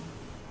here?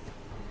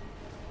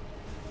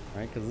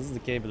 Right, because this is the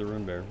cave of the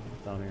rune bear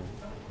down here.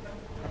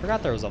 I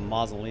forgot there was a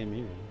mausoleum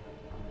here.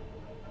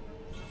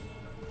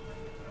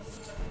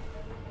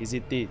 Is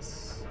it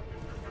this?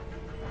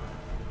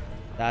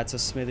 That's a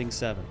smithing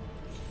 7.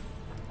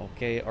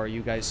 Okay, are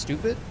you guys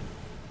stupid?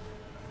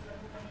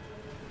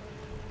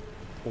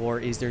 Or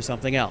is there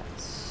something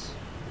else?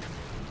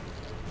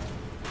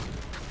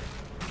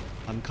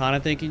 I'm kind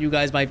of thinking you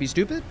guys might be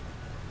stupid.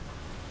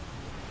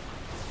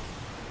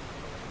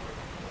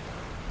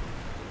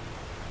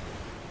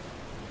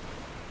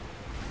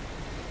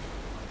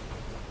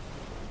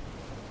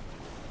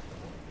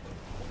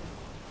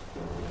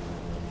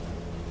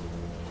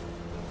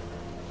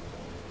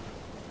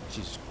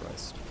 Jesus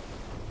Christ.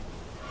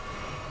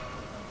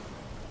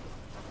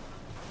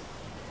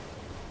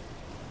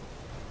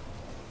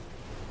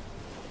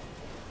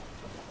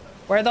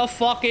 Where the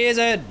fuck is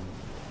it?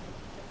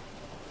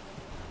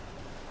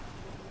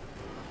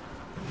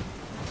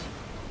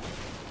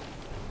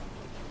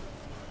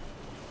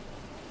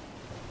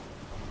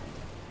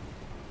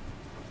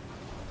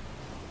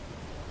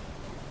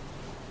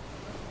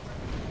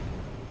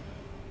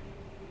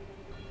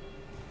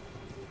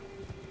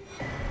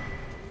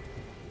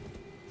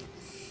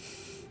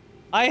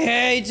 I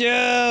hate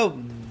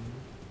you!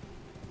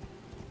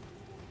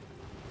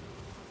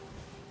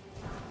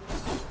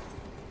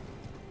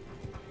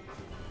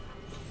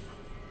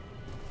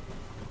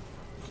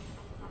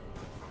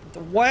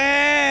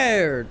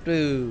 Where,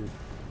 dude?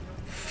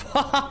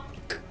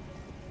 Fuck!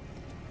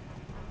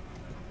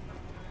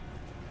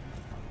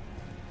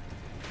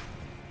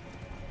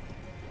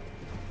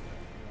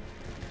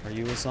 Are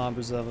you a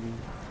Somber 7?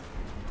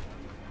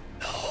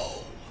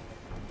 No.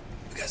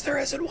 Because there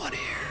isn't one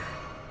here.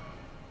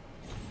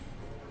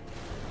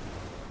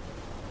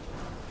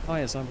 Oh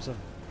yeah, Somber 7.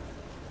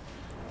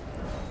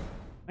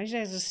 Why did you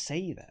guys just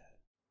say that?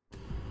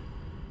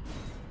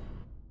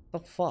 The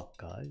fuck,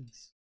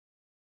 guys?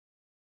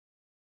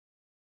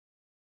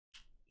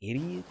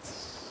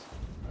 Idiots.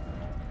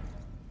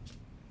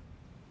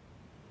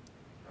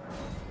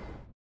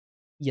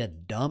 You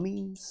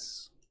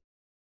dummies.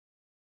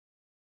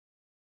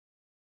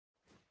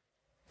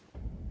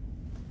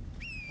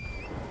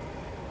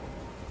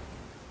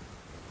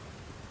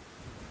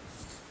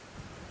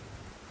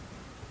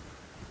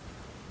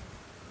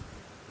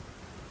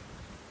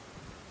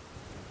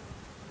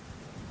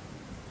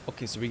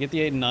 Okay, so we get the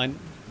 8 and 9.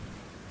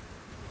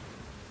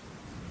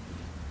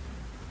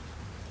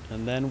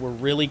 And then we're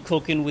really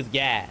cooking with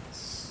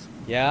gas.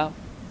 Yeah?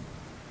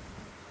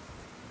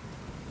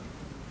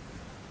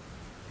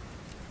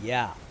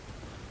 Yeah.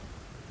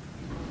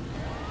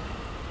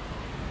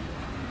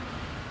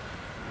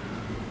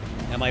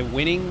 Am I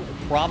winning?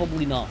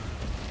 Probably not.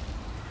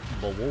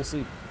 But we'll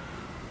see.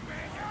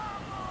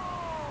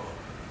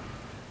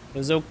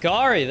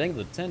 Zokari, thank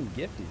you for the 10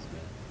 gifties,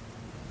 man.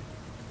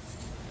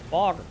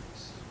 Boggers.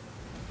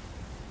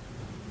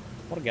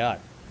 What a guy.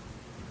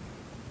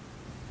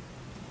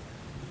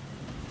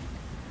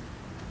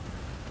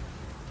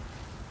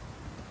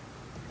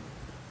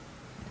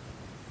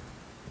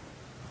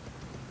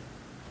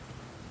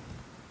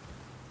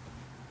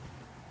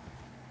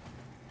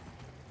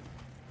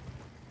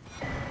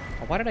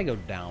 Why did I go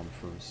down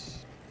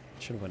first?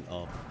 Should have went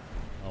up.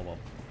 Oh well.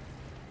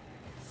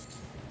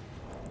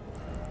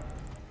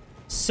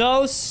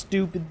 So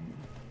stupid.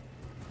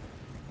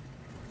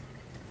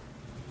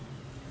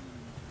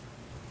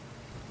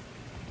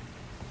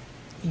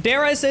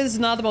 Dare I say this is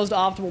not the most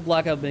optimal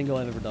blackout bingo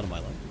I've ever done in my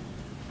life.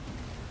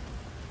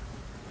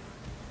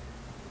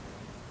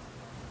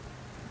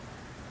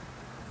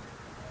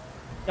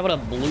 How about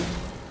a blue?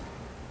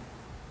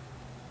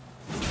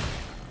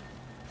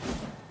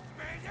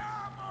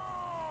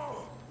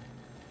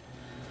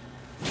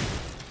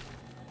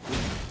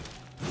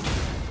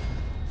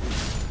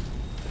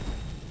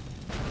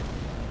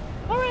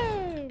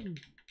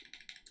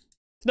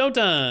 It's no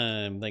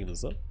time. Thank you,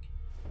 sir.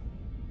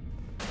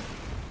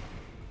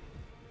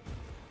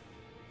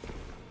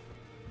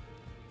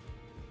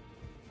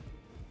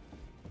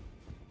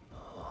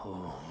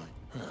 Oh,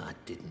 I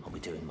didn't. I'll be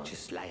doing much.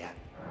 Just lay out.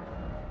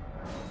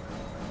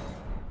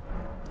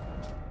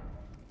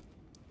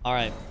 All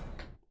right.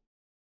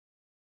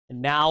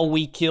 And now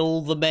we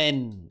kill the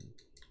men.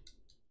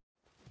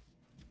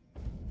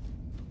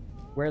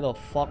 Where the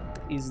fuck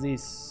is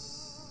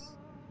this?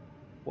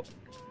 What?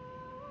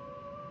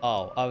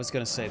 Oh, I was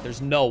gonna say,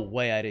 there's no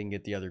way I didn't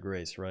get the other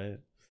grace, right?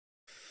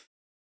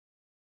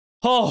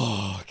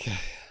 Oh, okay.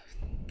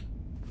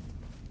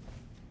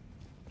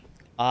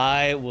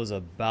 I was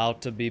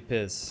about to be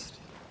pissed.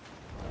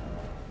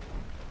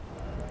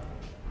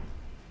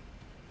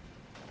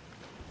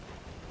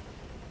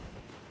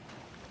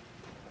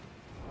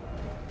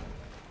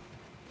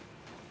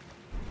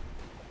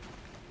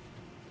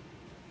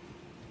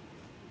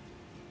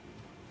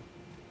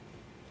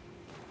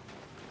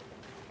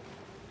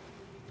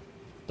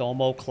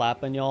 Domo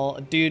clapping y'all.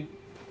 Dude,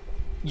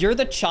 you're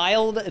the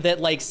child that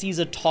like sees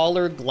a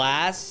taller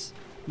glass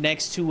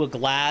next to a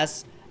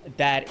glass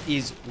that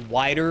is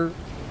wider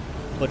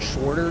but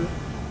shorter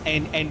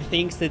and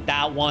thinks that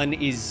that one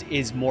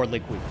is more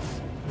liquid.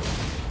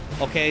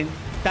 Okay?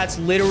 That's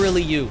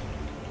literally you.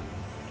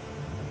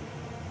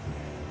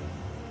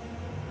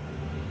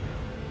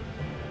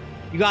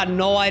 You got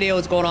no idea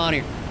what's going on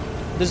here.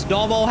 Does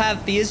Domo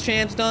have Thea's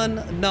champs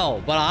done?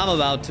 No, but I'm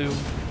about to.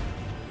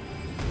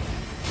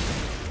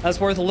 That's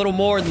worth a little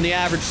more than the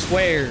average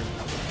square.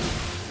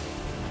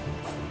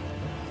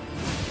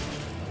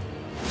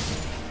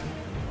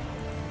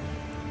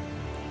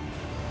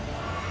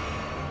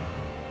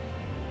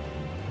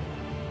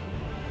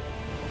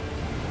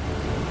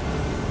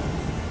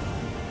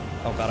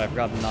 Oh god, I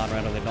forgot the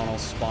non-random. They don't all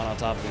spawn on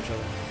top of each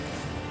other.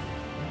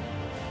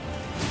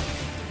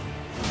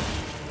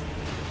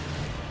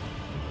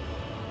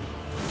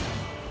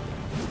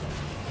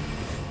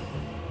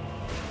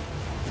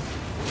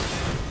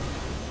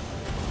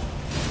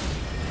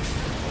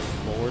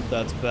 Lord,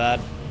 that's bad.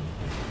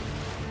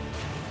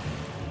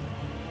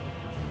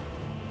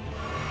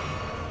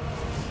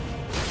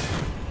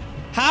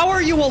 How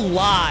are you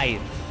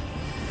alive?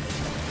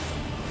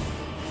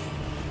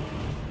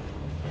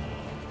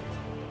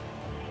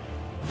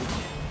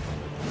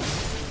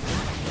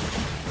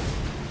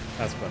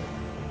 That's better.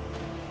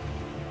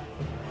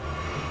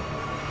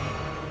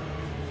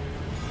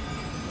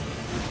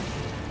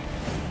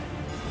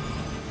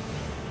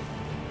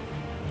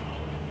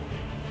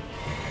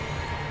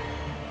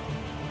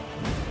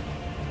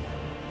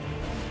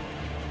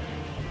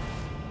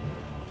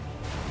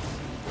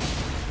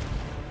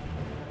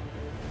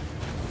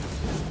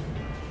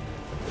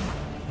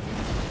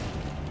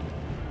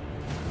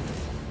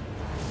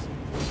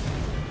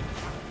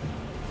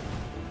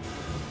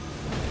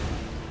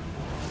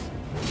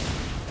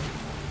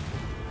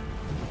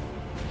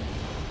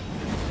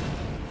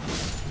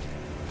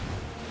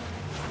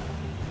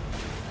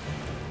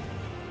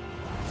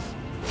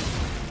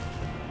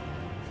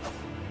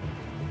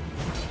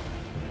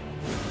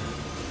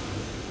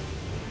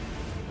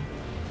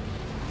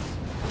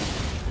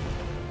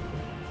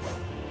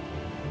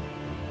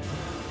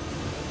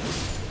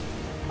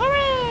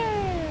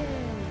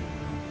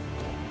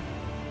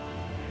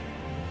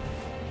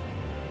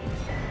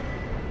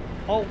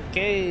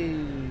 Okay.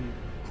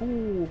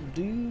 Cool,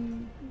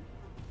 dude.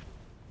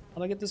 I'm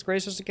gonna get this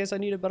grace just in case I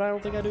need it, but I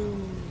don't think I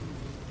do.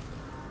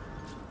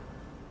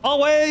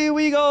 Away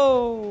we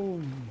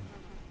go!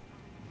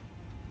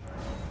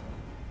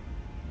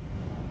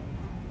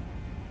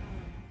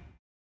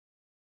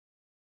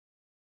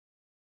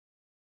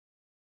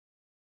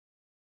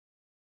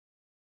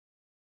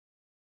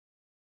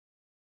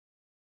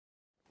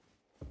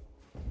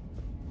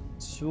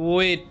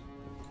 Sweet.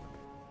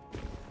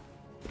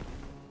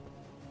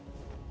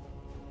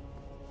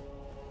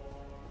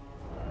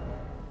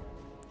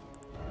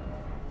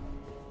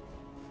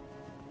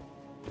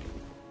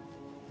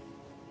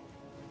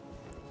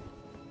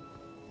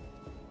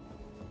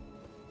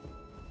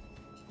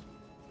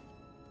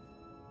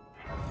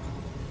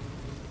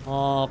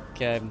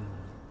 Okay.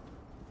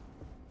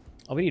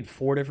 Oh, we need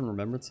 4 different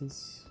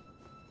remembrances.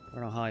 I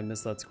don't know how I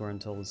missed that score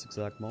until this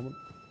exact moment.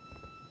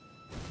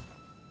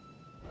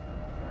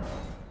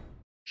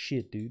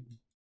 Shit, dude.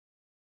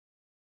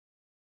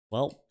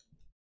 Well,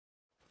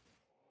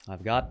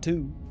 I've got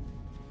 2.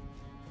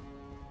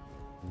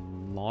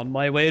 I'm on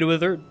my way to a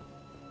 3rd.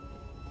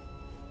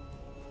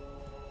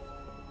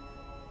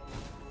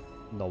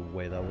 No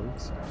way that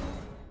works.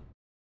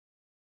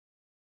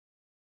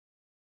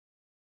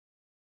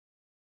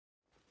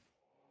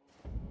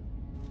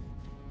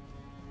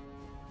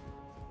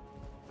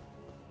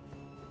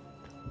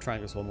 I'm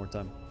trying this one more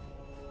time.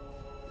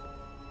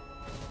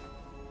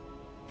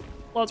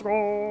 Let's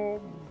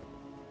go!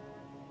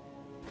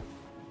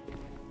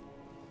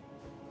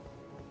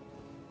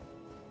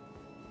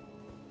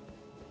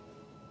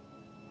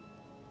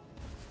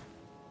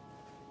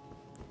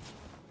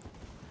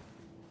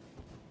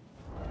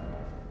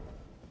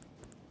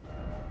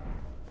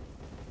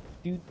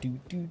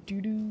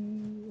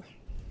 Do.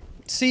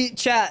 See,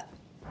 chat.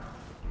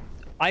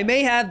 I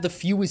may have the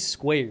fewest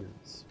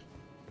squares,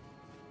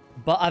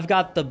 but I've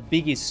got the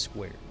biggest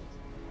squares.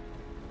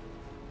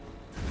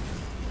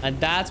 And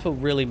that's what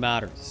really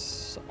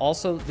matters.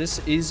 Also,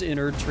 this is an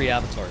Erdtree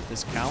avatar.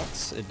 This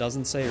counts. It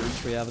doesn't say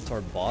Erdtree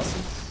avatar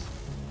bosses.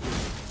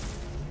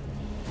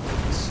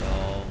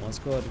 So, let's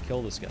go ahead and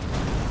kill this guy.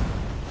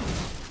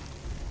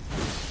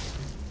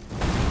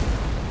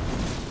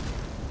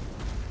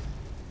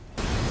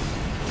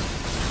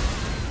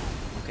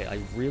 Okay, I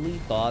really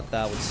thought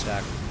that would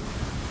stack.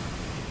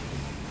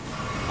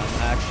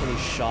 I'm actually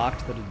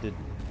shocked that it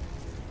didn't.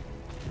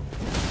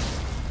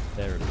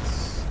 There it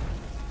is.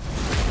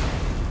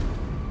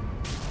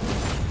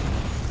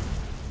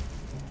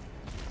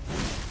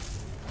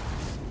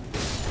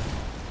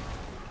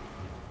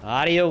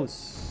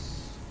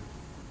 Adios.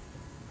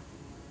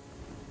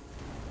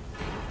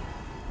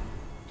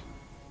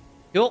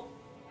 Cool.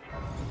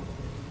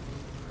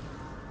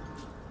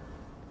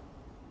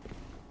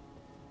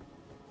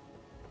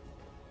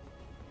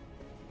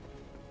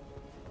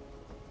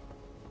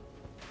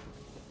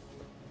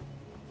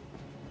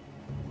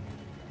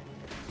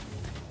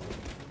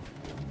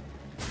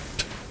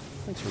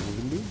 Thanks for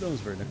moving, dude. That was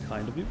very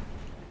kind of you.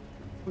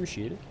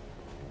 Appreciate it.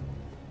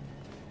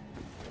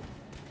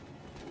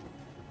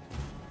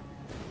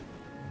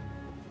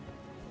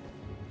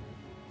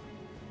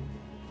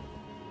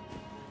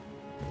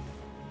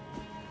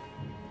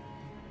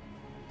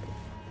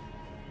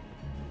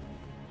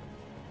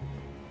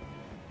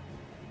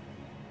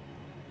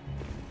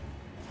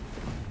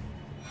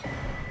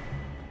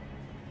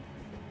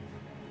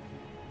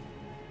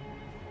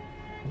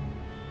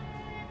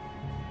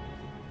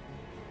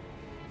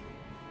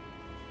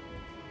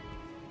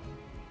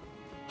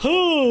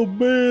 Oh,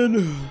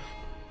 man.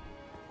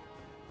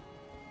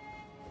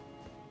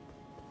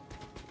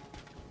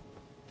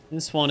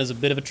 This one is a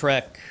bit of a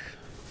trek.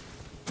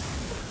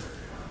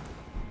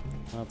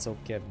 That's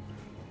okay.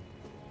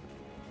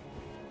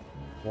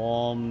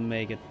 We'll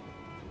make it.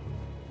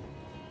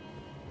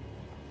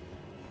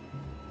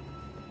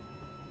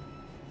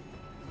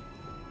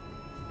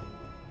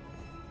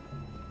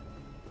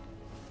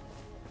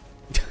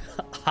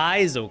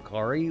 Hi,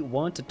 Zokari.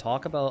 Want to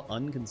talk about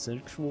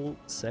unconsensual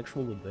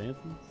sexual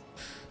advances?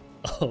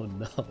 Oh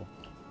no.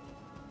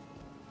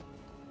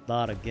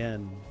 Not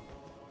again.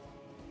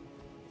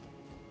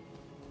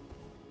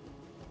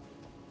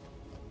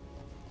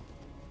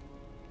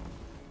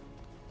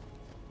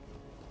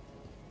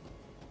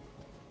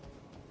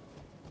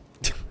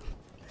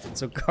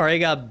 Zokari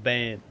got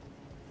banned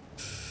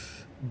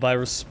by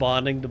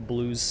responding to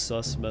Blue's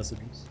sus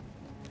messages.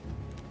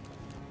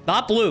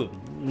 Not Blue.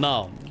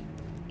 No.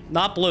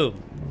 Not Blue.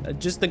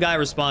 Just the guy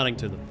responding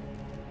to them.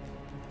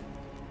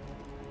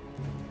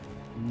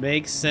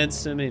 Makes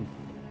sense to me.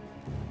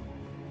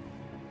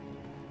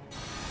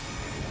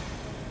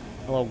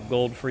 Hello,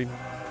 Goldfree.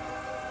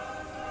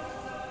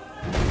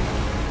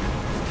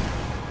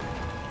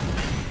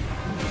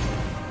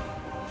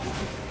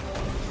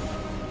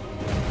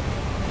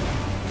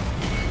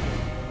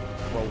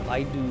 Bro,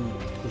 I do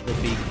the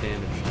big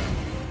damage.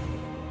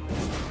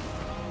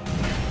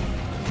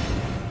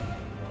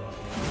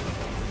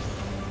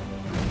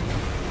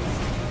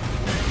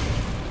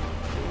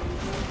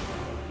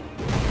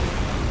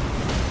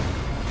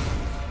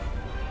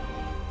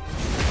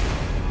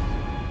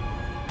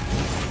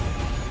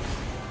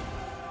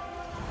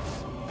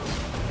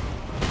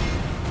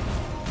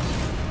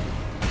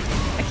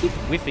 keep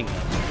whiffing them?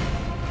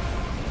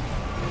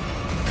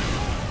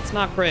 It's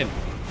not Grim.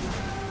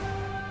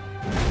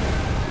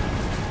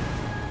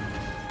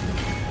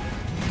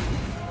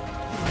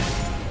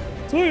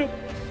 See ya.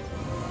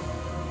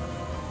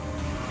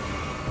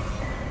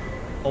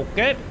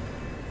 Okay.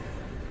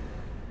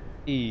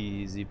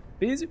 Easy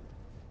peasy.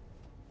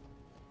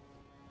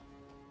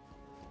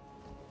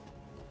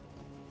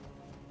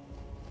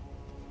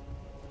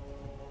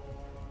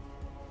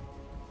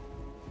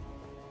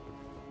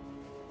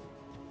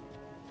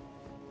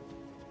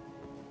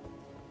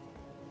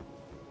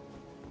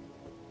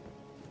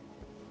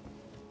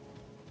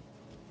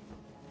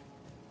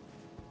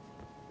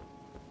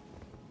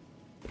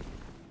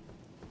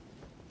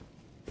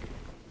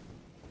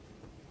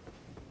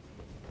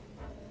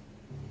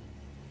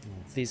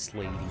 This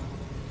lady.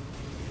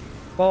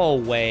 Go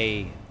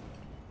away.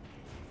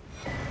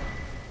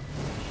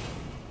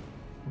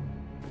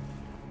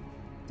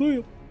 See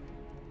ya.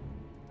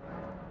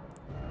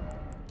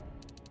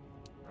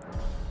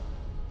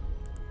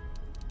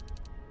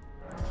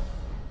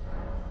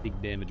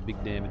 Big damage,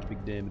 big damage,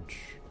 big damage.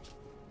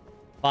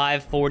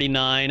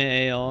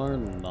 549 AR,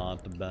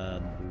 not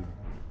bad, dude.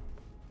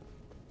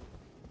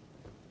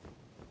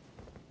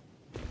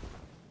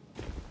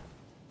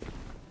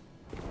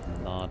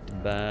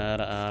 Not bad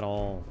at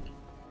all.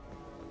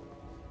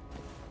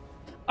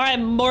 Alright,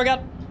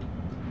 Morgan.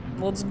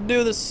 Let's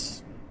do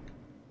this.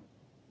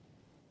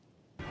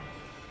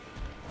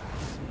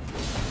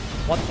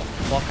 What the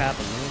fuck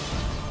happened, man?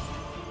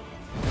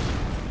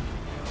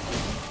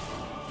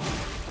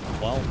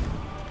 Well.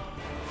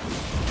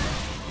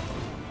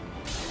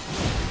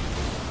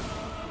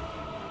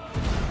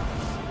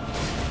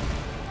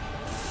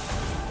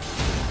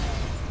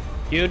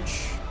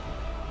 Huge.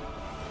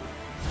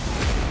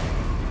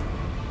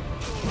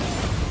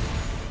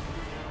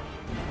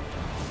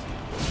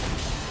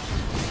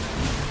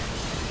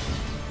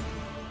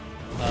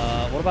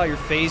 What about your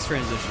phase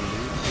transition, dude?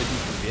 Did you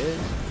forget?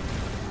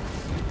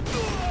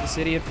 This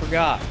idiot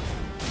forgot.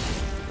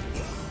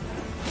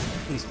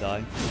 Please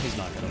die. He's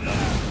not gonna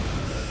die.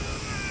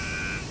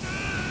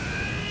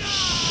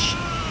 Shh.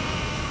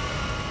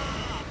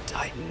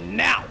 Die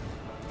now!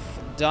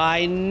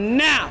 Die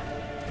now!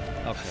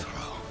 Okay.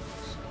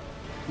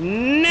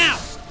 Now!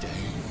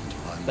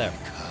 There.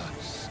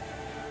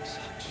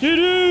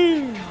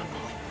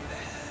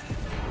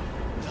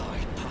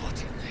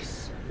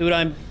 Dude,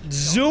 I'm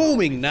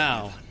zooming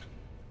now.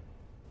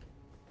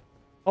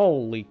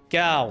 Holy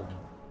cow.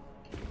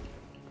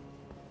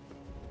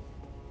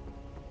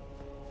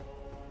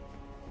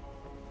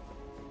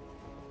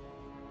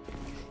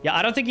 Yeah,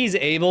 I don't think he's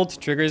able to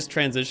trigger his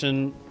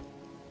transition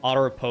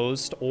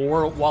auto-riposte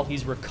or while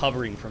he's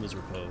recovering from his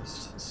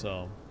riposte,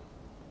 so.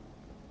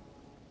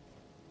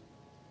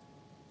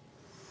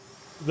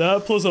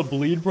 That plus a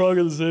bleed prog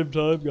at the same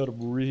time got him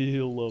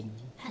real,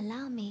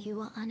 Allow me,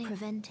 you are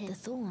unprevented. The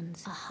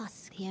thorns are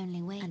husk the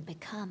only way and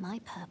become my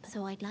purpose.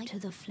 So I'd like to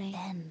the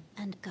flame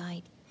and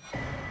guide.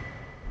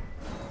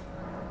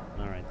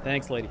 Alright,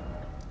 thanks, lady.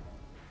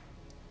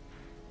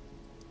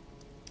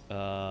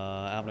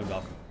 Avenue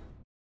Balcony.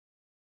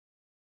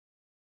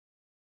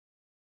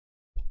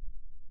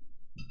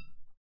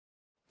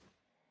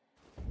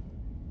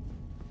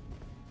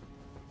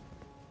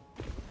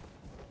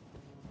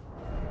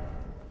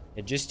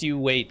 Yeah, just you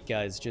wait,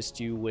 guys. Just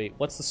you wait.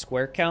 What's the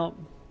square count?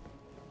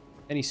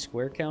 Any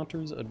square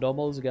counters?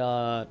 Adomo's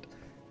got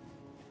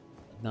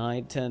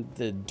 9,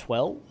 10,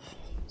 12?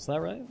 Is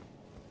that right?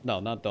 No,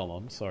 not Domo.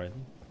 I'm sorry.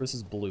 Chris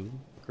is blue.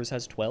 Chris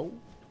has 12.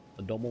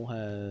 Adomo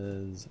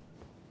has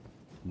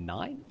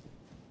 9.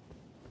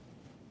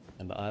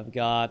 And I've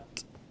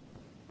got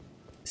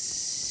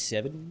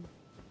 7.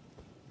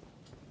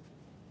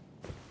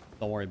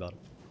 Don't worry about it.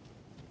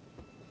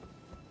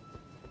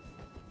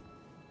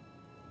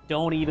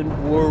 Don't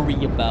even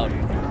worry about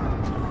it.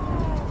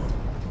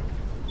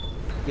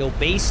 Yo,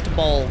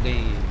 baseball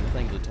game.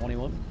 Thank you,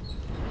 21.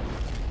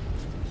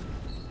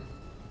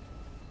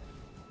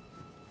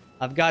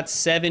 I've got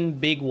 7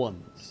 big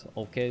ones,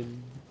 okay?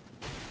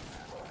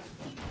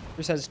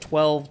 Chris has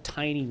 12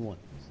 tiny ones.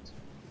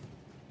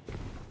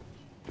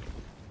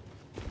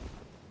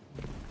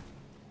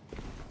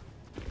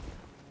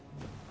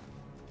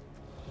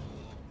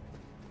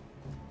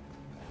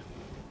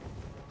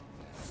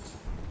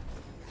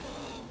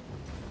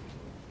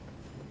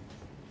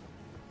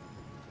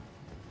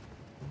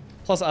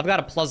 Plus, I've got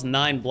a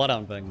 +9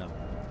 Bloodhound thing now.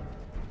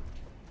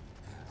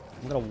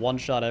 I'm gonna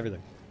one-shot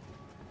everything.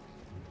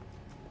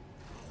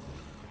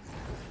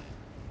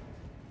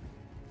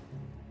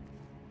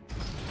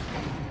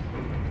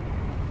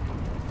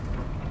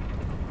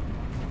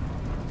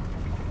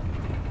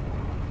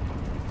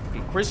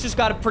 Okay, Chris just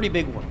got a pretty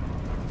big one.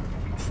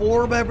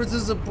 4 members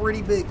is a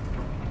pretty big.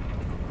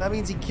 That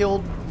means he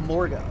killed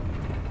Morga.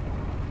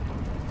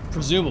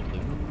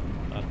 Presumably.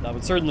 I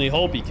would certainly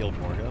hope he killed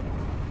Morga.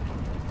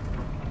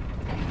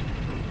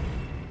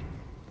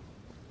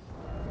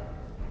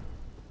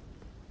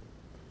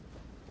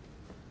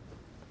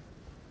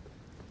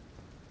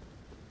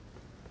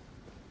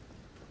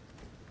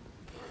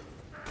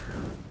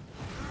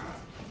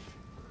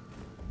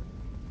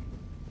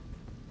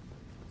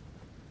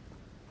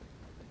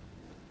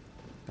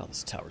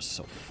 this tower's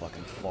so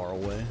fucking far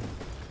away.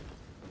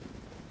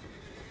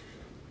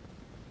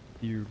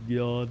 Dear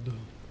God.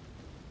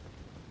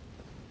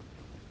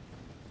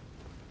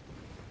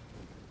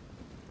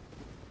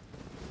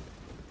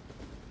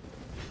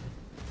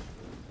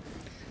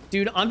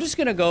 Dude, I'm just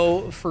gonna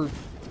go for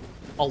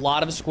a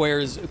lot of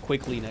squares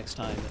quickly next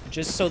time.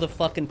 Just so the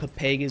fucking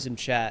papagas in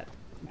chat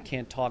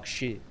can't talk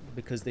shit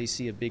because they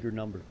see a bigger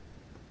number.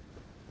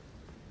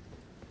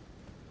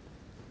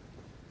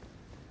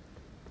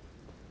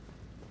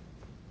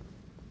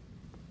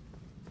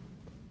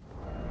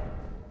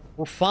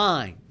 We're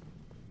fine.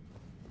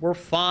 We're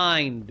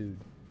fine, dude.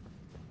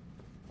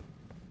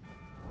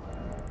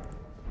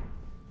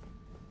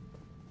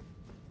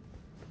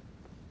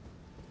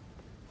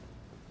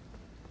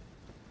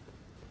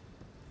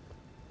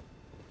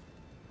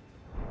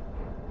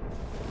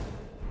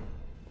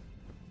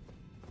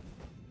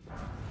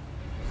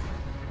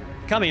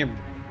 Come here.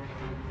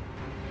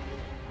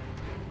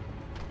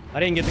 I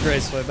didn't get the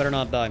grace, so I better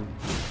not die.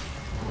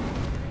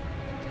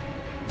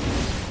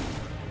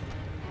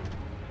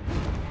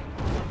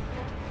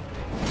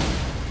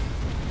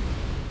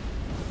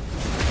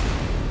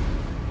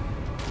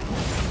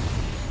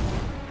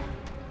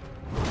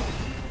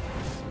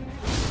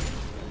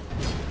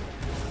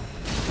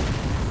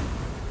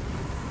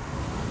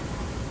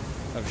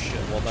 Oh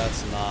shit, well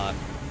that's not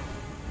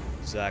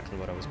exactly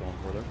what I was going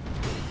for there.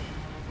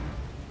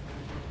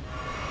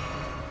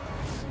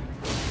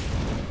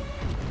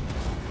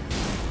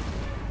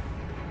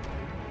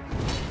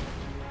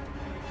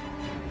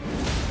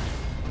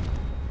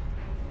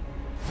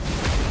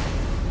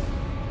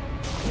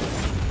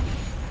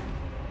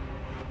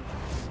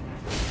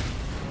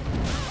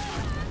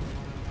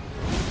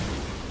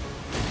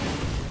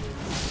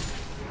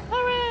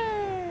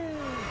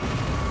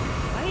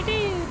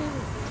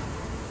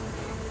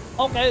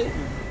 Okay.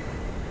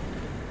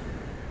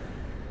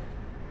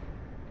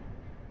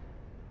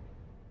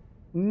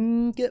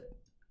 Get.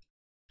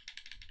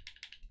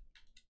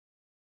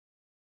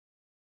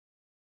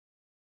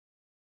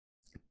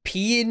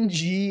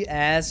 PNG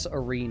ass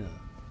arena.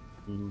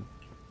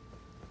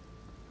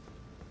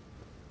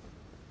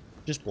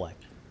 Just black.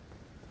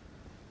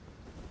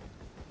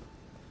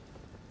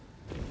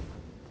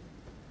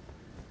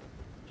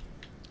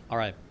 All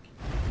right.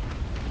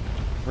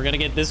 We're gonna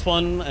get this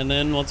one, and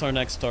then what's our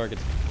next target?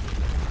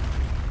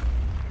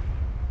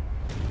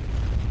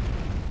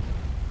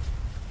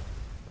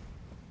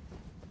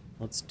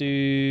 Let's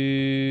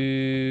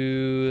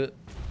do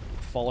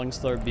Falling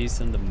Star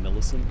Beast into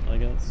Millicent, I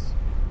guess.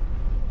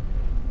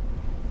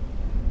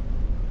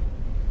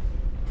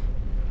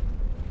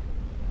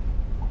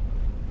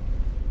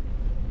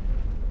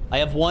 I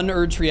have one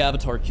Erdtree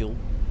Avatar kill.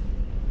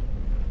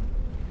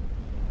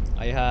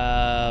 I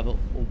have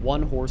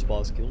one Horse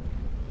Boss kill.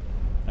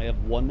 I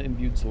have one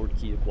Imbued Sword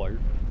Key acquired.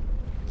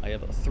 I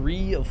have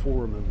 3 of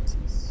 4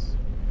 remembrances.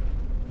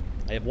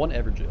 I have one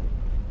Everjail.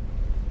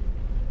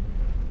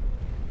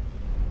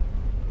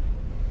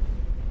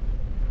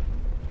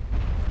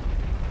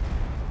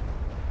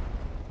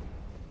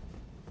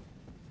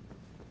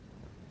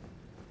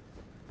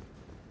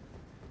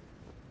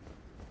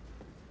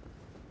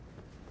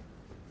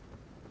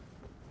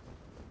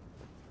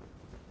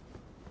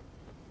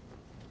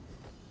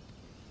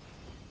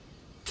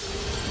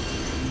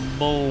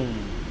 Boom.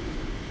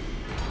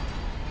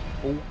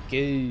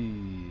 Okay.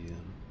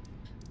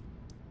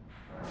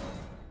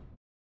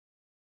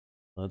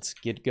 Let's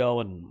get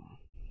going.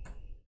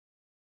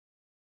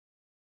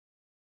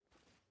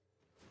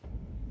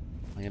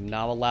 I am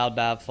now allowed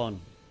to have fun.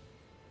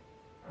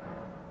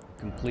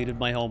 Completed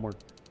my homework.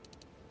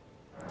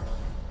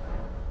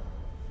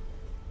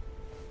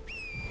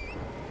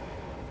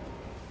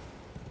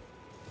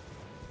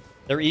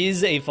 There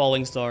is a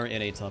falling star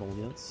in a tunnel,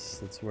 yes.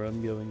 That's where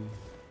I'm going.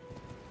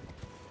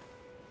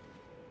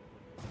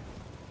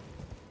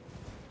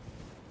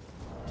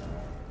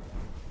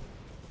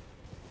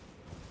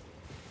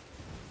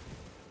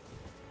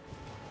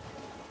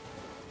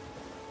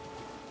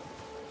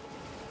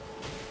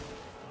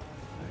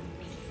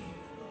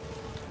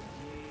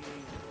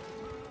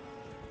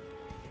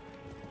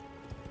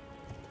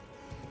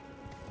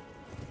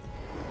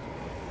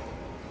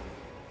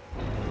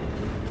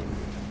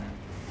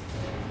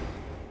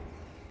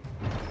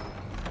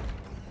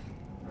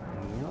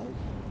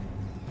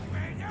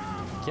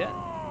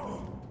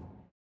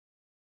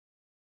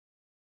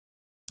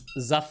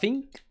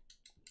 Zafink,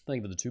 thank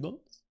you for the 2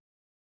 months.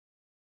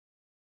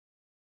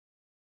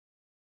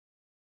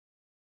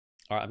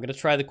 Alright, I'm gonna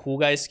try the cool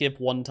guy skip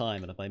one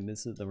time, and if I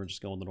miss it, then we're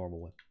just going the normal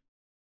way.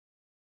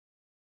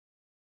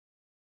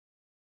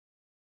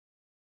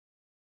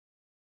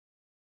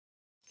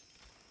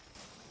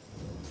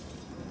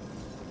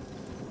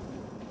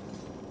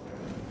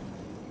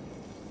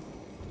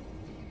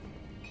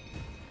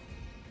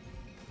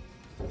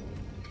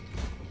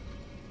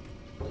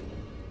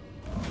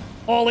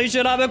 Holy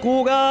shit, I'm a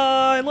cool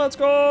guy! Let's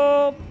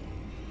go!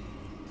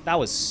 That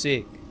was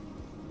sick.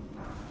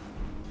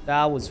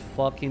 That was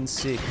fucking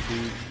sick,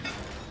 dude.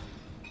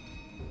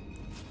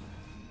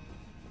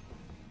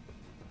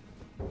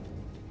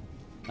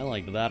 I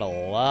liked that a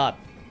lot.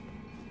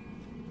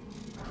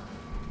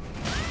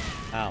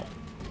 Ow.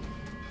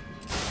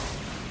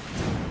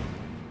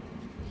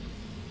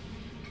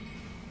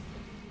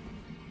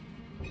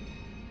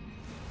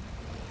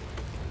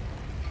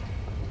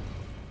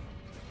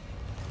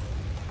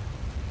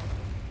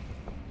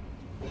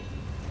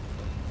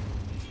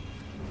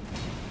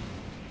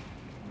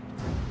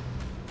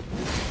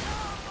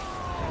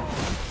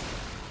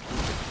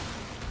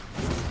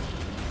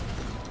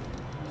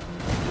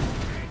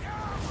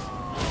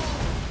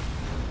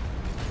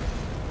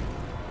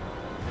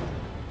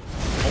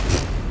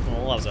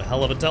 Well, that was a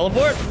hell of a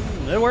teleport.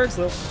 It works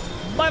though.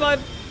 Bye bye.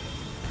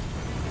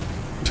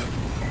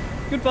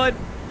 Good fight.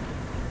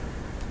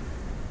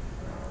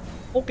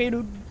 Okay,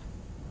 dude.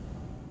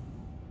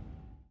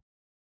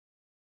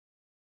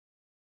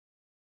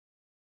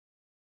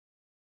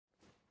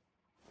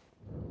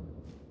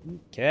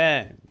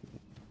 Okay.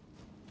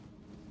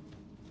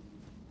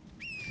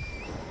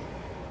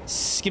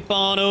 Skip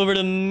on over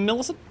to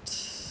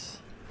Millicent.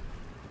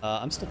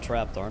 I'm still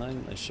trapped, aren't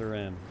I? I sure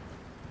am.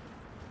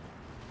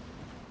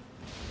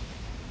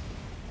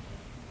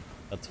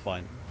 That's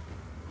fine.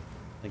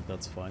 I think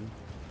that's fine.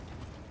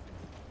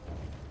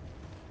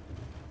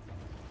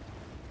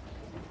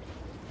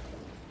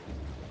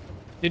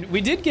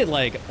 We did get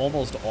like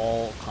almost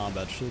all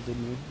combat shit,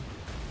 didn't we?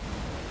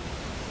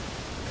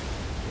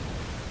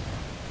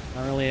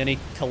 Not really any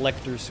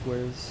collector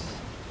squares.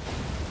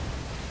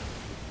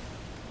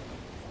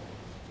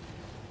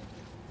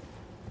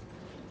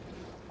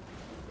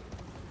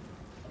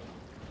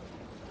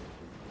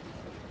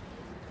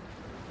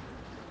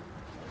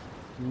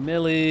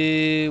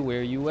 Millie,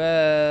 where you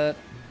at?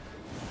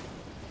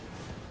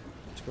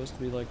 You're supposed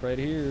to be like right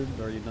here,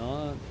 are you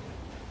not?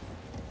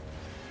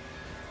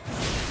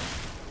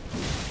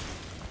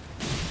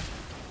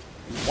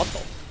 What the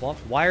fuck?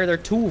 Why are there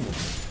two of them?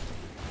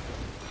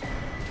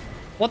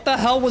 What the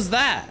hell was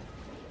that?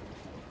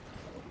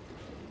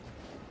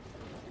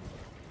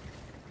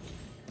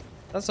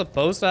 That's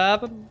supposed to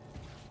happen?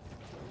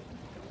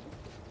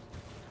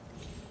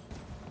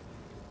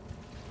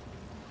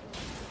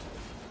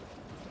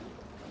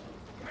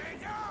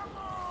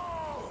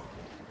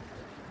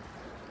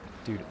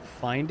 Dude,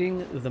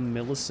 finding the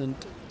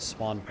Millicent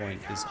spawn point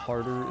is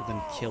harder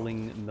than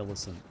killing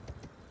Millicent.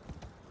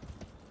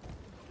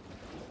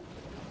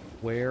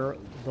 Where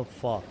the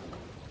fuck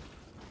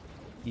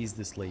is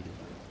this lady?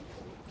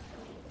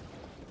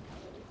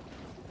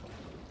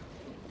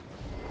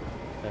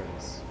 There it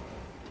is.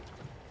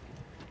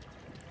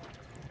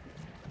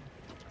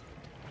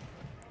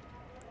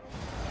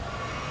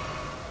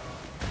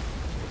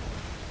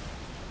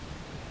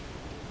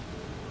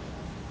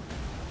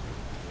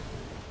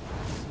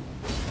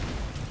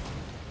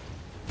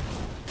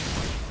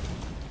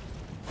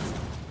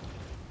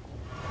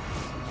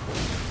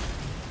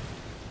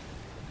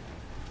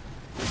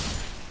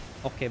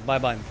 Okay,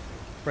 bye-bye.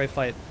 Great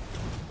fight.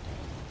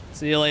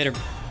 See you later.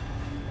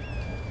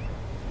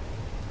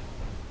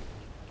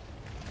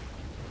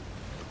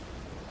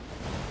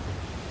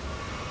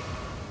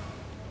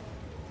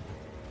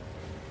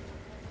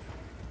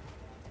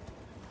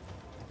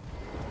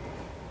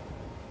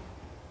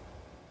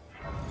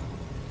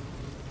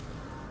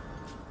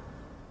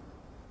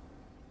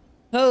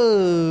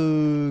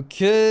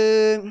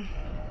 Okay.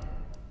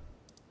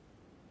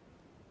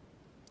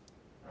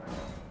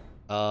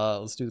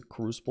 Let's do the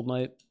Crucible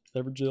Knight,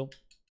 Everjill.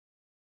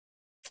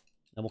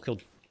 And we'll kill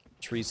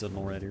Teresa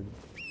and right here.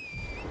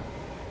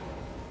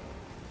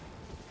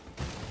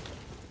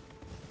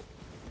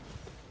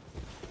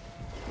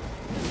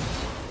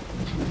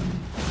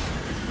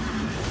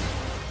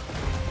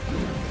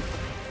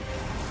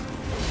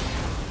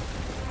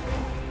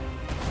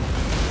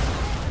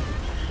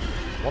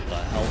 What the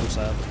hell just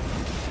happened?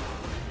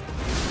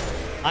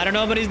 I don't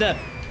know, but he's dead.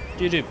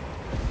 GG.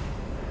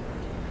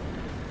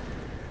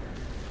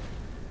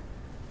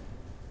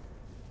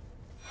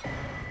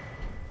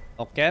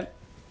 Okay.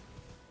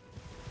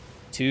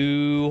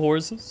 2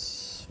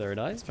 horses. Very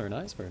nice, very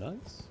nice, very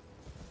nice.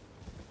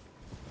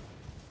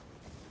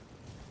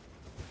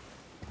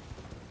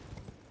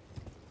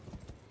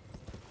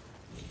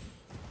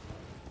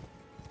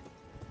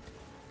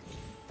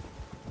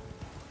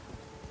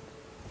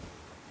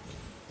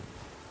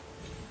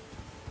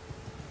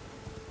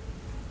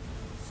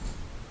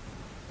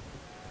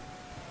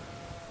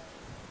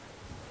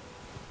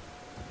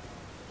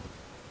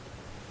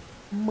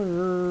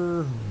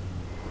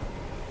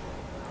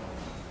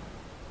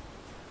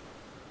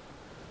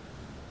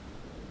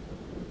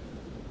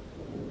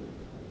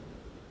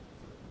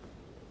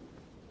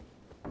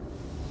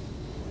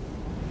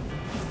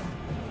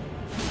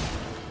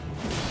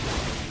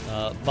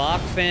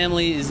 Bach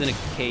family is in a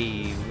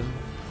cave,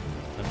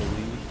 I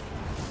believe.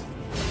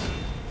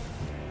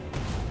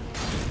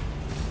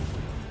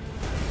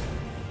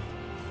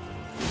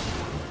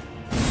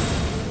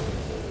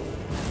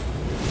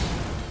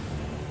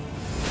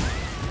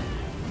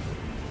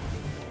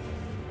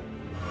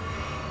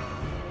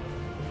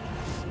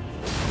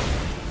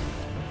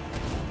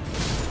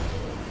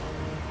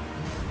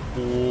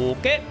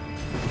 Okay.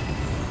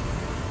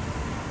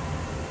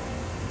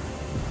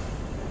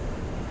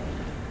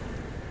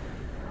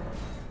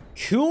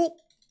 Cool.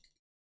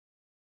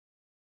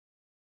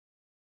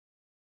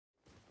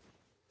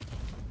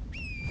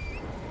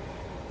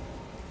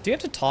 Do you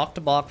have to talk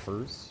to Bach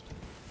first?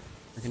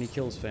 Or can he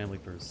kill his family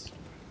first?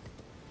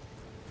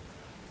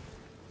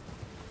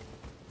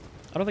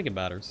 I don't think it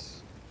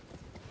matters.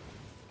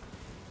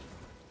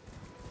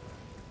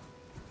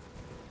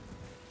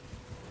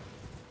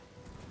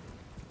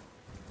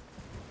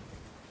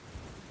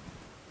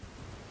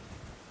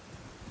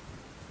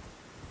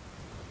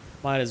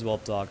 Might as well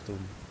talk to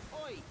him.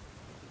 Oi!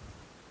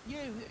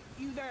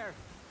 You there?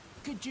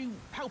 Could you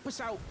help us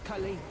out,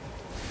 Cully?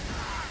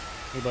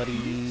 Hey, buddy.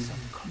 You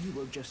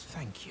will just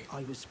thank you.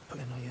 I was put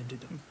and I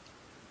ended up.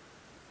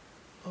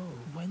 Oh,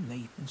 when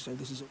they and so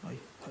this is I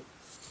hope.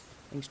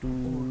 Thanks, dude.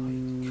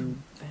 Alright,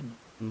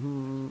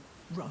 then.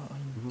 Run.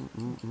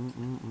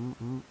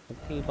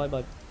 Okay, bye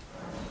bye.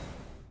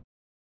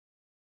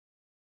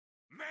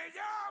 Me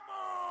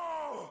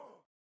llamo!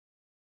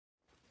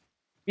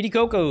 BD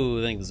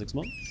Coco, thank you for 6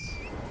 months.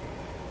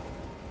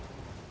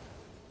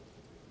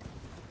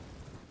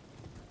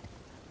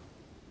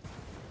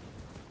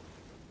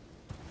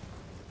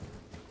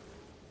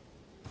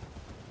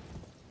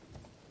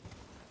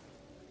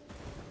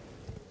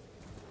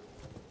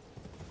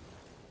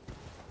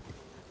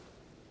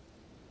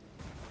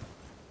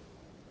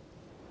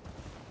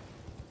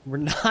 We're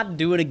not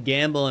doing a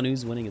gamble on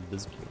who's winning at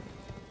this point.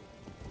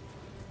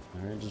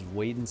 Alright, just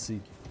wait and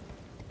see.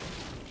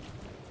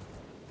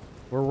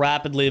 We're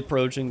rapidly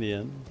approaching the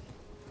end.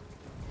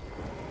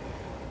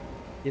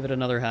 Give it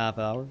another half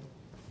hour.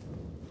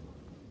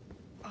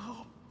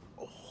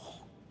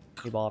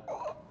 Hey, Bob.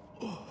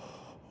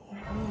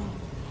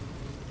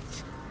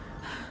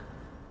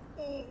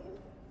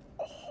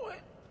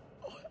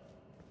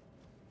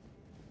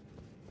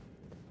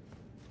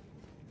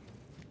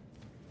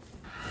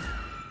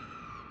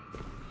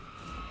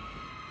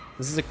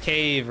 This is a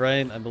cave,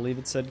 right? I believe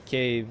it said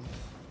cave.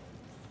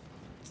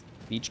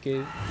 Beach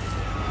cave?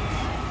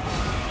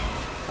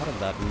 How did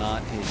that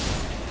not hit?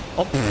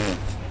 Oh,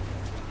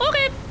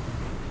 okay.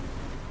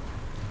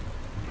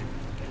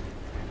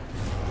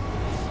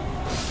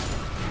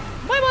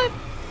 Bye-bye.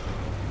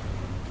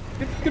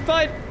 Good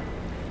fight.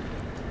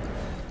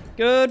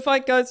 Good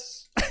fight,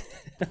 guys.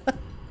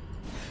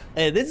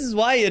 Hey, this is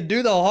why you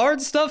do the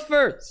hard stuff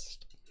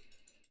first.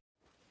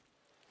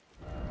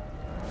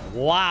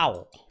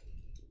 Wow.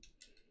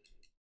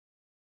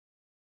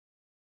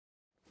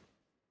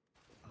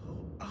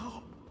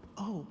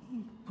 Oh.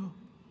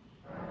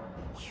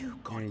 You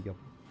got There you go.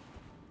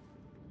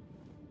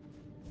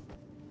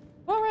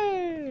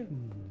 Hooray!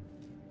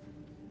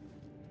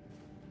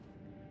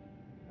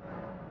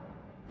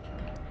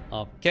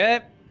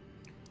 Okay.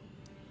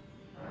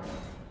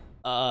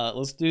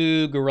 Let's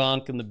do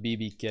Garank and the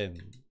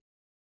BBK.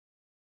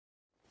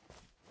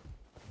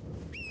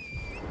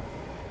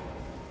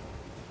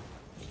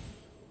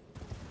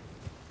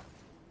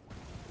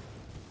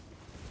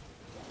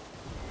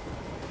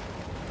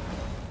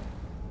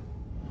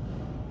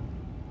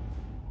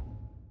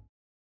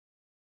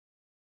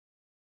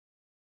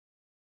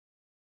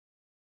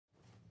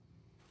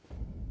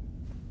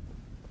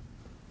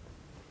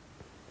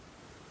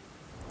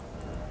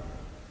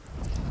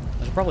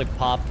 I should probably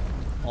pop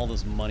all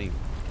this money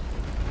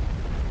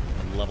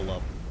and level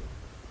up.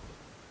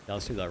 Yeah,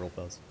 let's do that real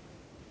fast.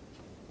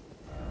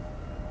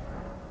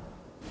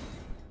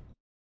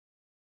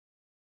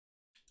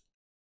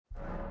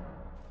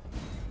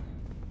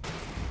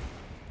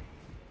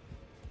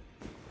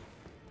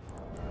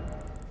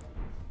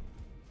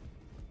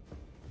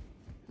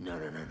 No.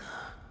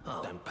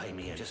 Oh, don't pay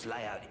me, just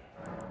lay out.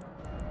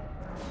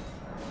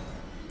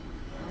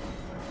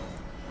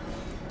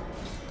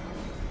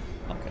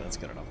 Okay, that's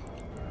good enough.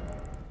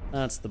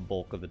 That's the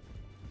bulk of it.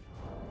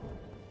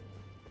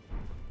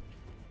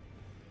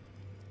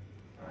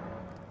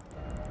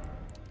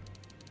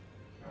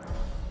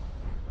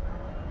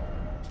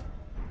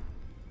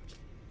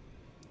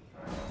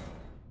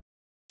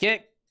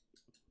 Kick.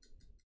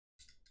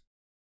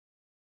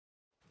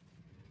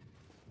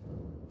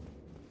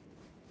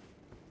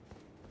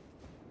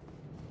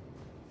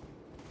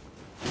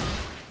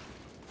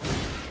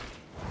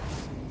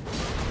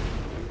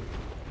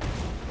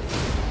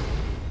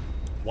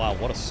 Wow,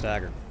 what a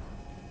stagger.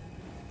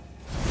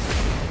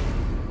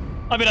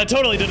 I mean, I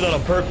totally did that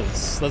on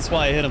purpose. That's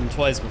why I hit him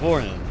twice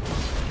beforehand.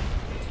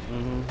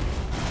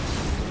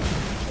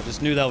 I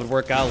just knew that would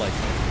work out like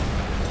that.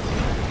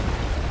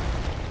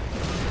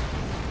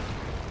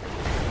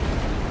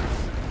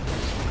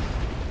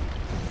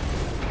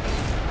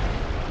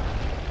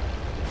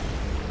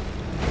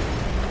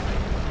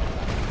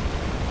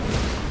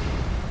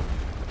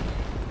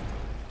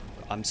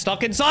 I'm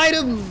stuck inside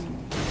him!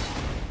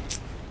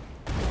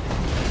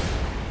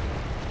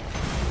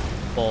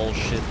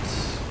 Bullshit.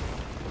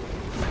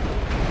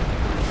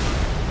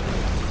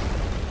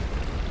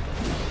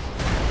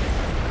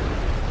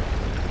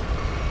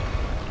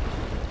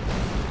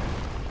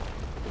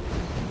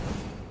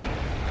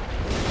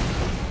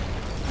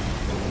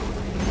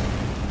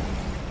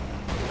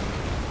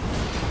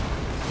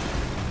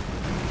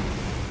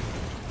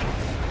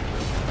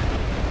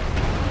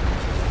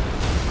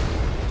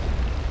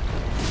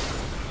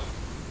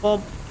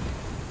 Boom.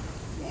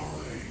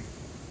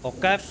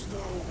 Okay.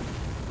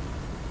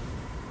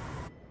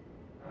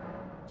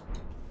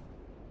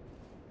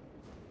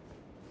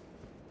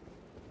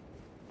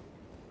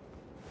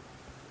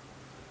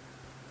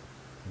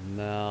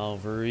 Now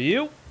for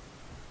you.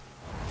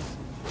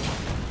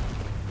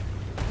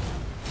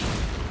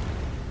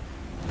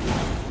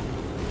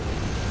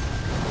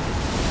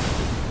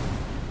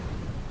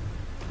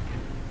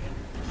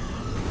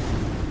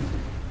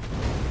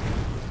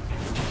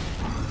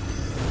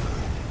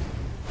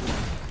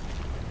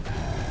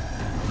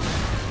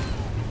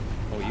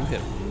 Oh, you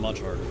hit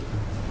much harder.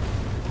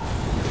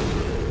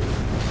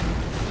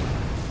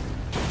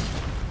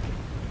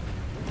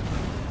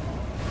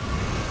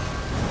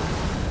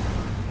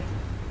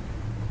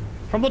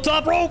 From the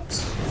top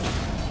ropes!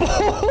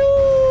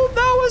 Oh,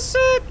 that was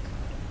sick!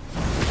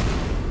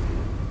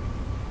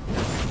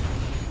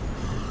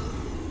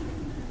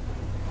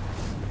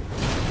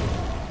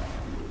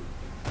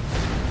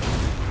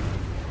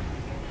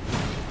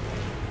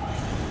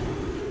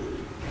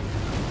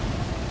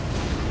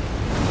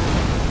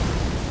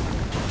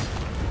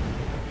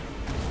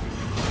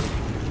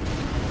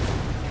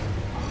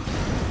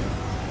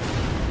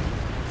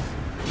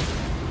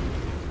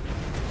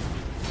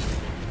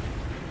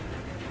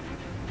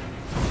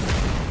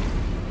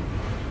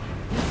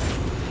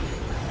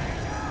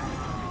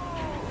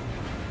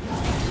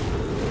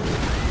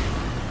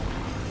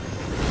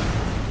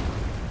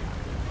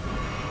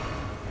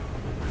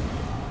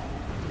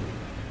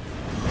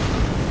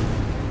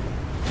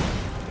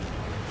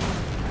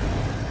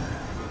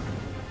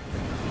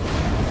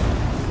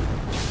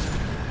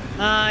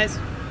 Nice.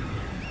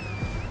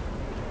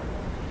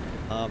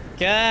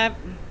 Okay.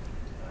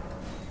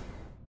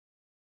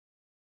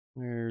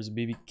 There's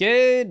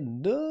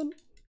BBK. Done.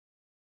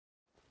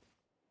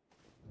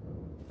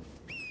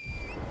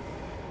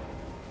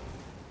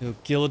 Go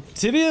kill a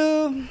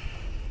tibia.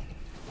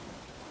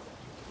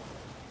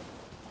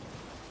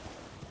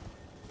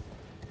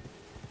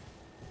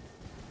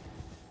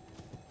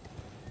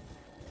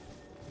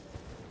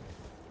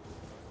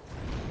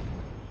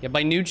 Yeah,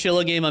 by new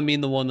Chilla game, I mean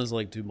the one that's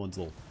like 2 months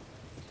old.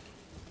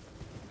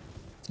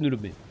 It's new to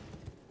me.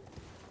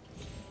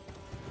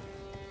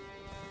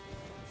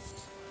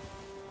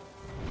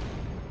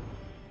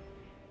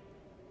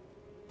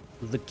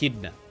 The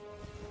kidnap.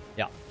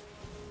 Yeah.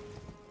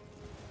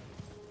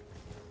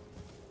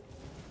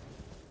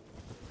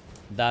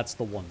 That's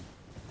the one.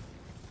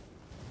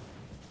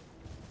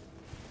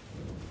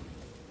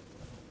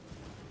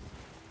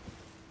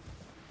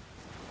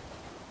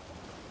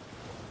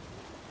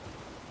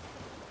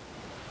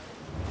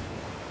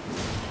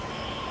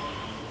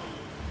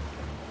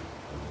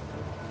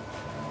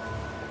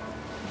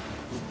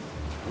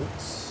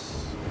 Oops.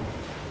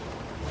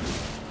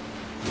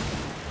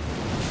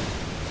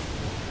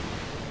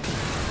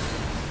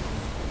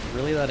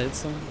 Really, that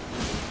hits him?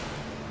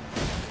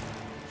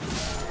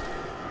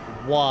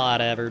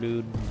 Whatever,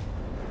 dude.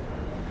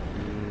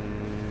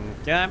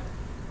 Okay.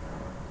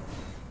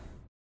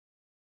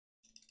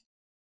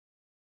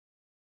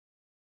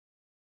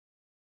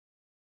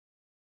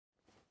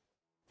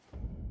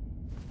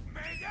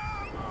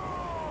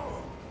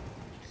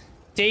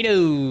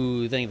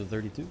 Tato, thank you for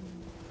 32.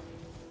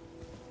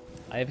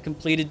 I have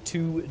completed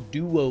 2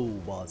 duo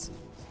bosses.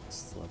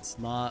 Let's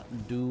not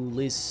do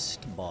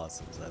list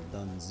bosses. I've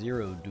done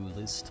 0 do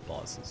list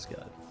bosses,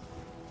 guys.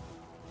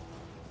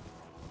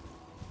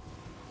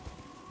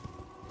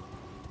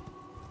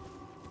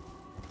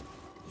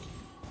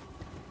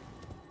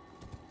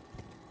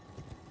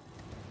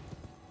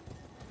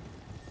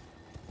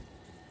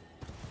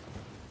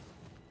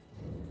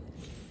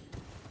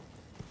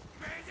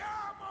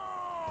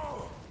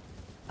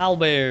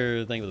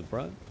 Albert, thank you for the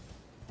prime.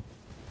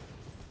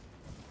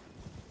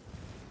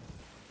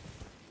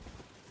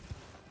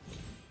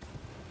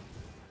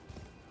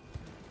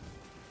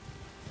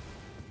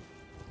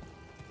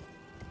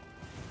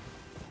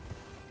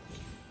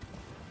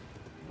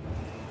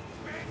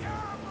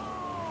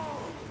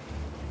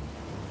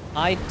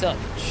 I touch.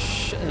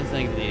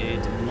 Thank you for the 8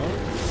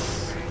 months.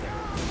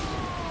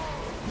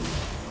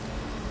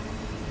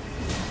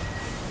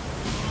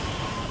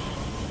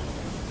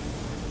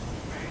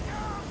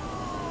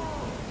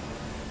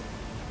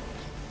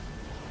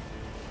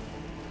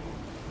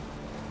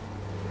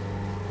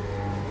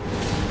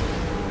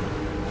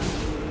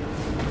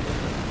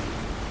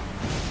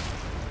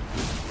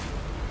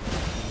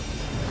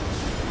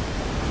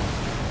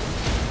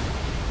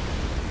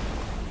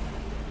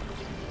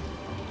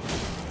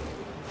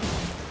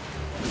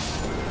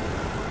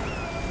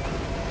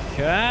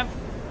 Okay.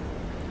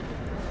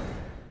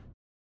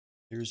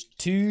 There's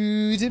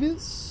 2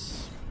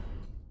 tibias.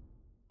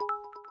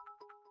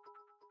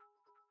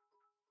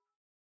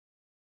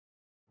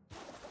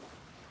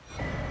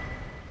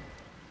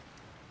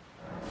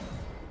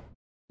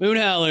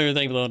 Moonhowler,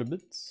 thank you for the 100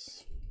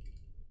 bits.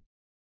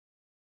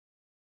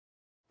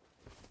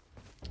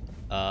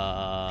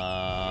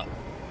 I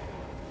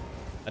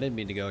didn't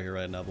mean to go here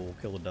right now, but we'll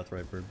kill the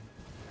Deathrite bird.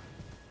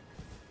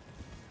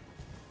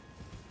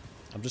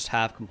 I'm just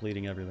half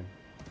completing everything.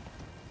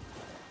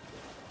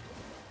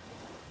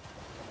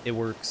 It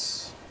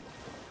works.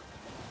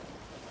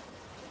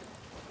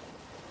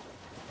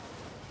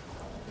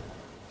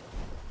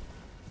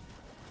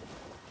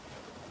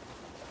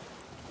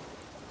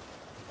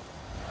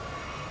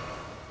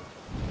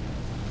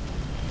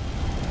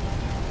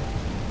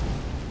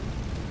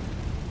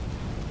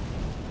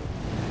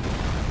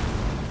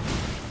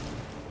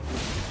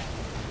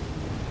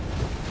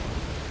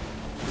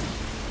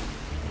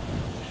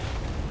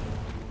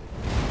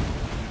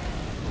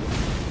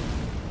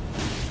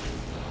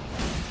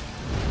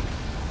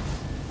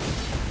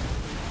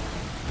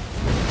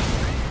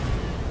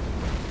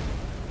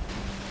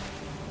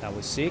 That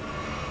was sick.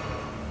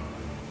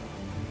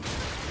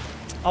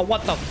 Oh,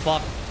 what the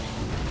fuck?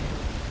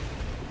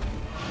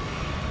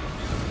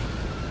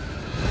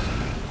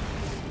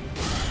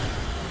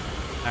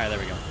 Alright, there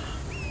we go.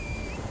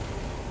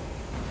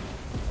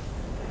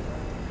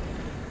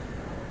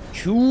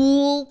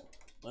 Cool.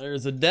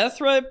 There's a death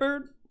right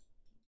bird.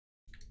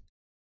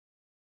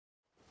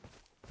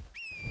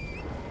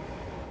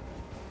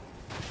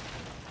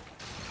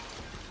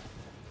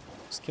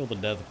 Let's kill the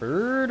death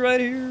bird right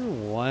here.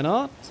 Why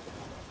not?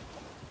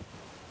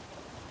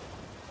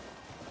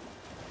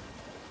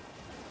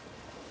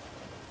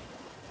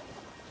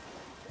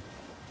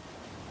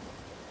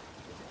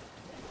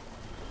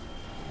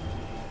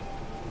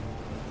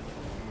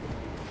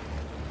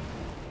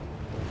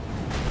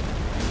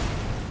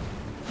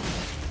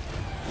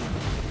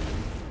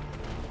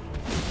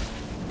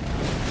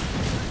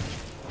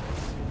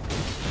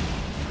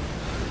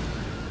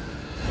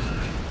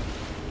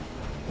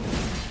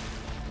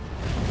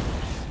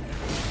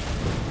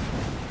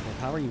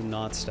 How are you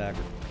not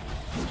staggered?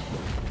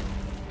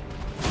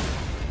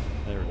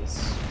 There it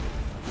is.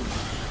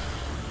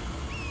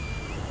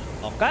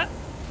 Okay.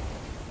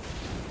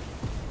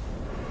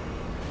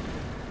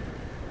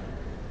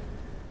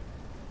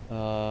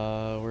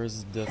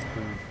 Where's the death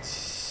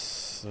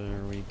boot?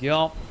 There we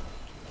go.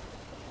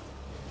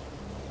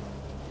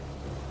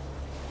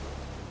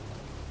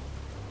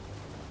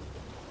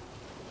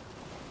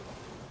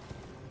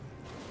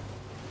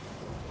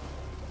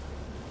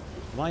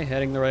 Am I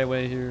heading the right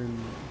way here?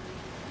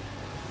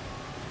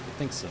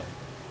 I think so.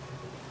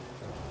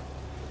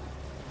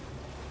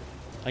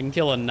 I can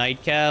kill a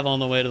night cav on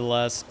the way to the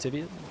last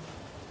tibia.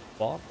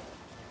 Bob.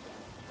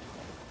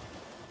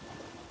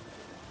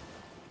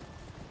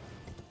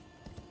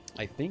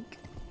 I think.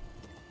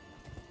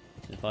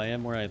 If I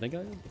am where I think I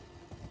am.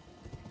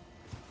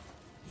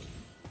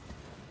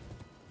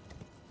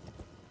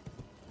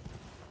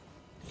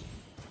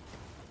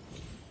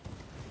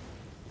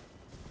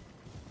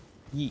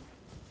 Yeet.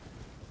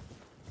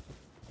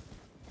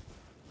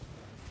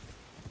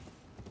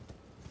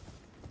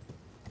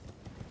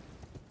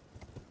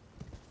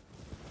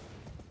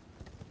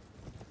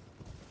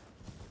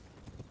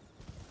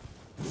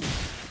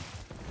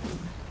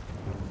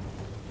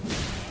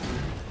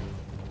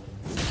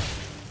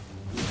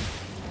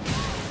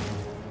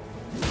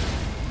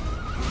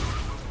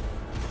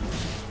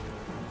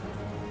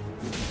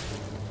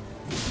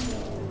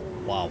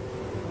 Wow,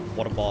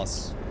 what a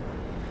boss.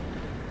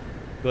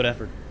 Good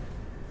effort.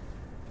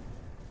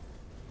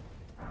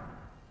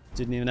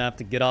 Didn't even have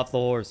to get off the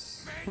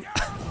horse.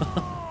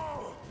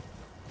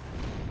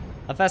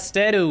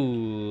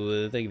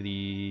 Afastedo, thank you for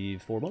the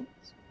 4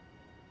 months.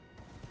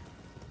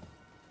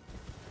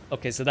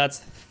 Okay, so that's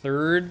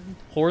third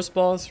horse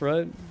boss,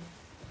 right?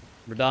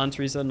 Radon,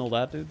 Teresa, and all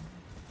that, dude.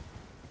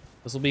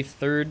 This will be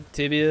third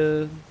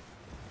tibia.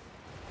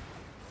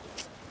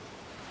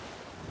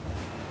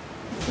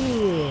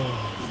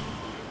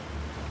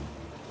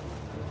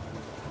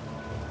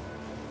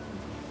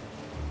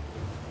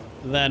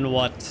 Then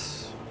what?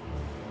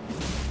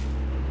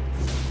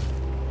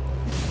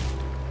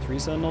 3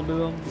 Sentinel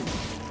duo?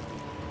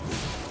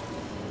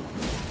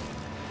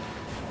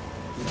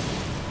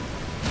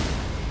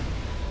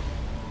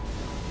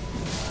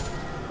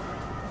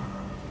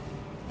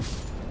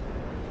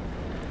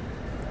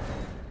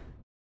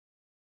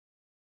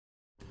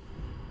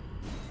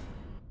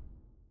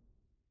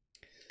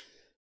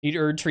 Need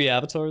Erd Tree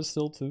avatars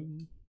still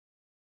too.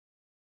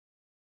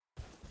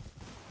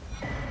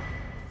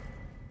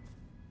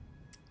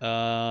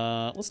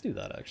 Let's do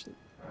that actually.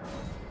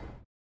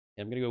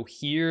 Yeah, I'm gonna go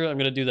here. I'm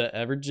gonna do the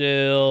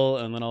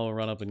Everjail, and then I'll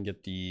run up and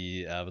get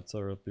the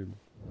avatar up here.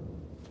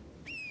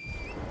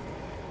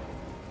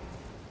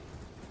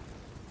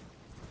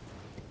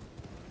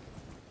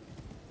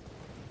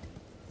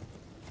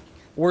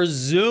 We're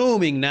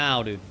zooming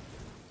now, dude.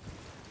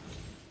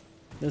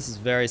 This is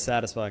very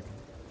satisfying.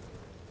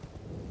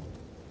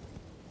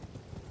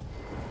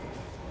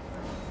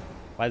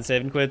 Why the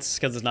save and quits?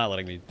 Because it's not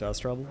letting me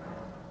dust trouble.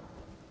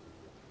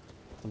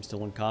 I'm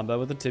still in combat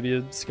with the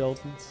tibia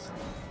skeletons.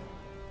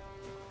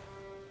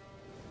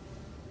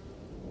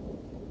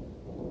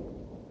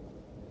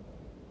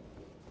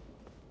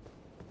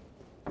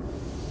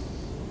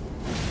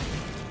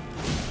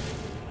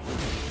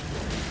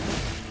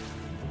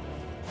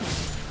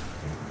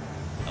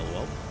 Oh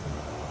well.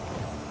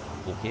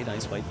 Okay,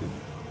 nice fight, dude.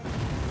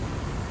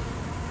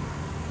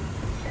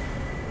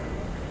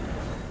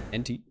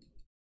 NT.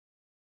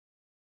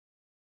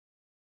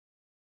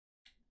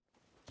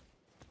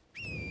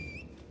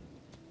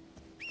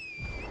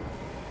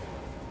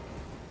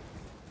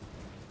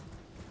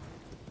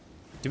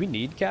 Do we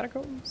need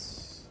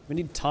catacombs? We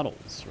need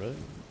tunnels, right?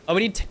 Oh,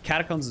 we need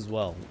catacombs as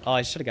well. Oh,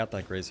 I should have got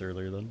that grace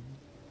earlier then.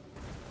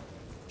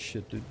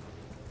 Shit, dude.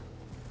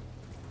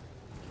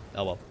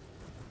 Oh well.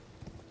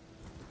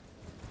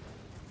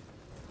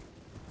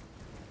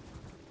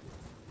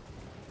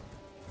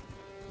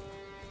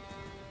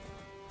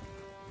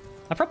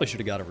 I probably should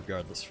have got it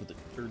regardless for the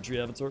third tree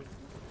avatar.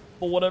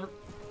 But whatever.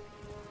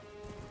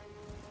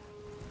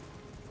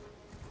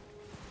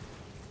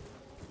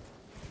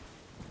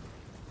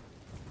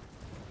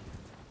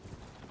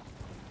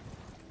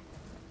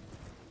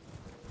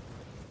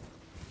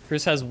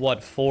 Chris has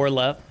what, 4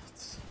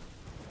 left?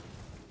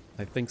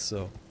 I think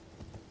so.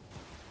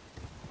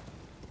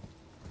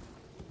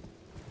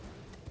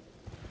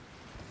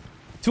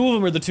 Two of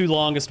them are the 2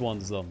 longest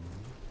ones, though.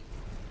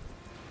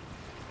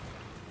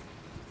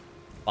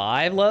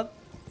 5 left?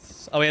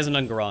 Oh, he hasn't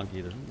done Garunk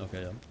either.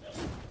 Okay, yeah.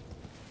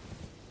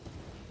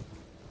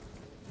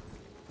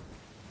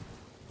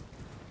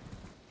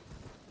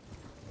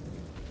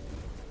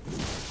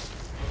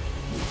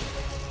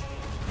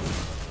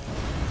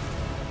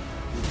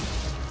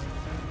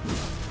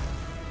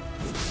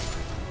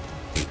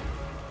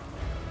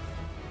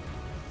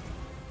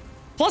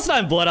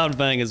 +9 Bloodhound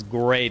Fang is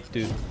great,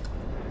 dude.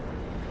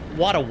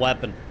 What a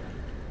weapon.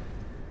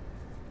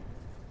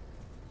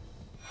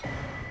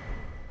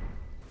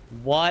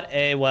 What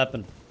a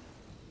weapon.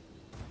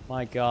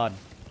 My god.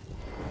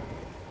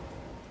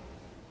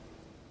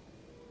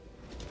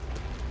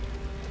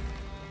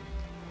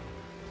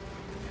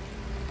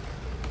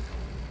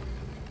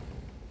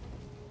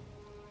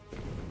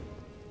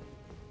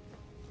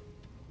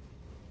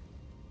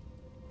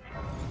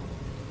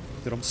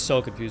 Dude, I'm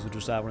so confused with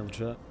just that one in the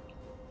chat.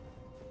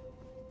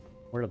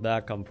 Where did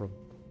that come from?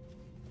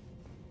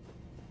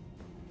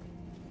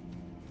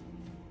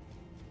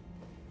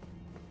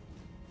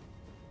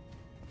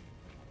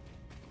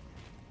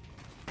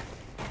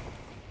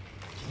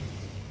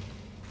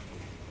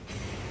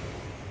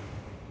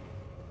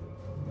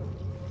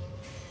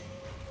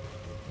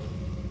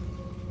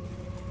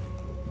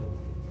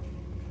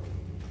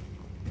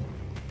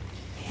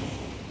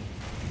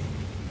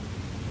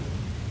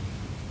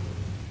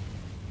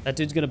 That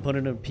dude's gonna put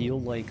in an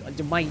appeal like,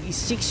 my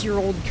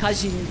 6-year-old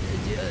cousin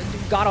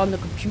got on the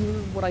computer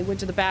when I went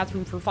to the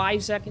bathroom for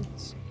 5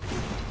 seconds.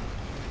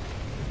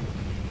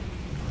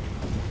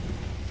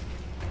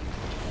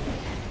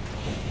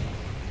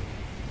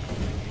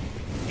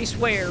 I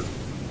swear.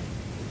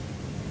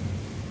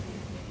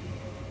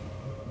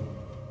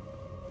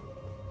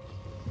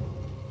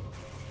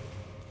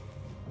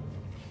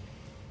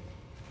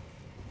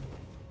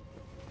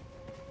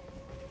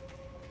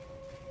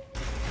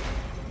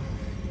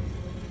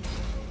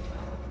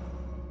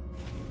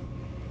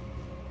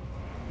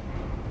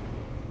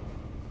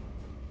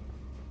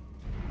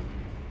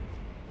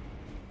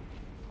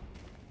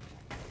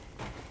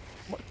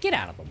 Get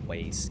out of the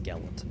way,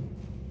 skeleton.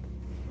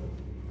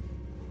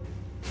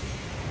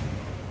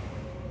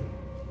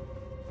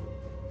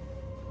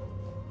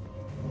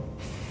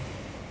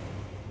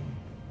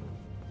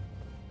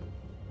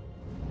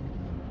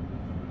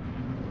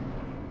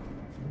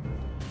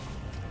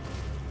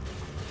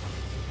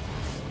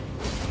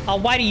 Oh,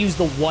 why do you use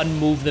the one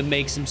move that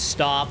makes him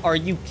stop? Are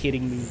you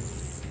kidding me?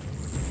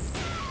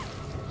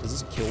 Does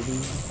this kill me?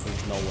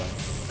 There's no way.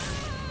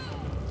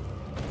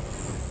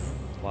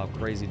 Wow,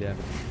 crazy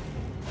damage.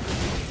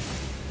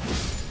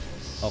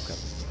 Okay.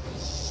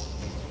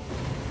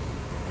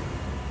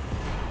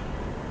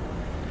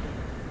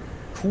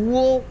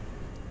 Cool.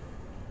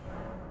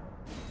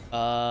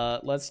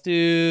 Let's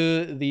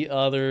do the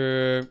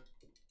other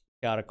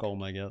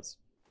catacomb, I guess.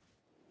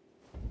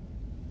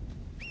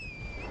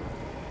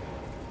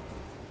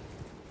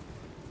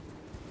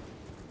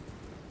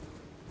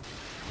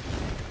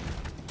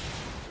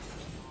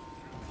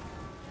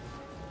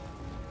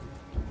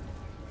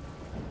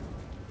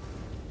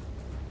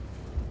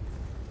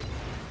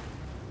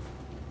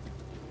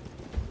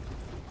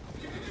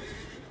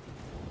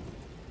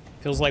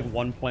 Feels like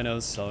 1.0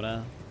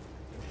 Soda.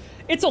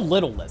 It's a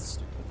little less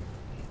stupid.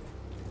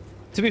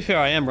 To be fair,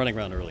 I am running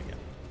around early game.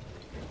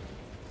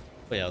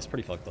 But yeah, it's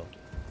pretty fucked up.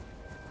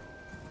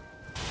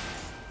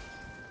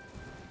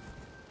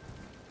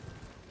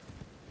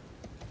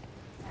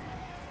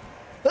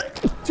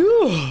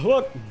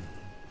 What?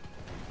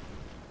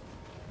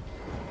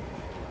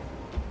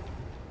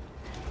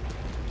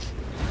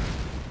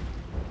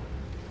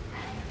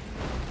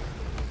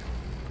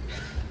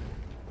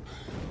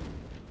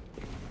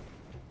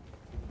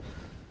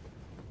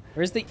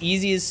 Where's the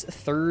easiest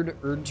third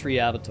Erd Tree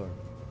avatar?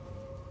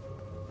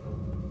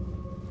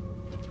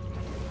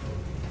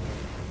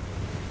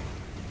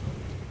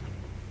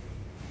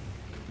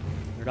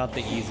 They're not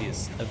the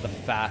easiest, the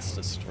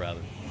fastest, rather.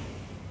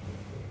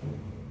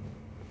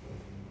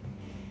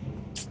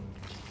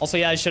 Also,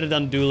 yeah, I should have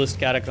done Duelist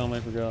Catacomb, I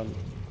forgot.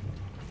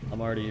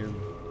 I'm already here.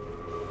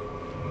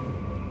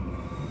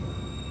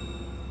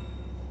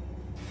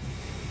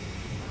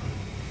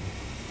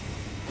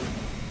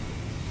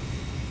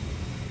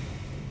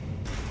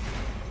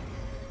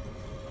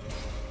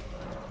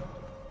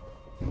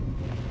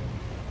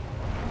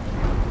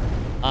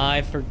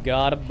 I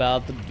forgot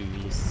about the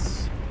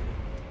duelists.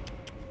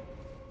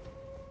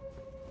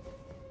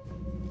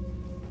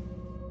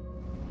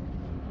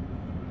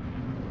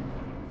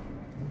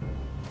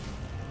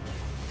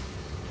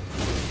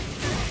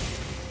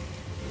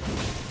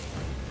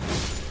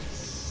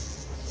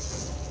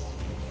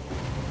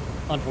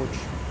 Unfortunate.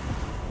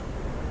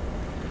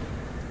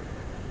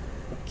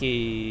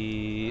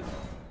 Okay.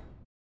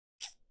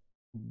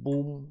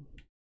 Boom.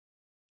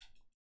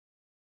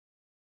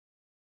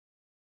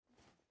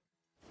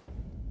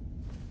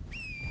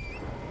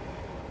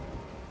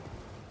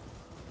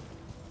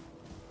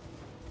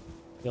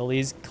 Kill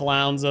these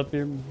clowns up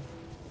here.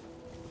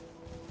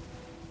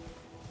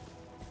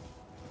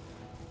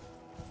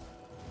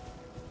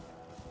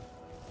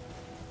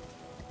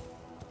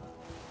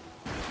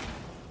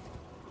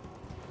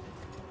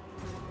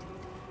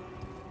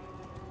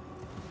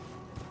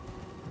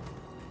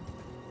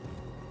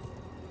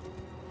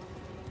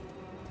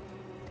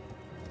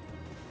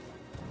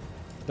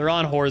 They're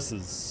on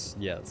horses.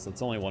 Yes,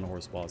 it's only one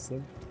horse boss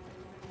though.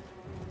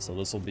 So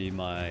this will be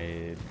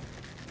my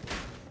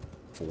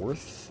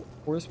 4th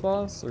horse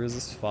boss, or is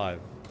this 5?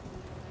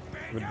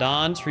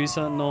 Radon, Tree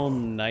Sentinel,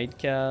 Night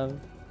Cav.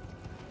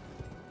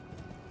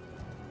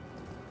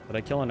 Did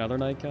I kill another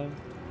Night Cav?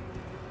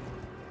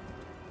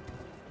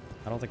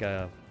 I don't think I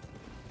have.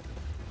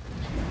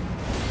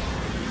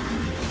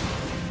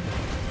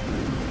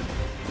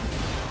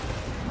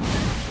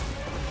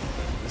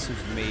 This was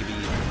maybe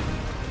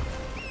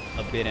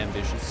a bit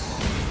ambitious.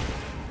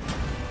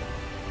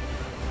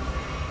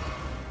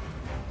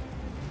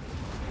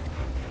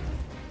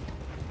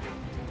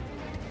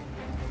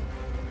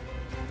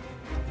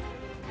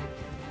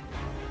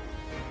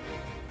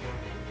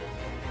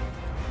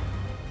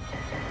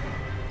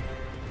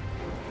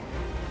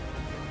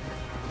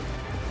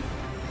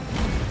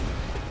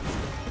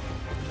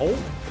 Oh.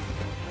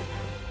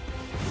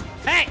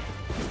 Hey!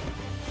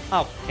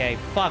 Okay,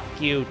 fuck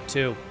you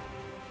too.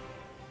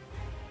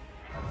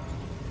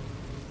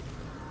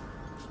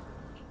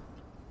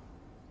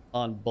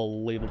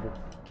 Unbelievable.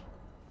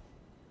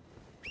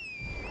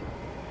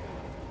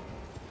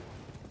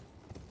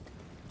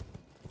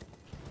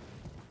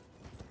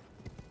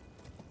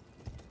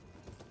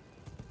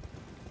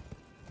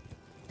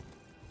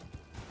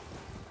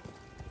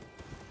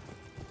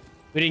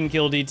 We didn't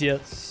kill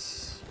DTS.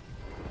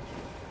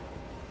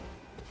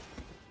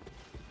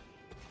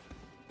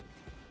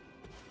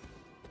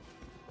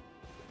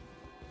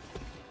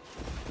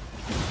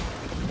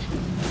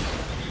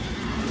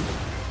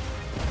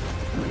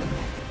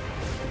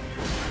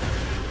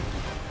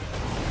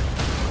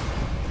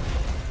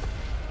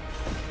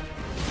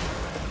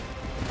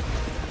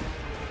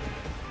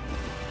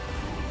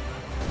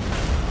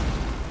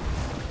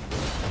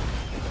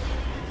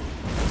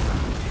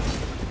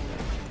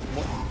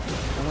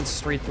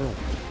 Straight through.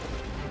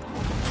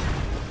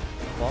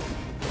 Fuck.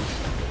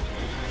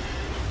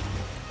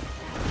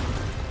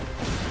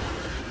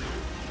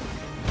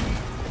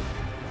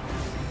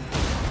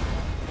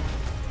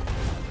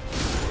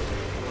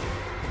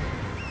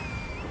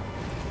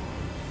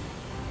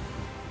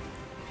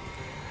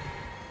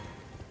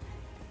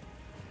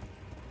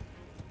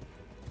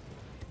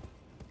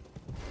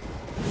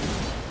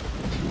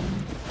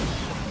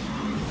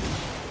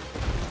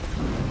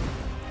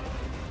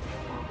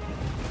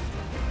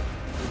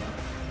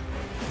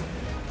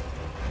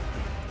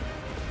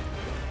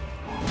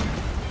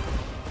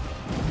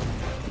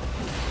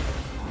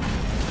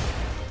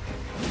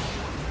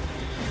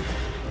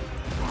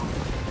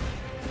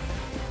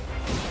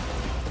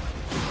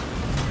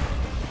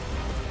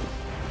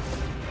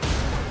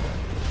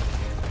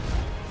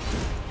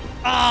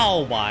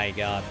 Oh my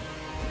god.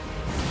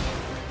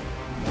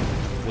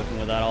 Whipping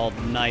with that all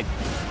night.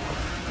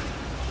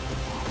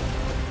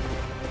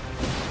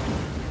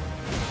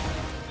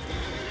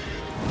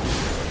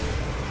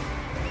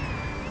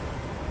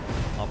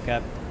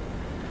 Okay.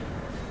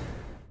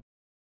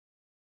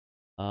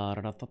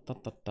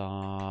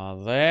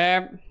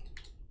 There.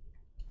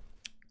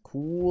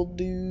 Cool,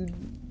 dude.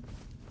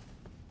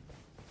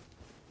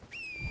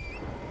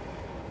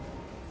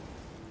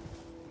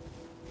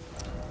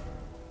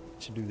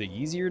 Should do the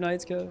easier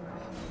nights, Kev.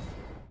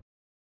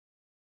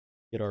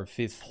 Get our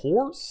 5th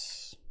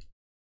horse.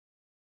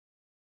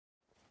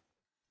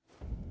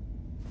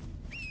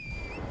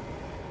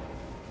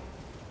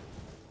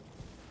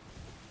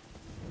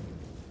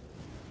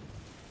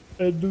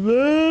 And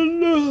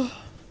then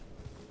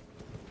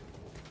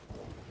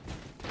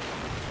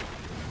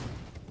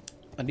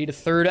I need a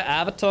 3rd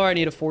avatar. I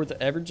need a 4th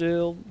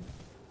Everjail.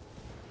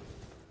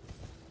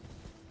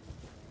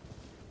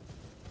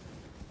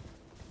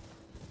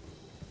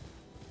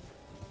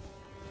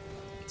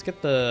 Let's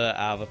get the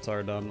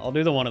avatar done. I'll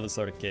do the one at the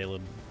start of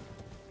Caleb.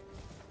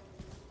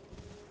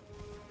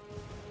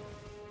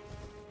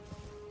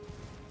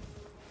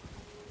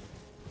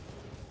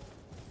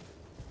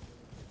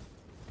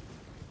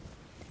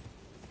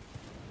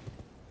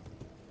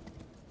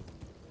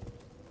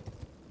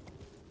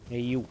 Hey,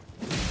 you.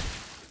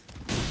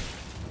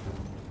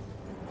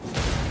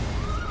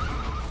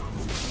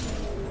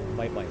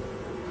 Bye-bye.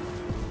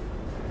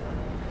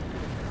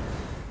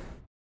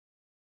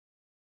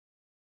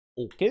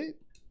 Okay.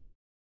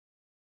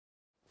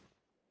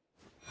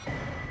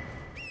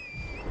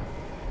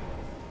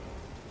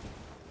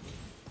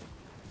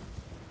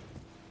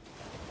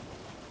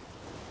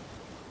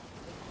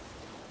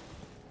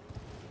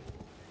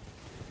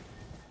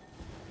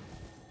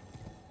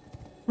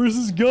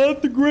 Versus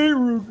God the Great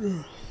Rook.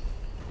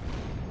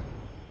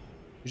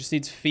 He just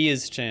needs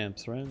Fia's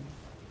champs, right?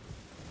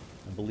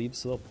 I believe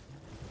so.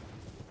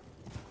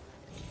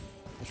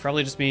 Which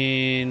probably just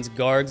means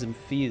guards and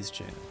Fia's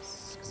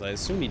champs. Because I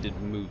assume he did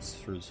moves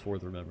for his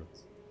 4th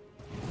remembrance.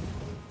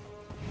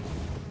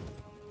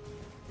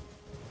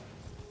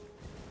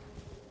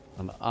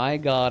 I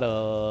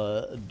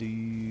gotta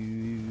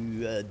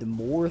do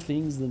more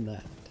things than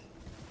that.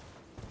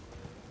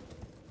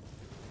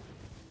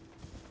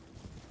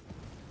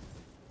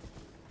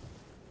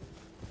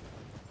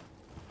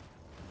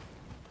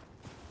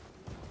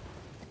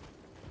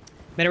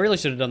 Man, I really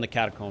should have done the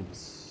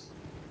catacombs.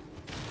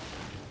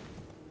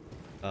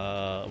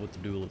 With the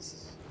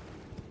duelists.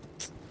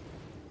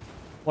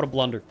 What a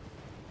blunder.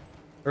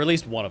 Or at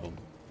least one of them.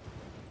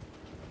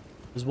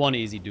 There's one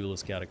easy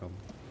duelist catacomb.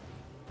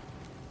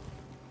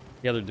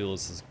 The other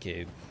duelist is a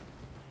cave.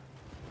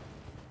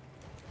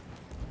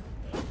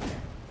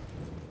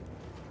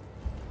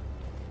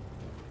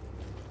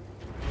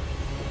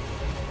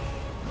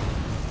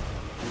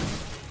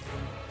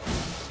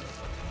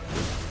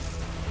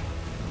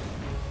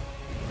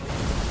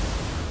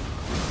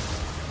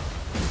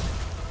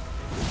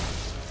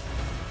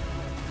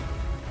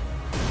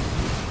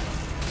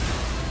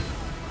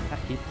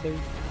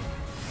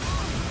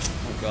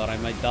 Oh god, I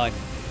might die.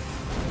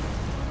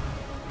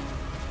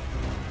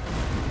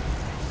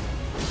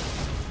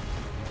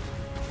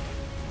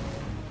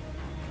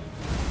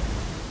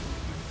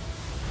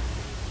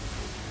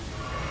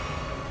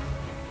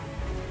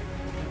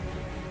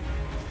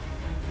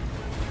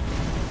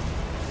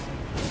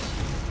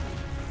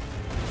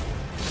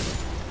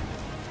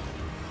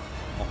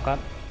 Okay.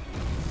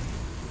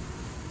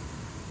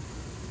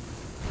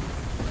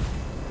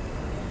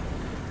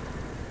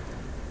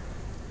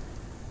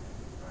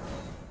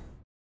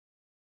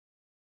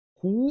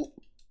 Cool.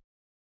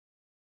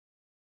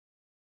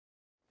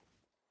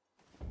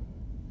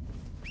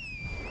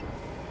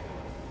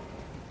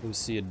 Go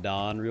see a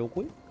Don real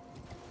quick.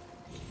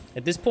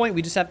 At this point,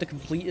 we just have to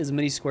complete as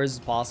many squares as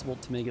possible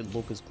to make it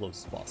look as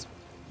close as possible.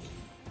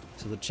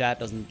 So the chat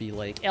doesn't be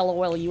like,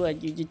 LOL, you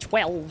had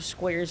 12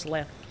 squares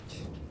left.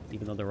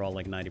 Even though they're all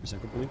like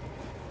 90% complete.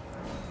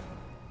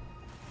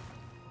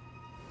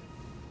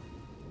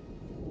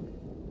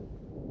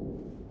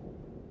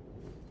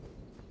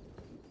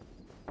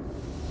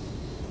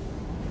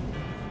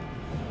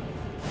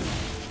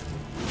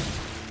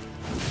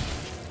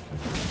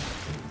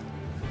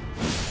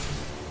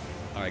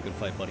 Alright, good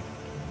fight, buddy.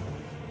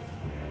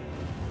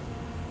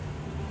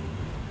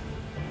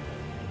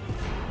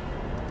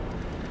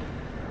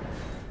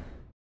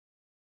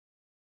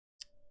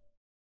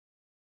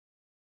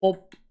 Oh.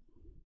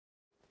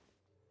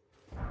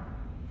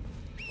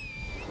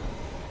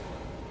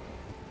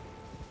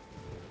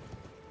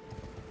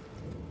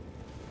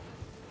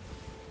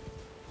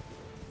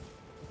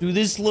 Do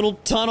this little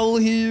tunnel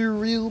here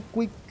real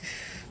quick.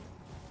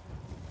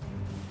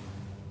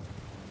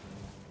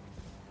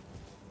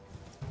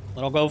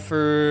 Then I'll go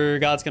for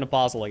Godskin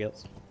Apostle, I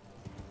guess.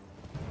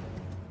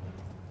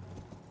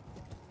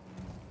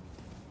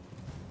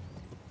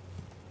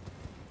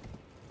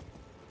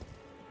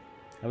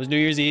 That was New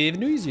Year's Eve.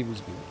 New Year's Eve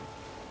was good.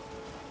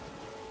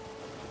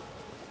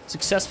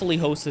 Successfully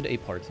hosted a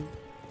party.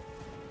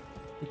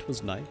 It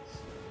was nice.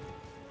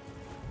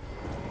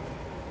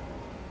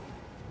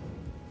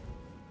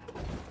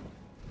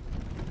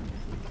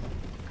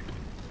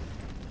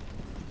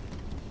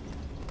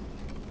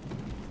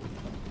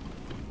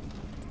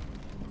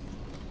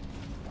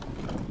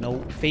 No,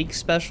 Fake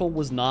Special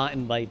was not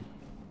invited.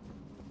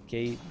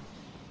 Okay?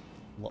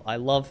 Well, I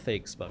love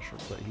Fake Special,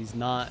 but he's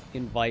not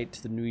invited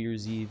to the New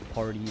Year's Eve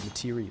party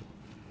material.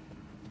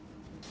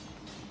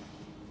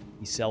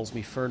 He sells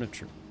me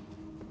furniture.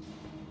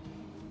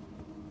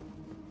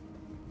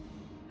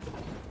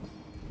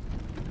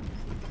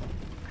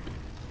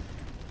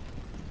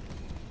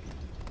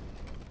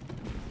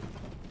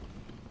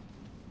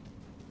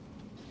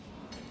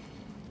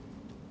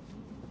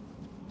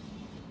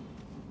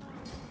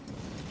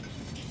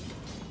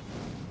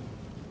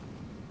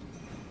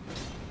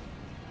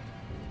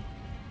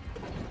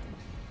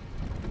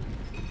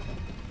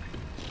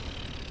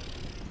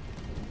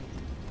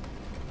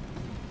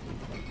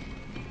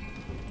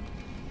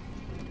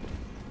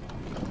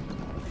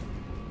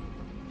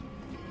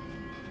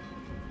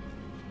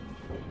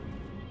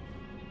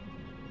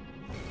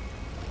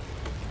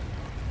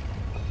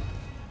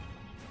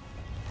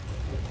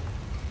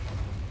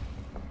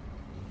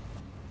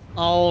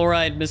 All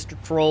right, Mr.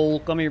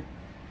 Troll, come here.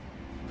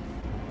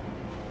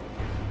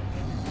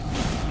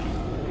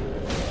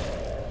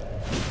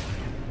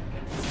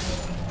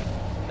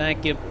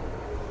 Thank you.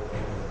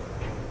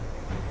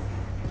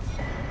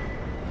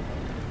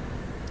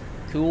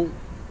 Cool.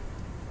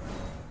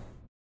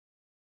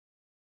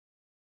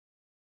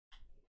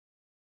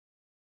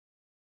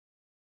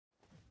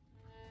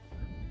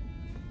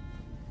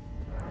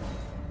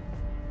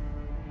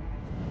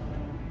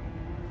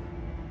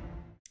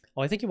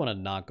 Oh, I think you want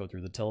to not go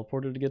through the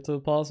teleporter to get to the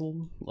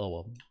puzzle. Oh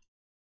well.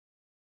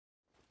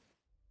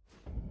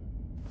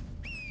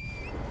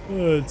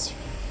 It's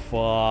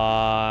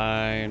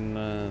fine.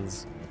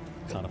 It's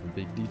kind of a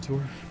big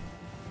detour.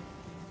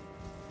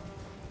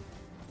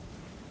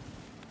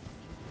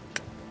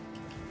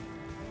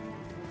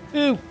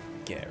 Who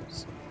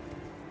cares?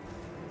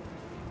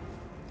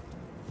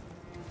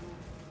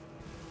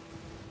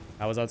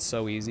 How was that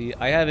so easy?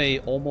 I have a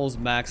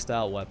almost maxed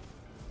out weapon.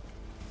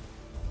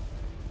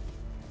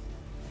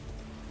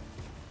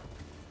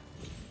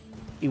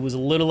 It was a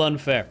little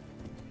unfair.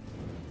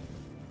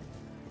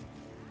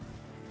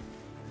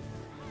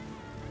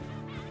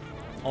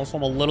 Also,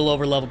 I'm a little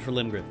over leveled for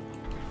Lindgren.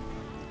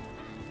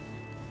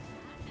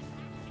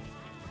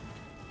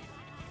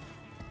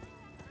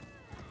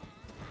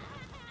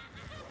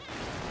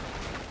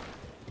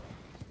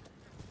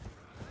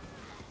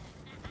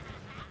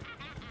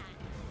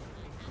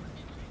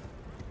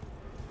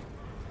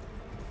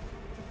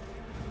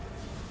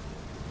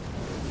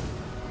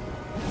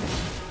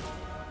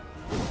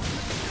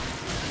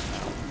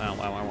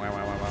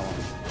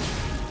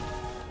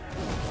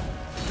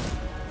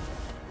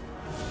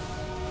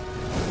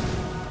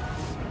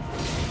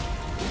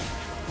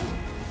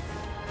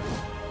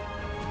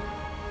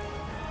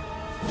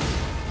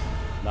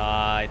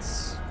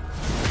 Nice.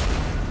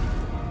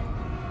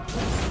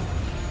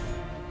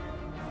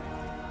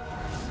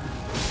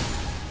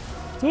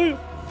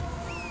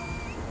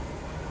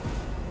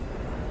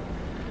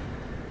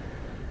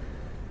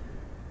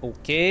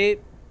 Okay.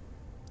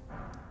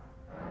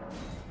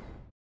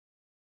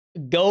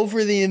 Go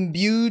for the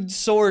imbued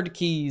sword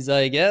keys,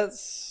 I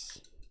guess.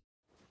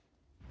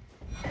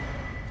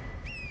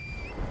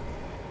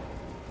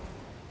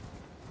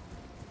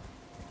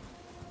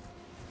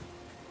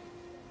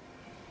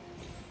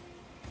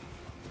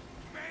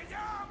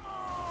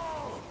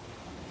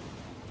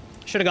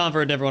 Should have gone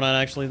for a different one,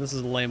 actually. This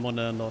is a lame one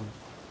to end on.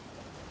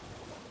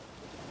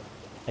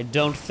 I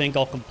don't think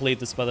I'll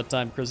complete this by the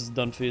time Chris is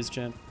done for his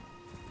champ.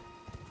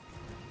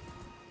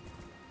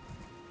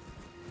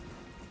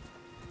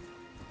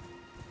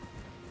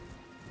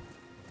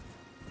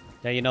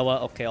 Yeah, you know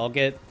what? Okay, I'll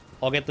get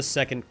the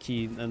second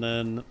key, and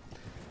then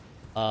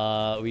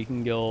we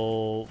can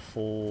go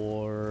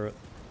for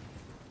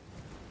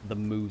the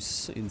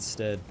moose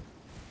instead.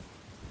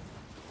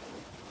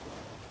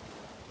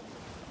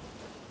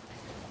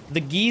 The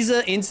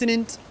Giza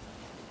incident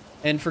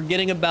and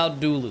forgetting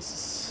about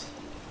duelists.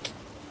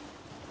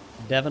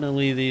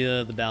 Definitely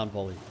the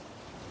downfall here.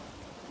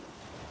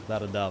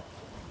 Without a doubt.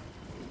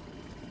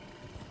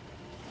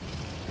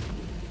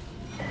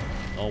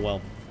 Oh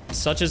well.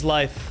 Such is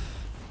life.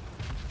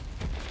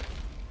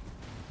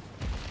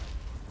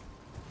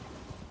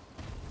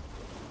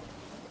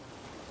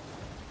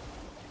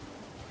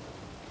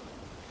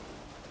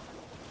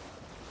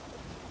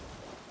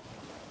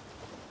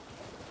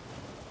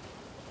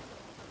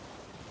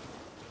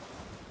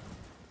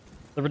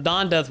 The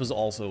Radon death was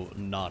also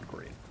not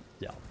great.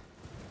 Yeah.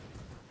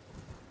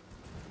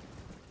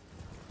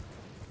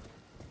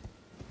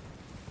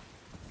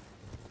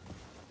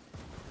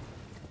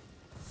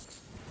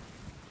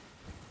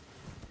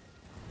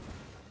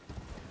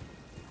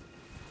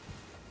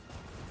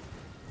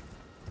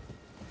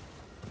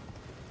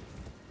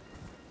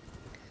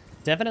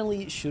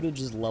 Definitely should have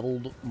just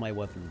leveled my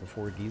weapon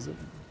before Giza.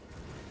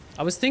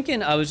 I was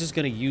thinking I was just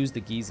going to use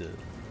the Giza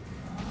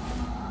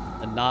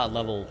and not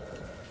level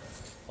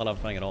while I was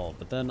playing at all,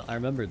 but then I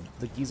remembered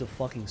the Giza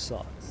fucking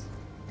sucks.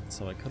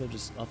 So I could have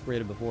just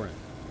upgraded beforehand.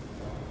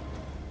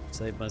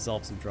 Saved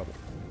myself some trouble.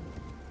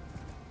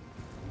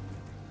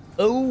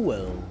 Oh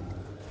well.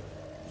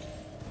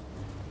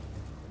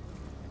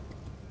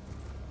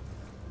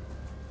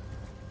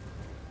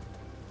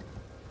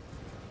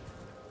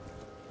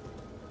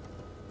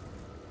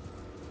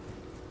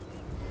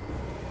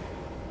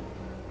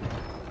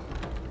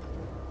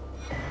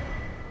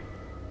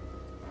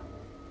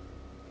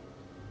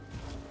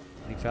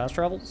 Fast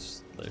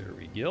travels. There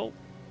we go.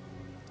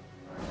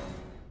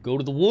 Go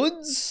to the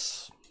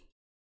woods.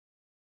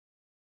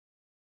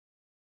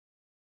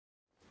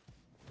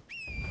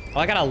 Oh,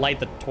 I gotta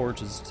light the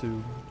torches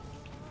too.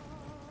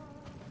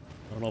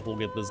 I don't know if we'll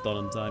get this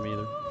done in time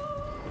either.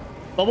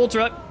 Bubble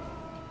truck.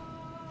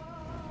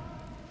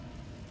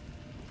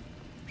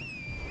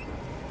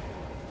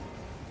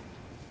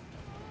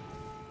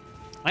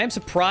 I am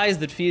surprised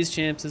that Fia's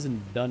Champs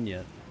isn't done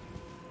yet.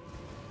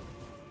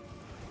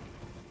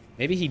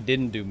 Maybe he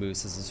didn't do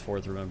Moose as his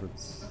fourth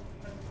remembrance.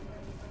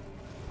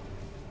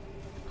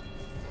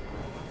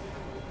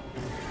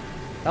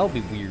 That would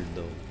be weird,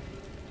 though.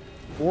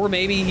 Or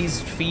maybe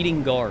he's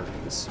feeding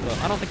guards. Well,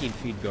 I don't think he'd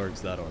feed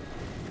guards that hard.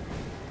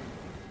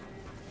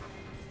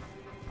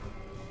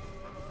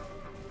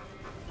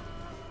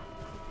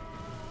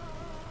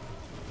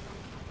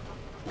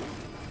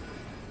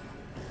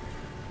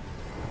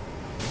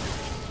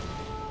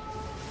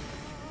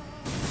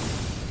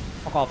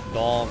 Fuck off,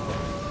 dog.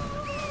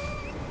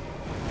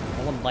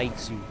 No one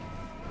likes you.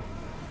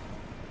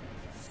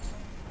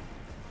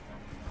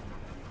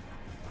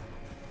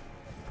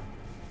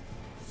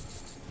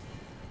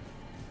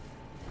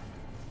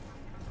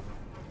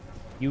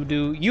 You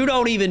do. You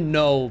don't even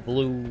know,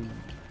 Blue.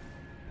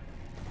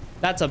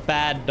 That's a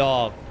bad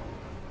dog.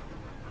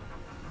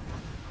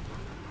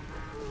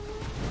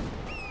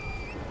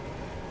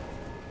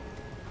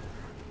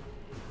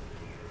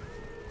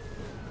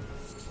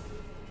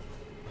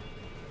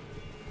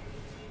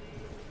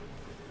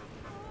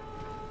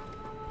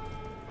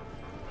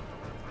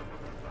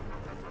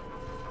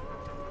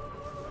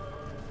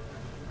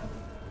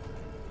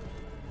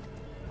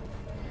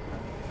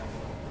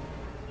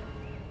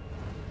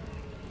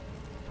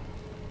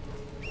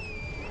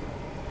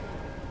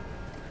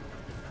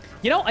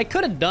 You know, I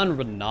could have done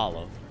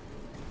Renala,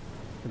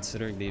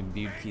 considering the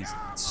imbued key's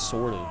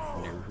sort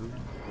of near her.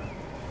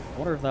 I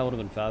wonder if that would have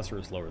been faster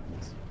or slower than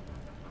this.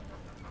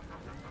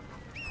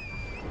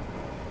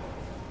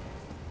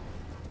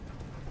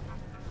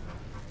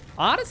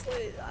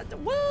 Honestly,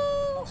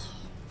 well,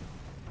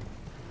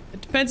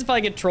 it depends if I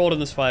get trolled in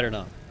this fight or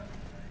not.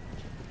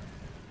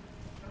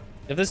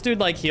 If this dude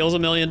like heals a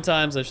million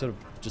times, I should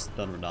have just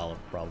done Renala,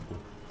 probably.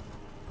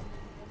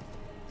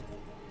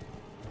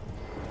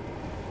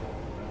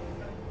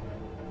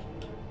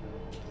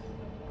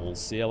 We'll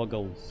see how it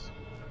goes.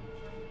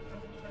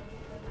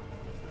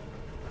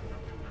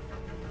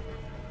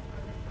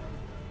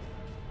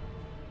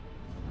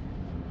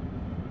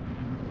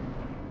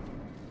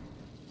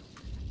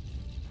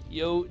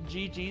 Yo,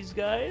 GG's,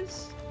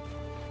 guys.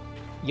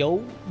 Yo,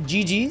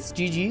 GG's,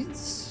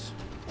 GG's.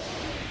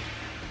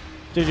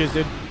 GG's,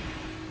 dude.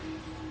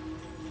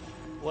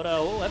 What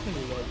weapon do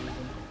you guys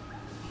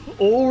using?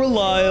 Oh,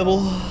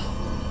 reliable.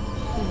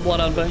 Blood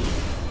on bang.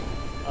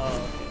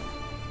 Oh, okay.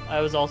 I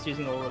was also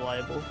using All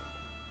Reliable,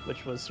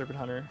 which was Serpent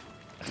Hunter.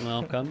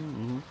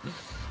 Welcome.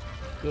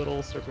 Good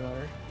old Serpent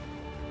Hunter.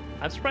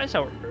 I'm surprised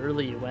how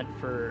early you went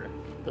for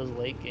those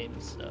late game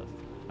stuff.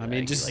 I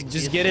mean, Like,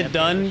 just get it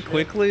done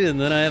quickly,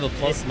 and then I have a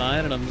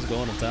 +9, and I'm just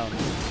going to town.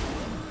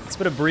 It's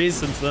been a breeze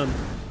since then.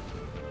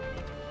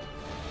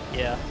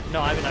 Yeah.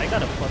 No, I mean, I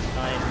got a +9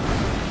 right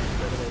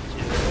away,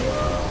 too.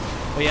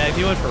 Well, yeah, if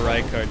you went for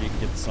right card, you can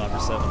get the Somber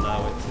 7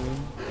 that way,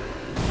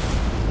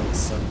 too. Makes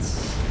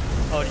sense.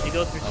 Oh, did you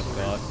go through? Oh,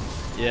 God.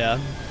 Yeah.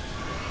 Okay.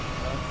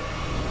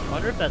 I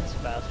wonder if that's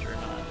faster or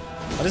not.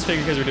 I just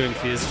figured because we're doing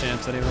Fierce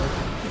champs anyway.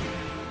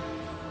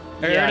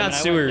 Or Yeah, not I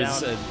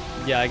sewers.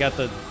 Yeah, I got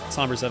the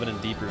Somber 7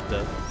 and deeper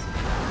depth.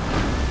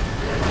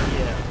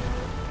 Yeah.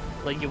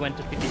 Like you went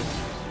to 50 sewers,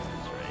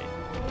 right?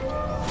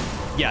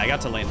 Yeah, I got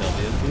to lane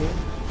Delvia.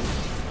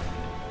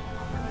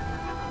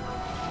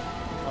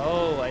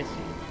 Oh, I see.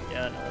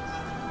 Yeah, no, that's...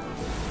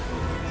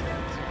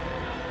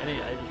 I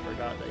just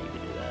forgot that you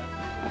could do that.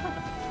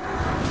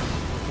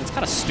 It's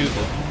kind of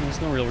stupid.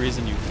 There's no real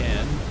reason you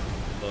can.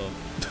 But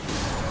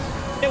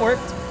it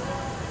worked.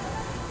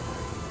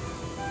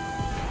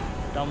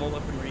 Dumb, what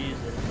weapon were you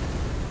using?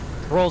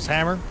 Troll's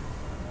hammer.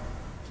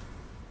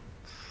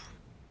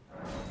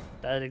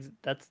 That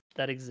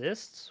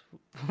exists?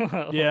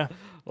 Yeah.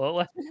 What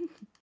weapon?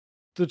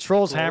 The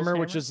Troll's hammer,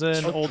 which is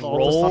an old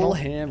Aldous Troll tunnel.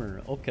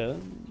 hammer. Okay.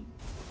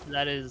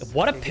 That is...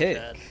 What a pretty pick.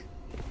 bad.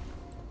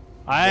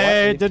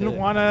 I didn't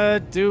want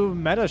to do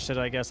meta shit,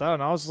 I guess. I don't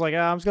know. I was just like,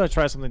 I'm just going to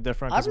try something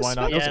different, because why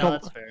not? Yeah, no,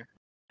 that's fair.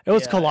 It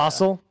was Yeah,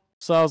 Colossal.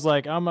 So I was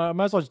like, I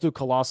might as well just do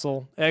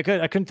Colossal. I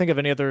couldn't think of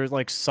any other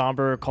like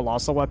somber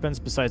Colossal weapons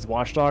besides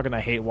Watchdog, and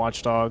I hate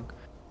Watchdog.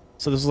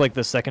 So this is like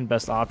the second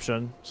best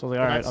option. So I was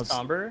like, all right. That's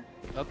somber?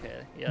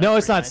 Okay. Yeah, no,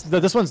 it's not. nice.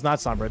 This one's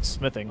not somber. It's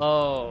smithing.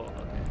 Oh,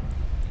 okay.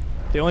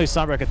 The only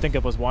somber I could think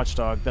of was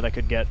Watchdog that I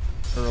could get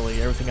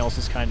early. Everything else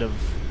is kind of...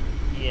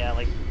 Yeah,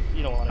 like,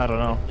 you don't want to... I don't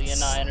know.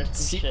 Leonine or some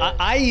See, shit.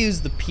 I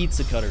used the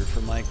pizza cutter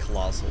for my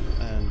Colossal,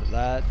 and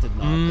that did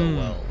not go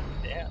well.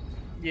 Damn.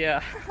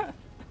 Yeah.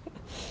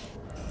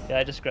 Yeah,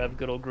 I just grabbed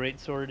good old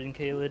Greatsword in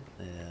Kaled.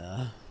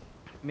 Yeah.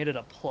 Made it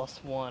a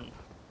 +1.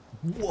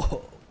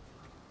 Whoa.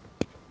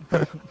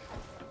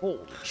 Holy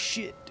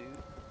shit, dude.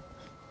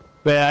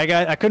 But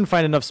yeah, I couldn't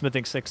find enough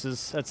smithing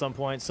 6s at some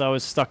point, so I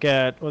was stuck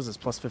at, what was this,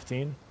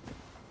 +15?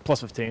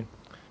 +15.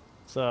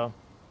 So,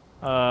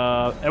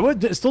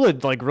 it still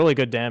did like really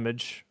good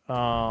damage.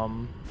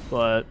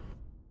 But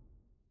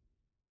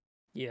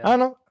Yeah. I don't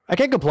know. I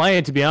can't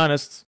complain, to be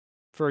honest.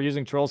 For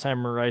using Troll's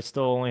Hammer, I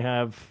still only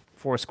have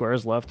 4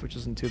 squares left, which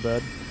isn't too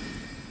bad.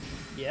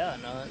 Yeah,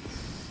 no,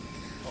 it's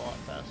a lot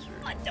faster.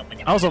 I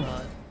also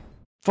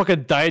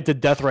fucking died to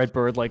Deathrite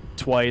Bird like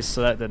twice,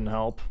 so that didn't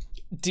help.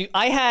 Dude,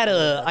 I had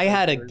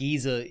a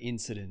Giza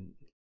incident.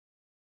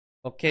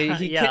 Okay,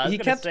 he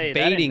kept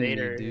baiting me,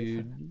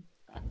 dude.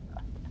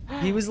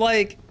 He was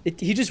like,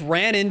 he just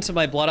ran into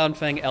my Bloodhound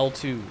Fang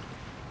L2,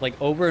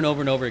 like over and over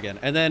and over again,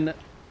 and then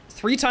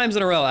 3 times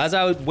in a row, as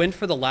I went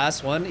for the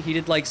last one, he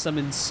did like some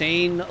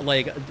insane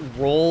like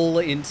roll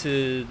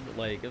into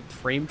like a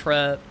frame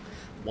trap,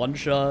 one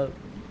shot.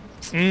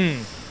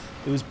 It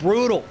was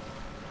brutal.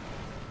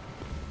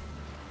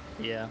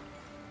 Yeah.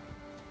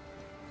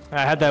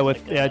 I had that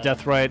with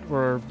Deathrite,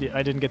 where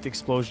I didn't get the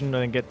explosion,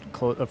 I didn't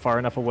get far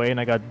enough away, and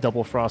I got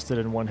double frosted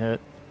in one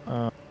hit.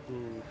 Ooh.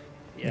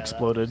 Yeah,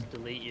 exploded. That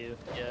would delete you.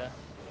 Yeah.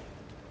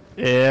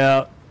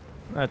 Yeah,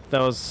 that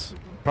was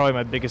probably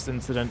my biggest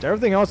incident.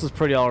 Everything else is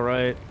pretty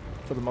alright.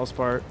 for the most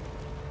part.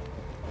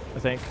 I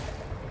think.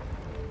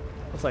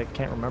 It's like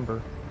can't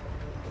remember.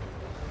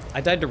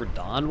 I died to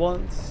Radon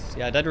once.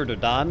 Yeah, I died to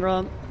Radon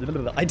run.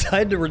 I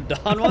died to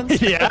Radon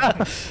once.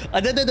 Yeah. I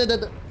did.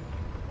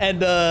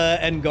 And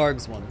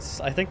Gargs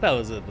once. I think that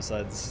was it.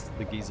 Besides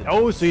the Giza.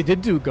 Oh, so you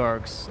did do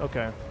Gargs.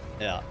 Okay.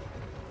 Yeah.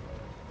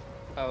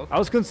 Oh, okay. I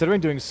was considering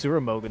doing Sewer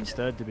Mogue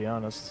instead, to be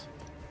honest.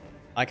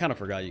 I kind of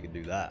forgot you could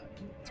do that.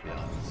 To be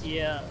honest.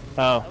 Yeah.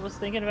 Oh. I was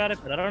thinking about it,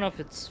 but I don't know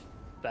if it's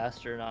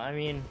faster or not. I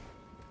mean,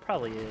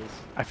 probably is.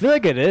 I feel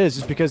like it is,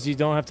 just because you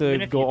don't have to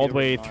Even if go you all do the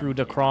way Radon, through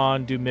yeah.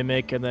 Decron, do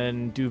Mimic, and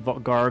then do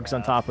Gargs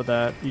on top of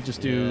that. You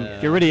just do...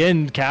 Yeah. You're already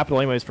in Capital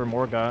anyways for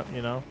Morgott,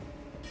 you know?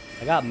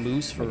 I got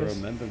Moose for I guess.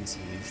 Remembrance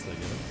at least, I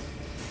guess.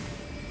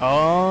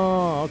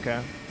 Oh,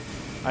 okay.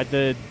 I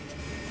did...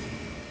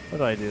 What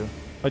did I do?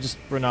 I just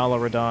Renala,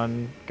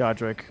 Radon,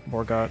 Godric,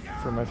 Morgott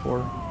for my 4.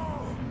 I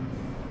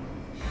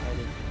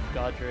did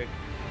Godric,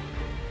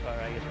 or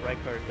I guess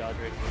Rykard,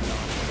 Godric,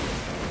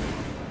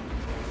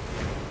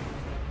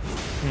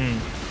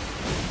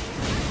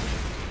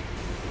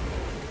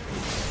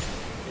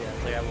 Yeah,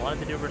 it's like I wanted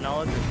to do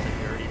Renala because it's like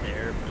you're already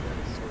there for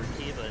the sword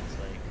key, but it's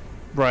like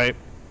Right.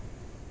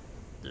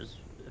 there's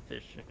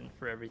efficient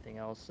for everything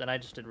else. And I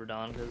just did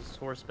Radon because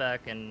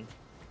horseback and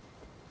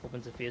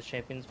opens a Fias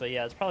champions. But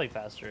yeah, it's probably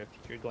faster if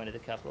you're going to the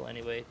capital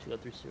anyway to go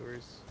through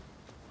sewers.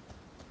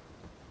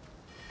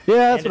 Yeah,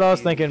 that's And what I if was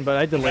you thinking, but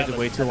I delayed have it a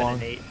way too 7 long.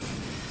 and 8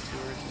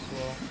 sewers as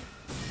well.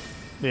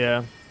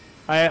 Yeah.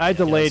 I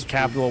delayed true.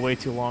 Capital way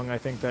too long. I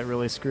think that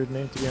really screwed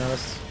me, to be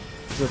honest.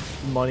 The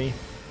money.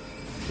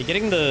 You're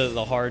getting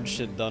the hard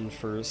shit done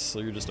first, so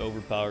you're just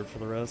overpowered for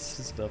the rest.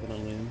 It's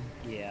definitely.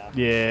 Yeah.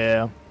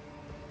 Yeah.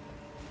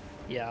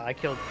 Yeah, I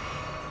killed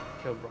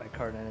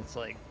Rykard and it's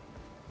like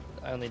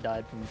I only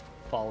died from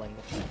falling,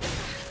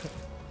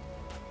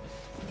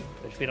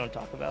 which we don't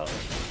talk about.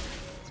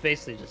 It's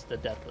basically just a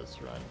deathless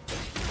run.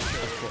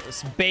 Of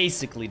course,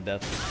 basically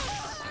death.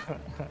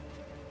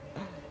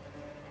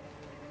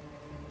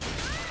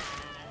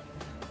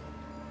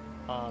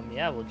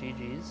 Yeah, well,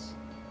 GG's.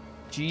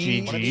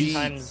 GG's. One of these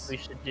times we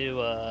should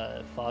do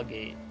a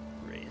Foggate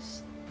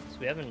race. So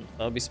we haven't.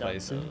 That would be done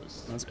spicy.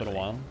 those, That's been a really.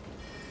 while.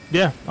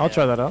 Yeah, I'll Yeah.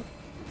 try that out.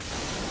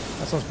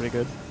 That sounds pretty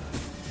good.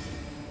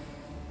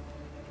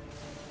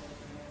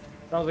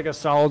 Sounds like a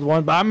solid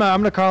one, but I'm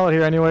gonna call it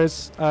here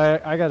anyways.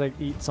 I gotta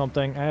eat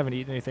something. I haven't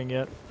eaten anything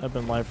yet. I've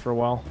been live for a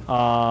while.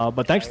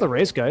 But thanks for the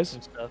race, guys.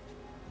 Some stuff.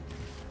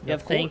 Yeah, Yeah,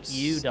 thank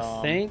you,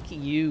 Dom. Thank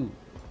you.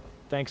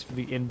 Thanks for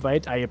the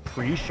invite. I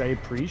appreciate.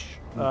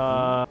 What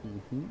are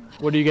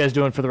you guys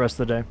doing for the rest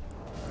of the day?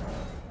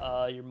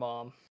 Your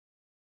mom.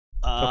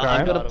 Okay.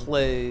 I'm gonna Bottom.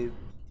 play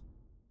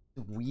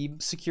Weeb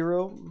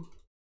Sekiro.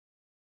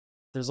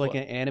 There's like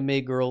What? an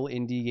anime girl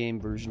indie game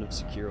version of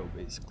Sekiro,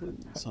 basically.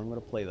 So I'm gonna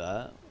play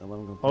that, and then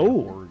I'm gonna play Oh.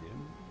 a horror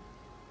game.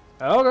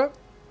 Okay.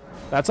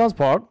 That sounds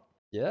pog.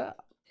 Yeah,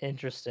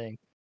 Interesting.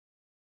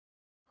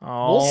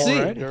 We'll see.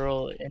 Alrighty.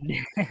 Girl.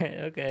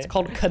 Okay. it's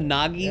called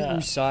Kanagi Yeah.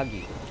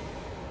 Usagi.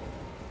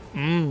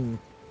 Mmm.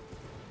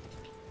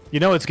 You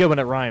know it's good when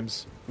it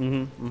rhymes.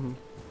 Mm-hmm.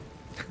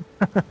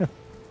 I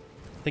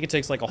think it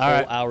takes like a whole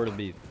Alright. hour to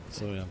beat.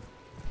 So yeah.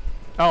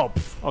 Oh,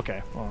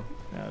 okay. Well,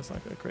 yeah, it's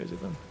not that crazy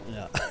then.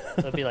 Yeah.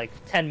 It'll be like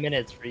 10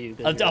 minutes for you.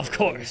 'cause Of you're a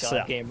course, dog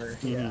yeah. gamer.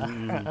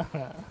 Yeah.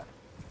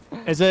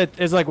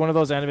 Is like one of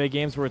those anime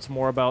games where it's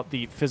more about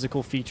the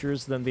physical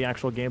features than the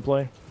actual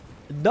gameplay?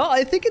 No,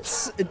 I think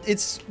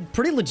it's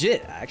pretty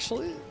legit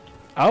actually.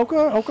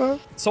 Okay.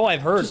 So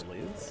I've heard at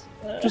least.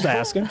 Just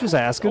asking.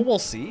 Well, we'll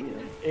see.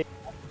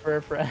 For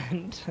a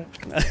friend.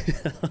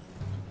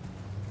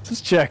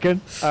 Just checking.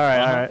 All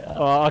right.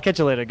 Well, I'll catch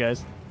you later,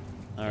 guys.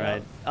 All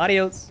right.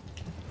 Adios.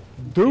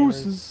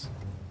 Deuces.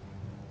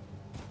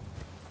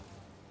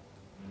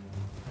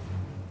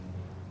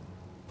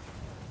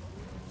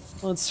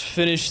 Let's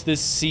finish this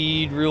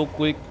seed real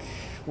quick.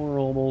 We're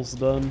almost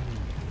done.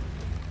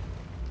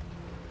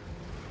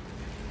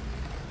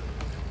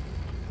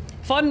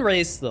 Fun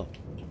race though.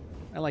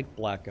 I like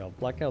Blackout.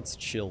 Blackout's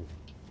chill.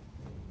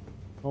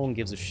 No one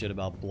gives a shit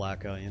about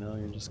Blackout, you know?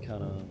 You're just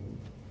kind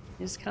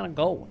of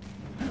going.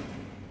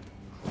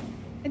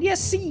 And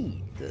yes,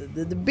 seed.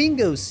 The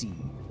bingo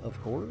seed,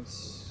 of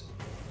course.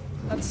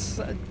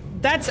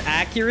 That's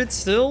accurate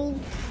still.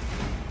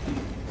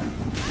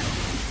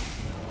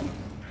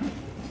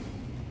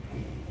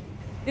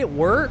 It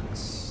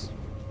works.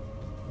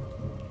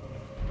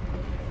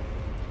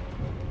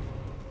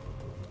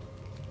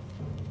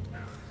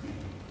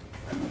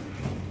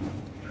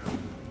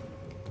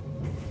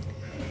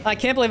 I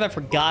can't believe I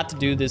forgot to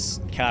do this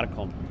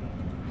catacomb.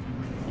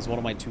 It's one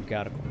of my 2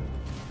 catacombs.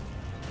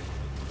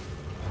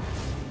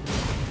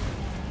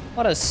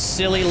 What a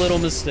silly little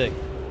mistake.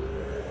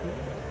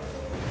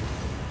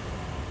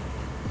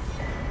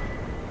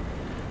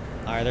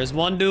 Alright, there's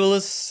one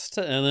duelist,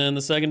 and then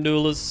the second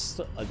duelist,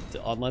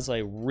 unless I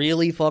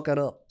really fuck it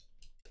up,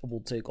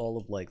 will take all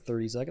of like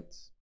 30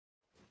 seconds.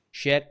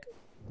 Check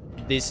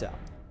this out.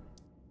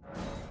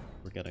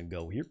 We're gonna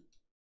go here.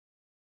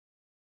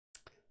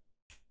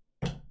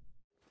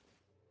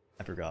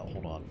 I forgot.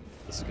 Hold on.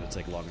 This is gonna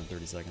take longer than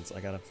 30 seconds. I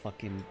gotta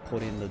fucking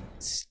put in the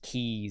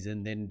keys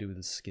and then do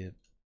the skip.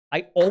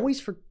 I always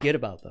forget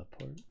about that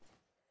part.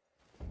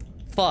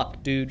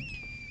 Fuck, dude.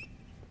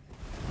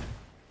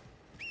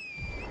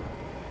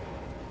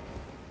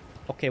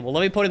 Okay, well,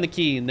 let me put in the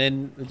key, and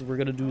then we're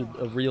gonna do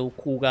a real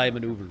cool guy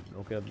maneuver,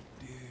 okay?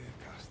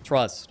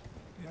 Trust.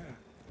 Yeah.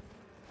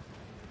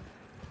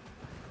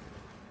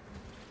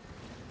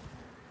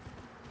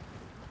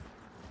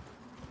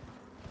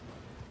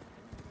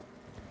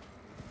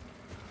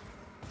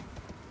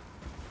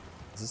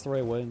 Is this the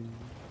right way?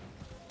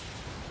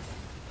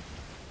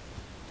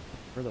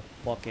 Where the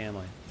fuck am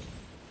I?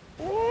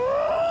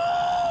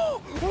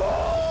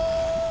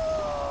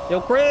 Yo,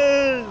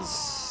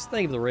 Chris!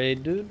 Thank you for the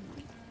raid, dude.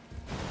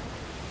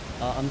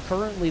 I'm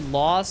currently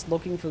lost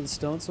looking for the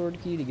stone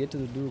sword key to get to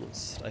the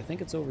duelist. I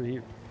think it's over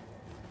here.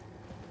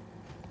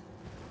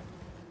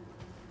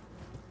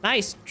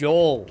 Nice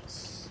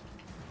Joels.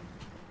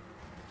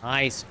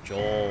 Nice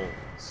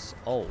Joels.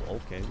 Oh,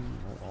 okay.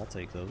 I'll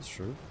take those,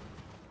 sure.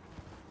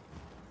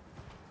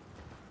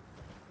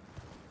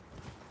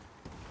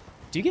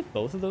 Do you get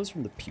both of those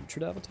from the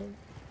putrid avatar?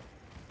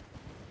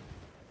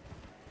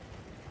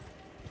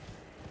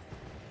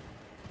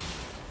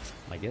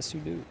 I guess you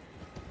do.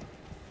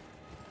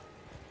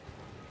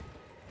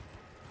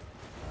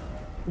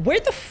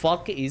 Where the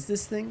fuck is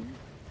this thing?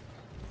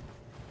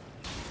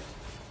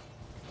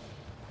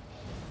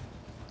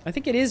 I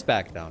think it is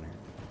back down here.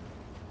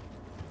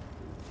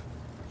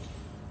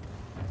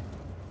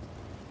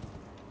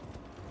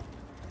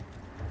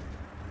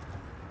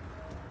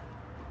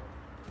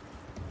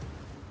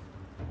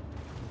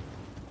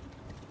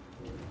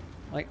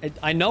 Like,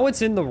 I know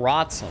it's in the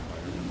rot somewhere.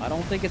 I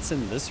don't think it's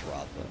in this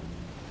rot, though.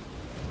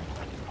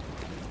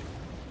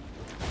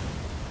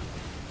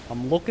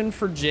 I'm looking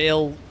for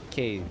jail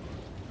cave.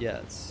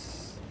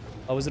 Yes.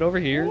 Oh, is it over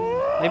here?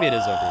 Maybe it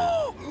is over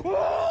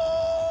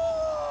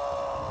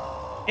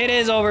here. It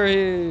is over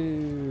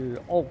here.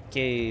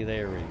 Okay,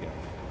 there we go.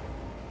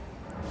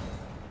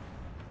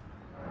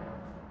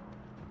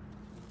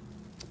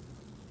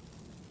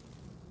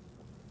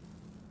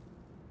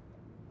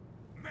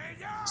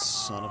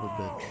 Son of a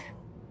bitch.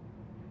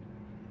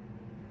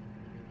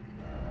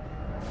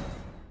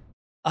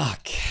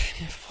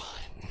 Okay, fine.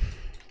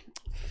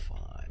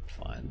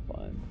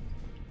 Fine.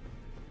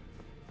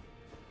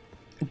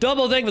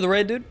 Double thank for the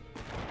raid, dude.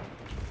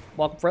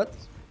 Welcome,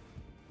 friends.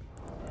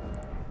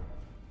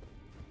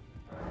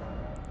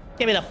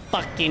 Give me the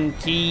fucking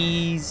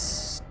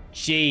keys.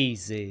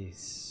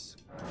 Jesus.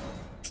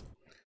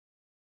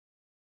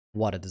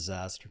 What a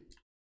disaster.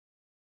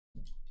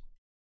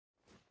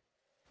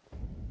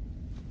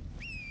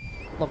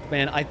 Look,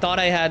 man, I thought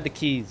I had the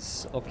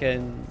keys,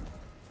 okay?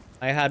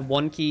 I had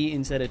one key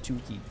instead of two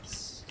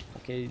keys.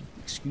 Okay,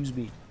 excuse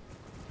me.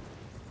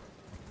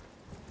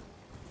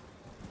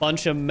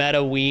 Bunch of meta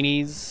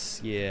weenies.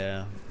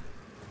 Yeah.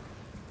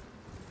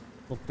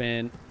 Look,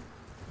 man,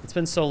 it's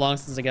been so long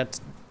since I got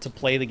to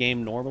play the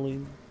game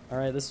normally.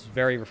 Alright, this is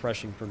very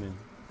refreshing for me.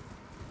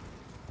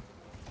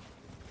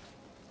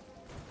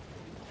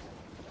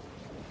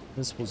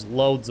 This was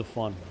loads of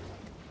fun.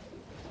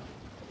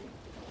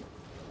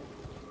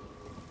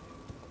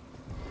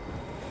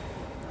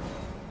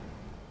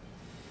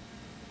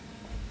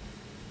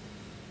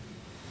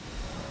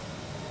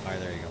 Alright,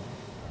 there you go.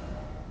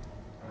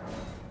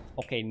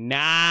 Okay,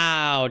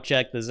 now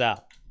check this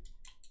out.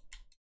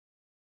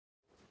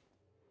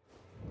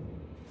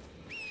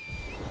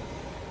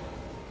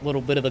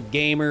 Little bit of a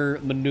gamer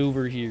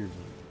maneuver here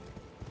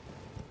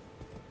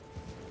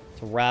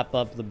to wrap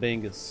up the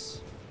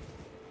bingus.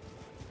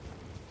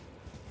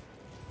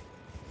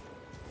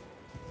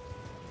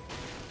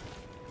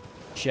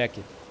 Check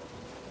it.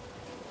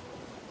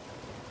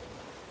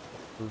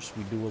 First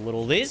we do a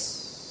little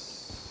this.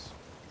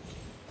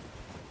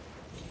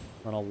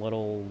 And a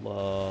little,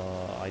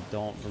 I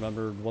don't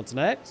remember what's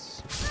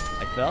next.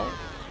 I fell.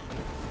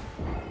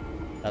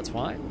 That's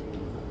fine.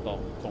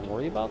 Don't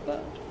worry about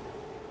that.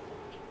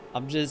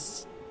 I'm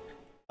just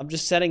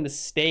setting the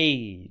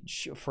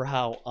stage for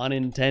how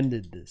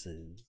unintended this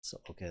is.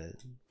 Okay.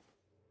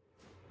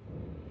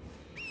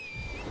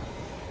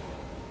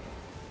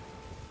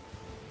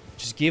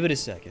 Just give it a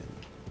second.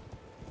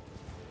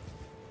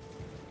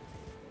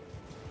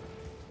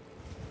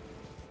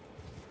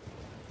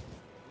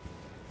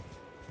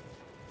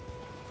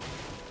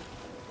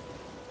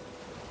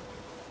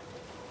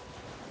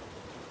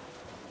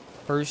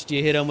 First,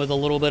 you hit him with a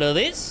little bit of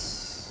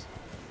this.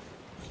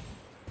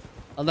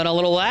 And then a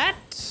little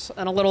that.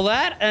 And a little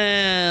that.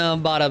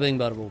 And bada bing,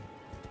 bada boom.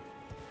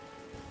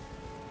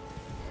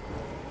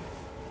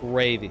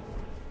 Gravy.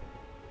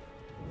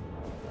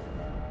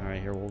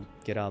 Alright, here, we'll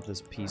get out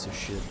this piece of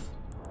shit.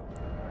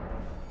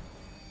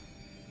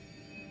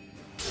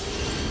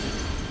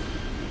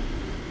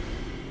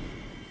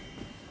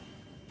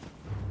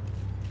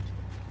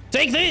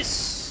 Take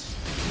this!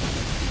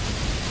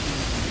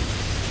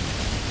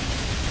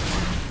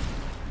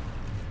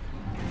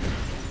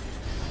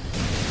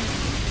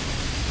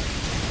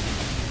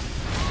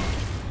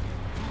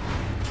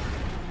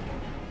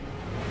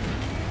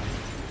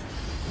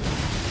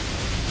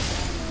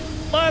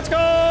 Let's go!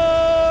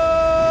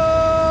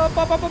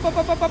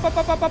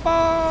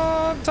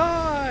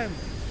 Time!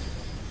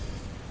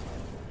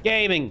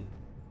 Gaming.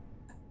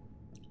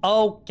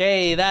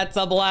 Okay, that's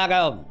a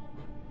blackout.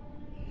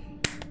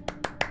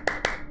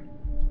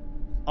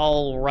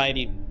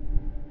 Alrighty.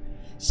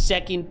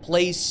 Second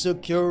place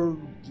secured.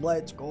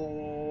 Let's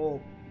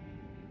go.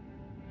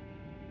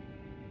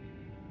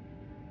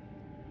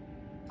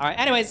 Alright,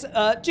 anyways,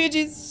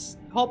 GG's.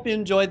 Hope you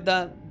enjoyed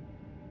that.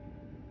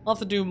 I'll have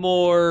to do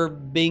more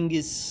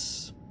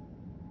bingus.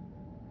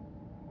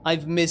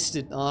 I've missed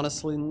it,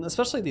 honestly.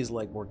 Especially these,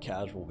 like, more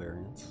casual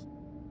variants.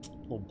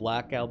 A little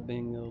blackout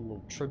bingo, a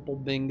little triple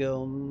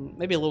bingo,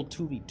 maybe a little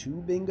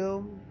 2v2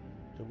 bingo.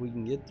 If we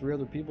can get 3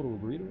 other people to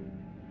agree to it.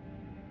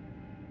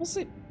 We'll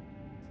see.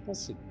 We'll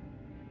see.